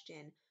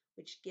question,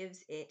 which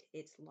gives it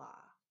its law.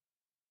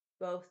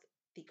 Both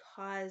the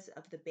cause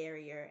of the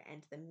barrier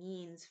and the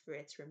means for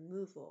its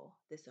removal,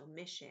 this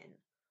omission,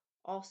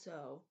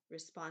 also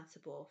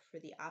responsible for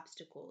the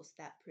obstacles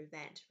that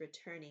prevent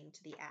returning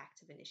to the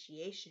act of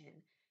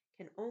initiation,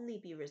 can only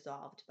be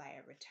resolved by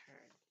a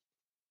return.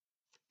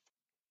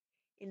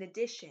 In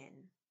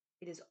addition,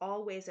 it is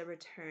always a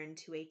return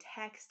to a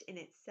text in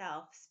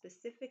itself,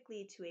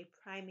 specifically to a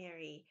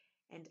primary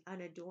and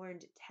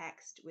unadorned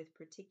text with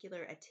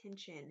particular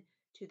attention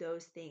to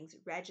those things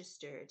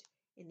registered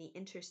in the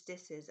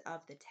interstices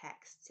of the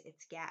text,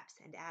 its gaps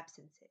and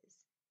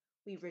absences.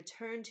 We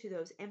return to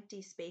those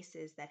empty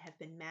spaces that have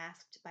been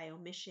masked by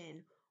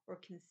omission or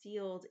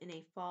concealed in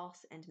a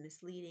false and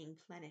misleading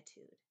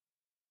plenitude.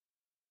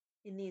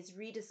 In these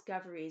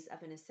rediscoveries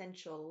of an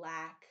essential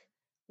lack,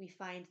 we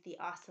find the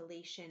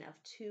oscillation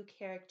of two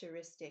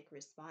characteristic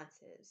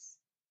responses.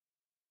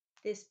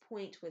 This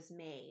point was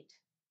made.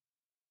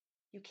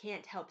 You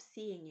can't help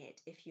seeing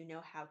it if you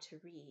know how to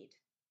read.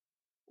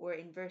 Or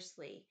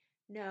inversely,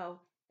 no,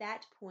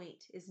 that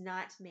point is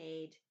not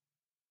made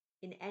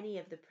in any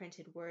of the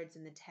printed words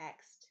in the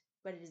text,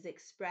 but it is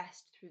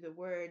expressed through the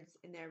words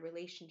in their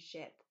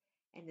relationship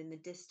and in the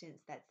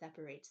distance that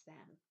separates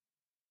them.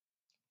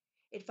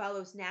 It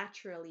follows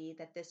naturally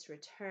that this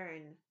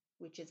return,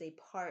 which is a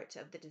part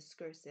of the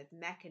discursive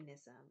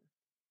mechanism,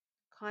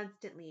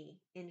 constantly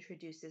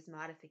introduces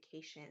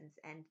modifications,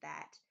 and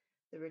that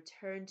the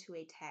return to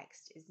a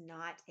text is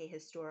not a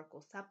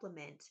historical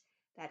supplement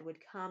that would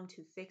come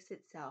to fix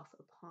itself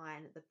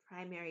upon the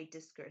primary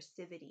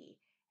discursivity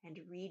and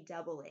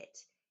redouble it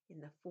in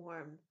the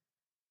form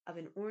of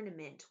an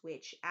ornament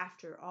which,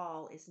 after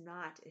all, is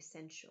not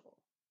essential.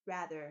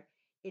 Rather,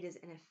 it is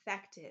an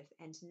effective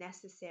and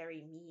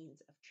necessary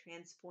means of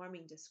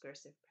transforming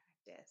discursive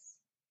practice.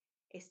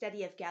 A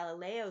study of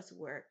Galileo's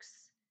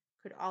works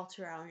could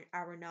alter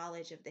our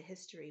knowledge of the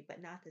history,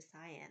 but not the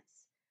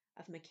science,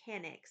 of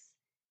mechanics,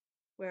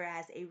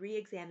 whereas a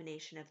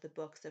re-examination of the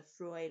books of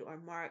Freud or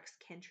Marx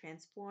can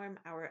transform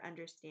our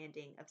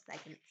understanding of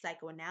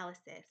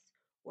psychoanalysis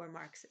or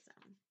Marxism.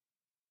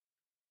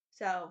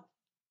 So,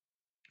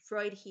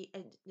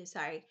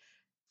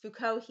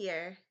 Foucault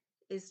here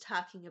is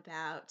talking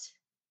about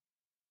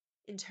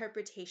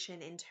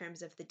interpretation in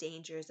terms of the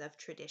dangers of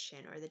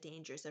tradition or the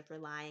dangers of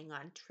relying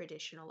on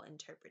traditional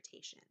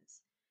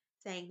interpretations,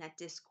 saying that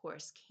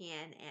discourse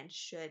can and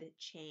should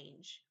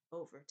change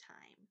over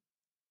time.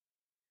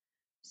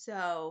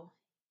 So,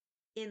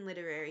 in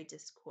literary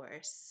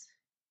discourse,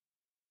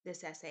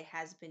 this essay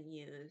has been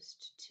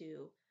used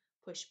to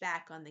push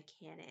back on the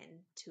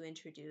canon, to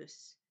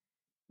introduce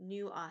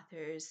new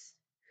authors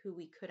who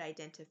we could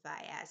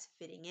identify as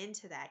fitting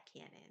into that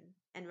canon,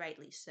 and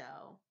rightly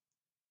so.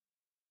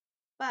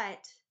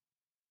 But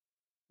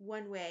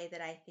one way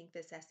that I think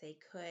this essay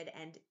could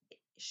and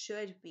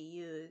should be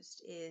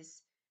used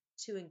is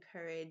to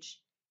encourage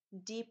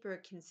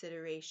deeper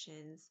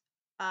considerations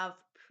of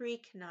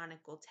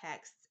pre-canonical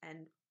texts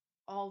and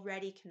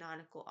already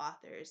canonical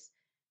authors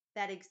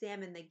that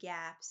examine the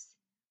gaps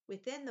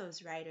within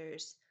those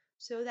writers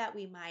so that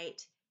we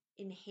might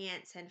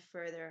enhance and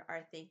further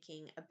our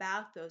thinking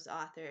about those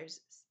authors,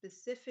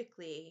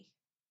 specifically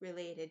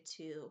related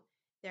to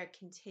their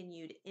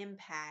continued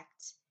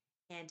impact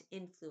and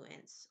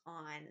influence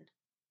on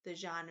the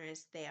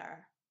genres they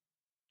are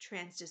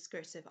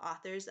transdiscursive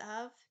authors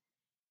of,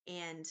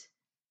 and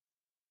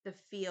the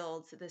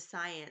fields, the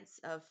science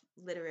of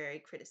literary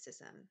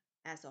criticism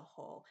as a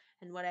whole.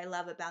 And what I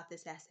love about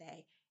this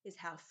essay is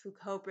how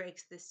Foucault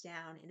breaks this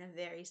down in a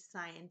very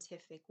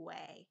scientific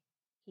way.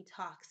 He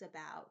talks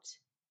about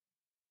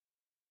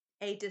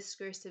a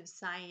discursive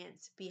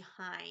science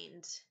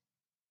behind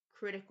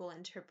critical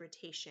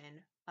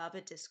interpretation of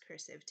a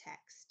discursive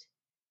text.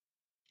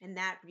 And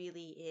that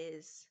really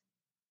is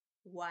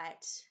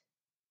what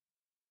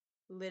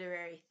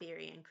literary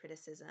theory and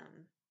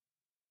criticism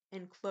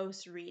and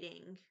close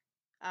reading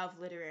of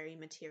literary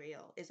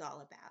material is all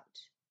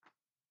about.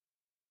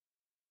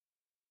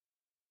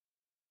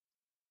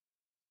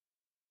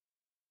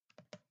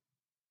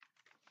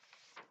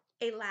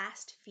 A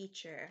last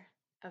feature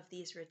of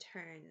these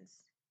returns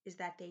is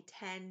that they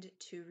tend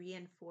to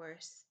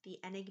reinforce the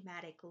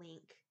enigmatic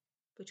link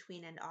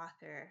between an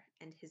author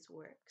and his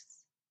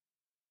works.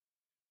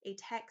 A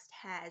text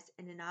has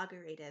an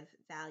inaugurative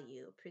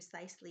value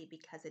precisely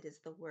because it is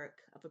the work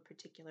of a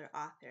particular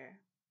author,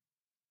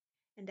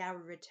 and our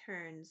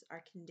returns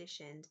are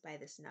conditioned by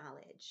this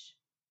knowledge.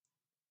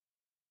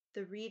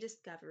 The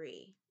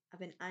rediscovery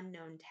of an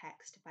unknown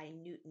text by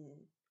Newton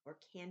or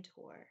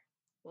Cantor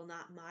will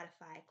not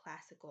modify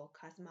classical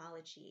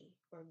cosmology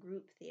or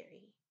group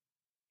theory.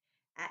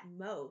 At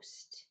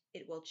most,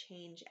 it will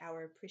change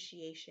our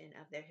appreciation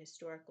of their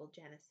historical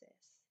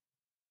genesis.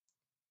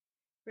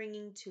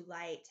 Bringing to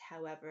light,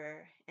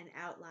 however, an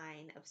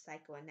outline of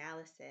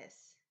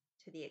psychoanalysis,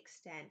 to the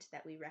extent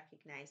that we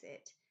recognize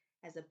it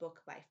as a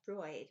book by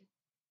Freud,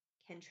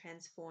 can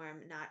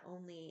transform not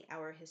only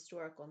our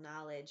historical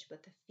knowledge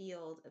but the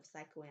field of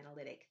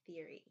psychoanalytic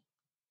theory,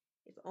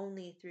 if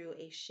only through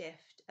a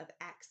shift of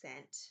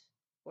accent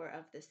or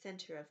of the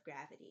center of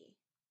gravity.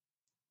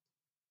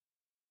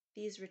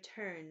 These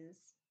returns,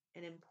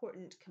 an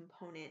important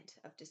component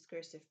of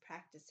discursive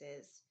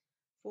practices,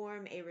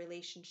 form a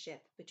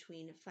relationship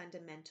between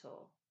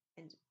fundamental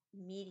and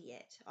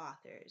mediate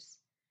authors,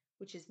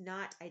 which is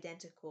not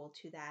identical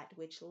to that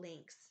which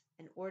links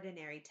an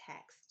ordinary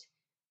text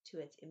to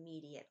its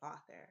immediate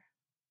author.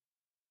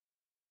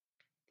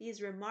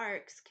 These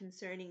remarks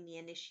concerning the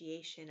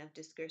initiation of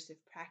discursive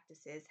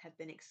practices have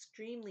been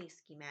extremely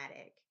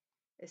schematic,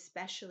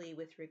 especially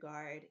with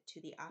regard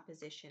to the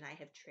opposition I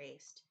have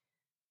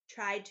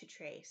tried to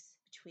trace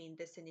between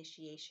this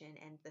initiation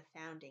and the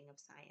founding of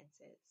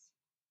sciences.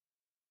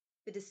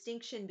 The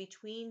distinction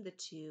between the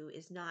two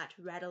is not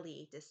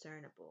readily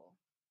discernible.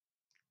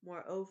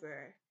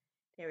 Moreover,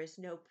 there is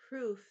no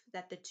proof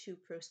that the two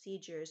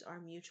procedures are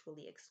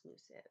mutually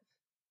exclusive.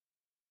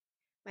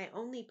 My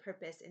only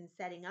purpose in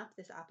setting up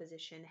this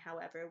opposition,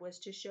 however, was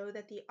to show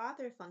that the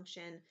author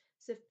function,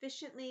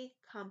 sufficiently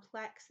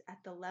complex at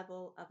the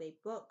level of a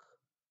book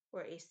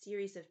or a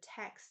series of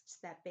texts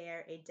that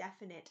bear a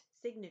definite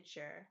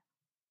signature,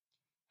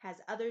 has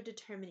other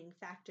determining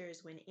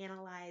factors when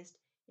analyzed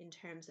in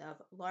terms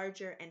of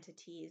larger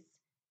entities,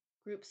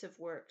 groups of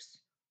works,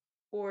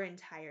 or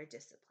entire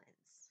disciplines.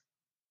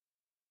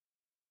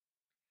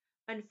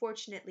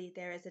 Unfortunately,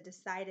 there is a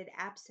decided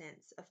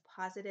absence of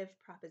positive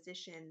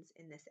propositions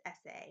in this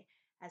essay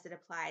as it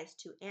applies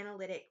to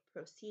analytic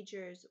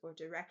procedures or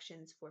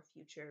directions for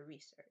future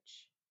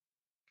research.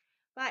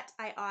 But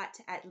I ought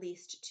at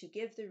least to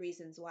give the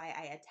reasons why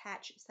I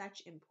attach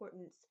such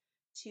importance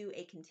to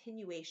a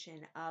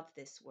continuation of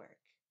this work.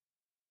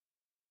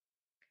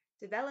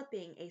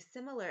 Developing a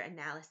similar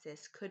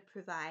analysis could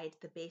provide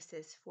the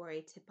basis for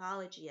a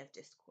typology of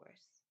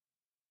discourse.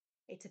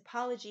 A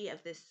typology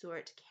of this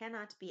sort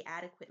cannot be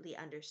adequately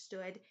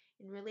understood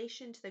in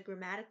relation to the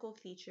grammatical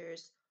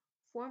features,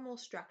 formal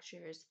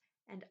structures,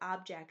 and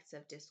objects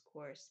of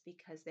discourse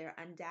because there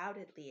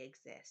undoubtedly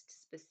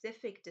exist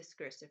specific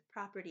discursive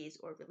properties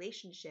or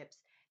relationships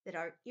that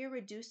are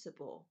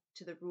irreducible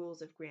to the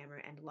rules of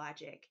grammar and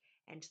logic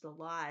and to the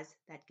laws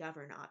that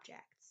govern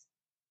objects.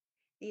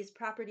 These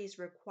properties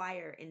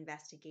require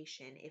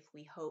investigation if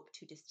we hope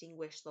to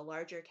distinguish the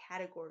larger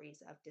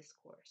categories of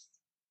discourse.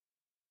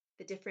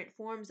 The different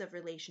forms of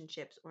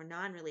relationships or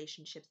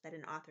non-relationships that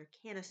an author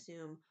can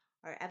assume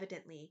are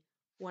evidently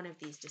one of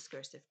these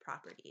discursive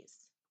properties.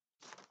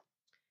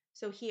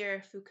 So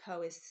here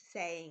Foucault is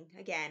saying,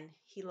 again,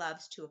 he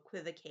loves to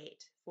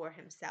equivocate for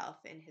himself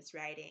in his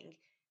writing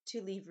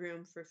to leave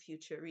room for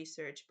future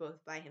research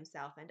both by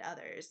himself and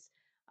others.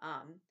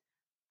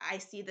 I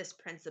see this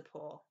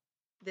principle.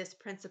 This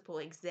principle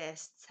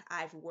exists.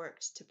 I've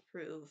worked to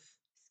prove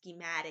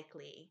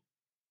schematically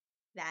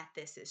that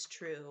this is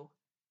true,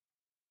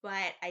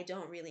 but I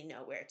don't really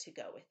know where to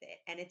go with it.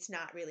 And it's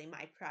not really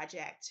my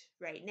project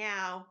right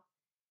now.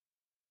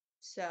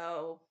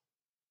 So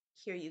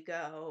here you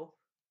go.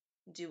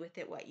 Do with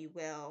it what you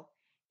will,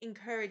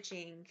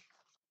 encouraging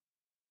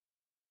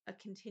a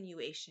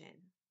continuation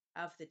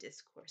of the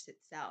discourse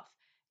itself.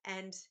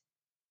 And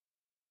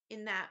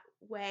in that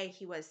way,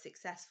 he was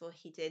successful.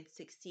 He did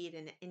succeed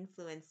in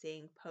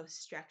influencing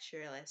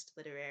post-structuralist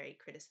literary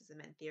criticism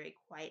and theory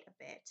quite a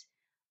bit.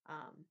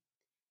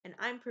 And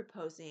I'm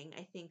proposing,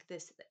 I think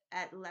this,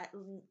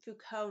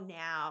 Foucault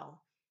now,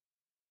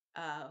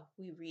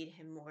 we read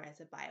him more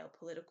as a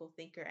biopolitical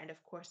thinker, and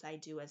of course I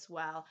do as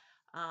well.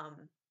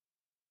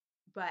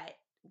 But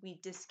we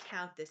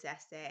discount this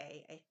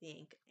essay, I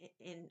think,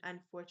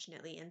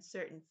 unfortunately, in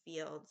certain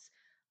fields.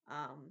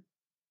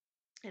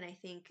 And I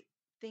think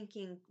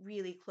thinking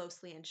really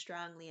closely and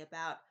strongly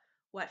about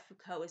what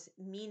Foucault is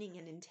meaning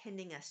and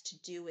intending us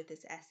to do with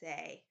this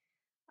essay,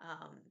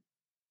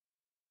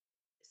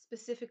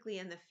 specifically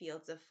in the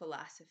fields of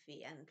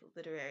philosophy and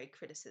literary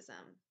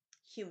criticism,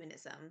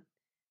 humanism,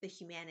 the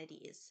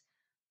humanities.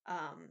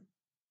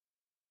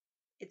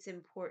 It's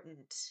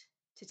important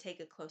to take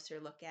a closer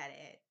look at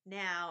it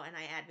now, and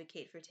I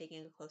advocate for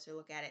taking a closer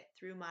look at it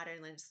through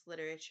modernist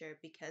literature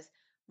because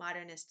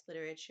modernist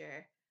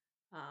literature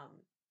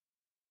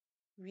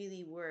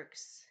really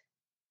works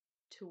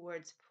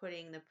towards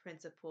putting the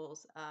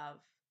principles of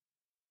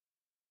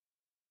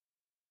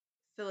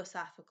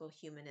philosophical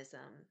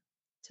humanism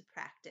to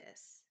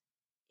practice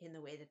in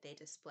the way that they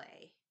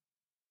display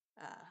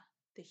uh,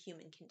 the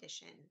human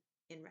condition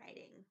in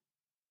writing.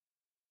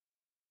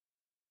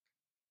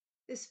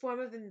 This form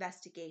of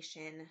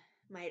investigation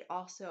might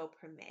also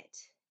permit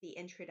the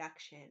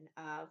introduction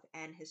of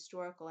an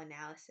historical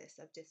analysis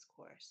of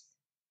discourse.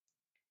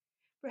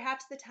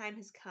 Perhaps the time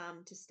has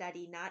come to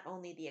study not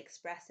only the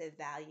expressive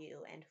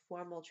value and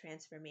formal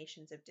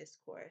transformations of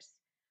discourse,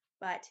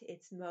 but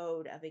its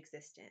mode of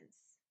existence,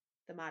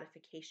 the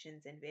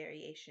modifications and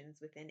variations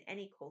within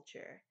any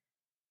culture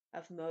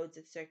of modes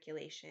of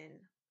circulation,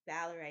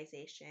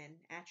 valorization,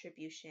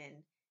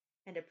 attribution,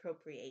 and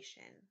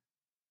appropriation,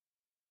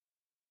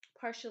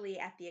 partially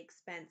at the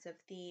expense of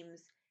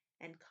themes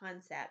and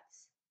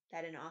concepts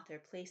that an author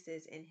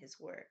places in his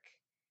work.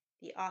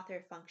 The author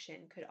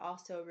function could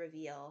also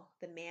reveal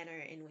the manner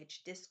in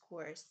which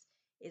discourse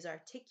is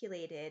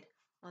articulated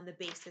on the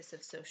basis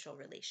of social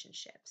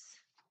relationships.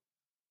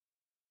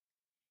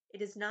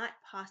 Is it not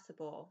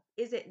possible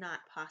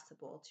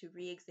to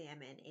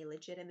re-examine a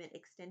legitimate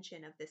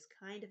extension of this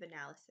kind of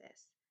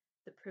analysis,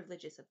 the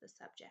privileges of the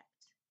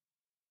subject?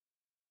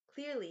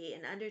 Clearly,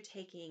 in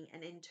undertaking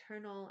an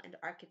internal and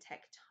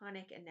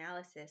architectonic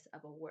analysis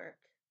of a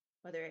work,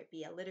 whether it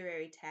be a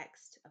literary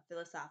text, a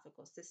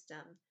philosophical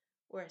system,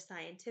 or a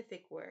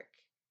scientific work,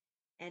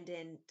 and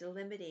in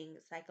delimiting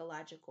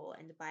psychological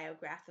and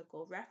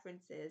biographical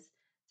references,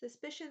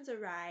 suspicions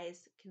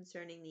arise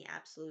concerning the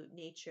absolute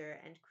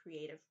nature and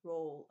creative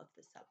role of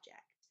the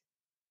subject.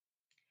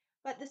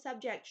 But the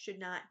subject should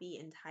not be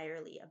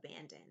entirely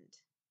abandoned.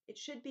 It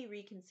should be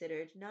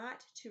reconsidered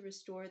not to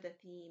restore the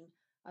theme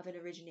of an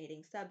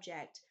originating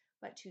subject,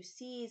 but to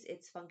seize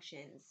its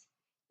functions,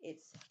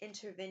 its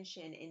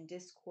intervention in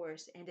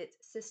discourse, and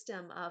its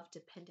system of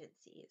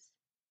dependencies.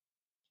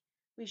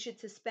 We should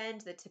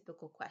suspend the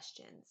typical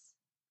questions.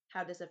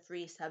 How does a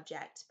free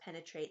subject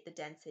penetrate the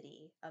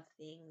density of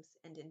things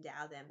and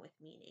endow them with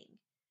meaning?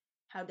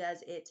 How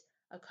does it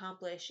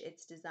accomplish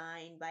its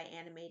design by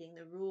animating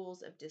the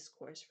rules of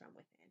discourse from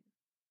within?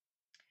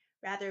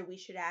 Rather, we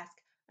should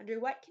ask, under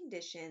what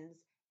conditions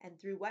and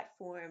through what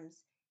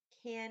forms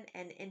can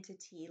an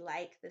entity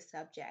like the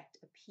subject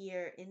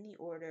appear in the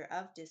order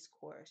of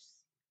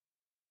discourse?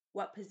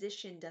 What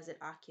position does it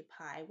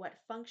occupy? What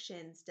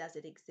functions does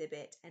it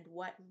exhibit? And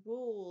what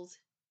rules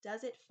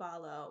does it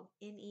follow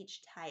in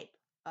each type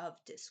of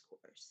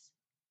discourse?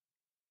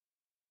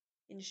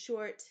 In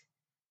short,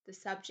 the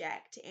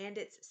subject and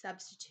its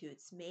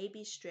substitutes may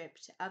be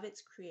stripped of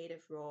its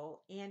creative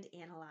role and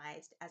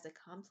analyzed as a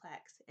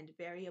complex and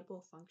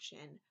variable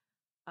function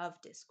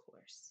of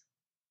discourse.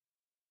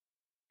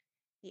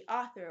 The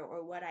author,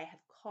 or what I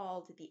have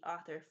called the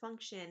author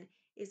function,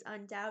 is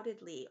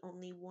undoubtedly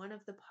only one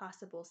of the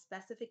possible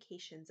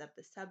specifications of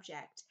the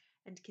subject,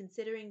 and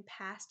considering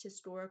past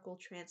historical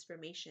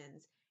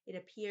transformations, it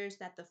appears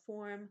that the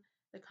form,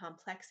 the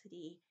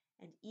complexity,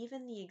 and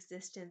even the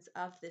existence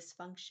of this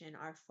function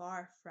are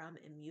far from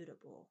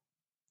immutable.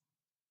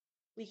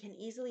 We can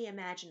easily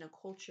imagine a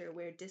culture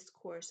where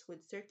discourse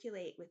would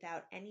circulate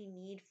without any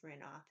need for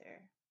an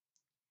author.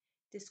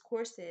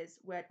 Discourses,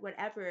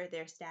 whatever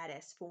their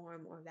status,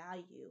 form, or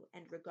value,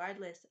 and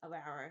regardless of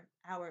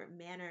our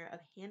manner of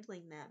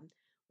handling them,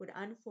 would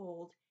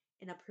unfold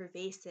in a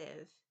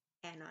pervasive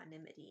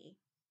anonymity.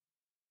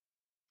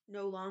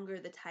 No longer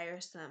the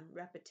tiresome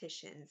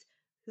repetitions,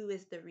 who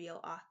is the real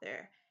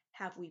author?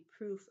 Have we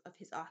proof of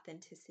his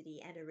authenticity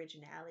and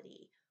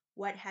originality?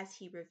 What has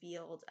he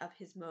revealed of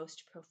his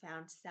most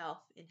profound self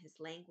in his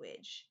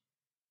language?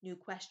 New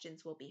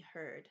questions will be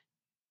heard.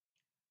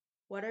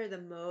 What are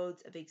the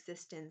modes of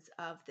existence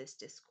of this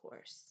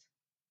discourse?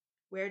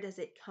 Where does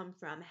it come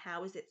from?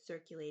 How is it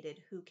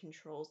circulated? Who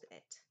controls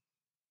it?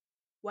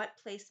 What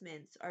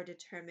placements are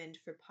determined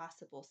for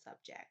possible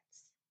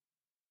subjects?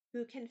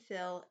 Who can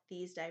fill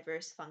these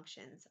diverse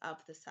functions of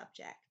the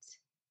subject?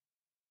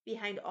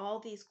 Behind all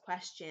these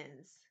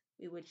questions,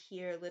 we would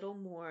hear little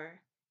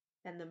more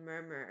than the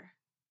murmur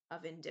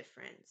of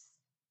indifference.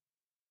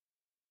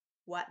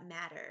 What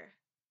matter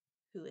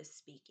who is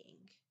speaking?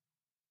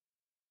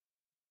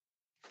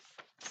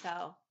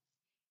 So,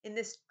 in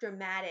this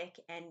dramatic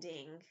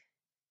ending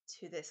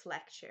to this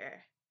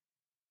lecture,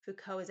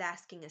 Foucault is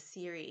asking a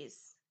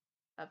series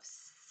of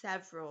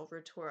several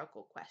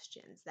rhetorical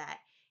questions that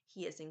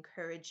he is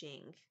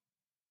encouraging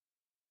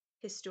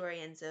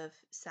historians of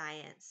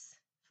science,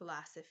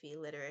 philosophy,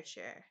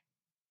 literature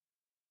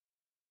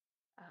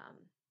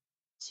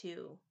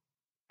to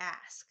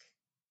ask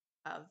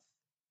of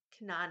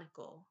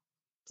canonical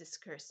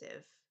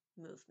discursive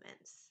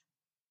movements.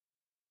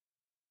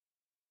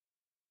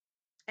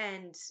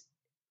 And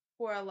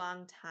for a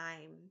long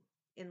time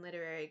in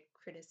literary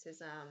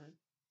criticism,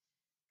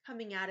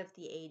 coming out of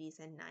the 80s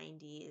and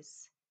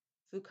 90s,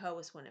 Foucault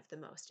was one of the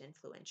most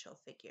influential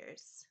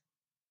figures.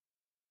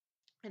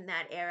 And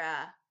that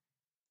era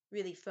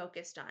really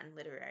focused on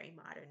literary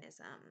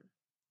modernism.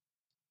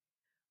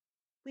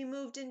 We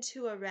moved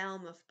into a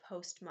realm of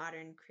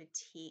postmodern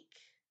critique,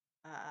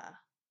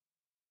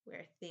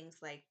 where things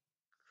like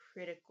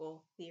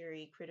critical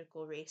theory,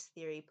 critical race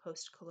theory,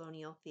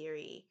 post-colonial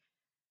theory,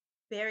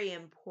 very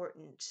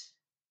important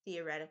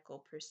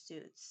theoretical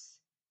pursuits,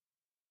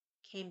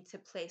 came to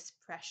place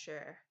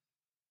pressure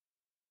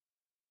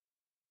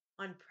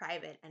on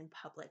private and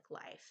public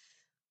life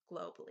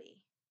globally.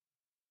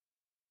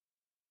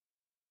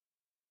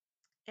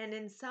 And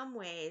in some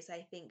ways,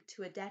 I think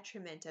to a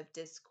detriment of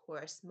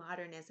discourse,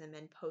 modernism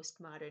and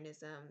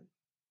postmodernism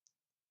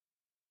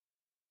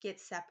get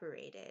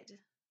separated.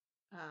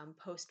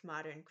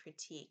 Postmodern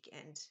critique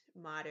and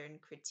modern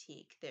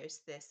critique.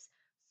 There's this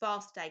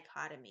false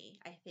dichotomy.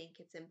 I think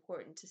it's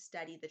important to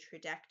study the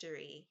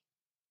trajectory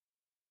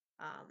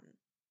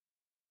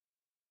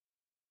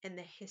and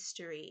the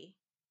history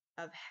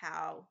of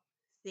how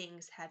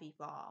things have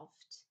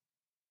evolved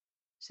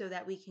so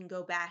that we can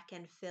go back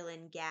and fill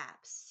in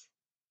gaps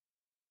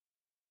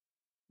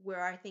where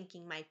our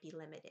thinking might be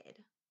limited.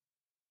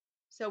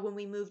 So when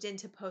we moved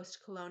into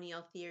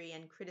post-colonial theory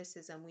and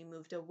criticism, we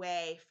moved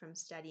away from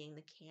studying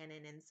the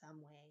canon in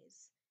some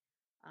ways.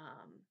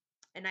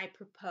 And I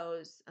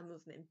propose a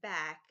movement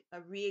back,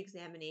 a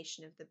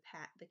re-examination of the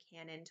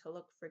canon to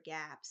look for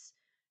gaps,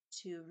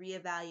 to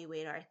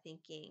reevaluate our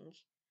thinking.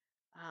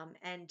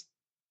 And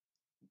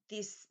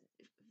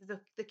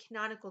the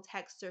canonical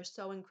texts are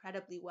so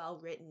incredibly well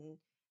written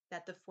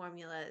that the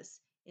formulas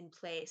in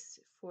place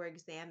for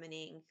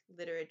examining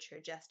literature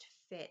just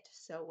fit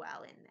so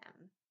well in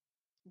them.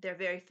 They're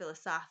very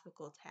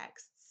philosophical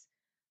texts.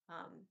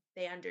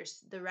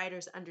 The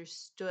writers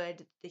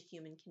understood the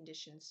human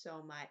condition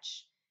so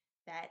much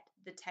that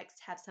the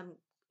texts have some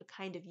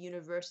kind of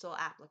universal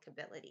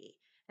applicability,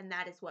 and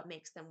that is what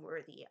makes them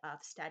worthy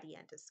of study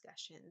and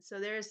discussion. So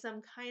there is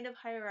some kind of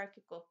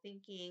hierarchical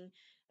thinking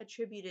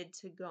attributed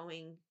to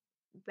going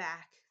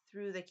back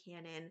through the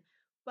canon,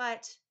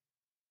 but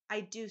I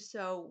do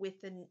so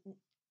with an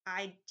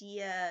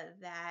idea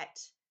that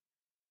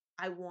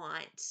I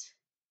want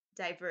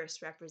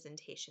diverse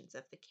representations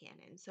of the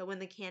canon. So when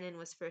the canon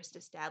was first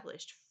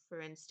established, for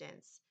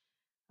instance,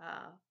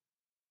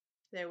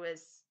 there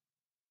was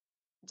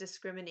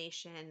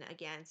discrimination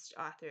against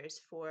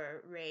authors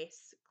for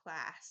race,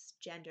 class,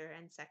 gender,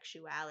 and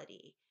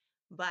sexuality.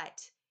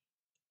 But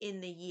in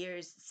the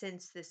years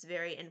since this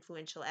very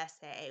influential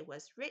essay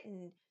was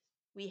written,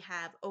 we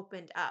have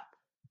opened up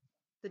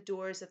the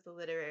doors of the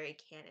literary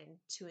canon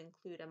to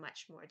include a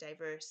much more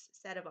diverse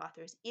set of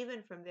authors,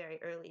 even from very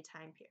early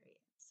time periods.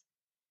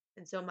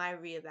 And so my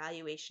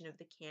reevaluation of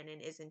the canon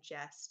isn't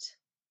just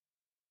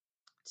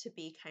to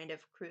be kind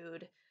of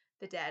crude,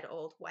 the dead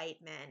old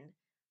white men.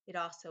 It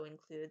also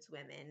includes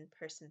women,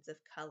 persons of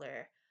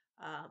color,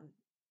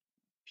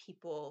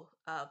 people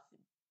of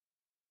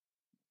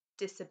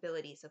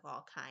disabilities of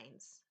all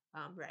kinds,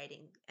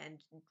 writing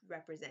and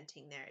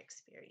representing their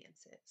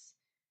experiences.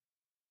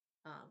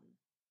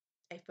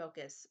 I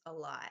focus a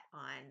lot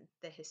on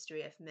the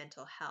history of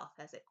mental health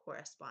as it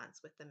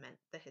corresponds with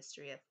the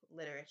history of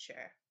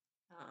literature.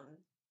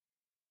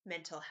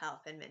 Mental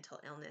health and mental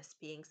illness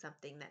being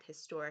something that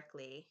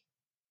historically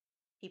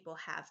people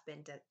have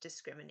been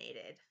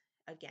discriminated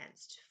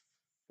against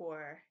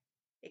for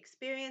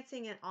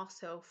experiencing and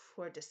also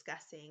for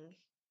discussing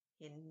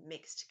in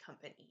mixed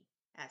company,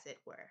 as it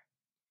were.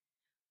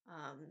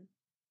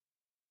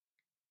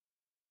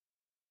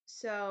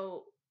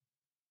 So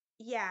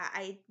yeah,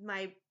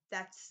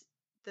 that's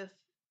the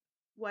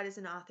What is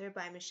an Author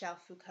by Michel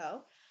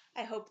Foucault.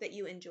 I hope that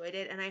you enjoyed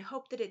it, and I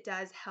hope that it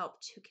does help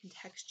to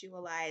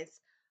contextualize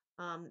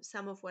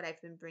some of what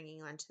I've been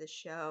bringing onto the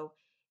show.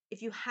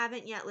 If you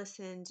haven't yet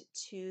listened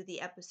to the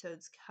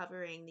episodes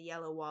covering The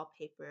Yellow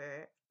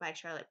Wallpaper by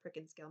Charlotte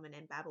Perkins Gilman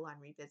and Babylon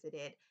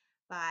Revisited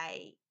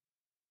by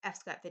F.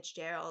 Scott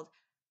Fitzgerald,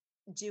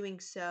 doing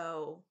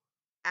so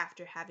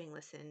after having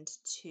listened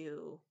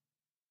to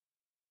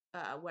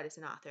What is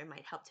an Author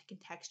might help to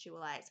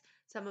contextualize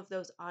some of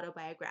those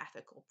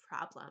autobiographical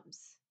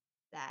problems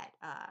that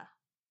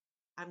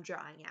I'm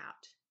drawing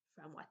out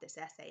from what this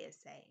essay is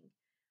saying.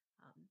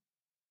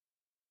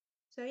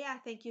 So yeah,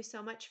 thank you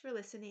so much for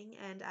listening,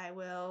 and I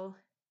will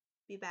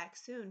be back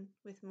soon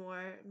with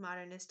more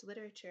modernist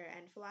literature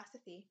and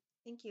philosophy.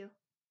 Thank you.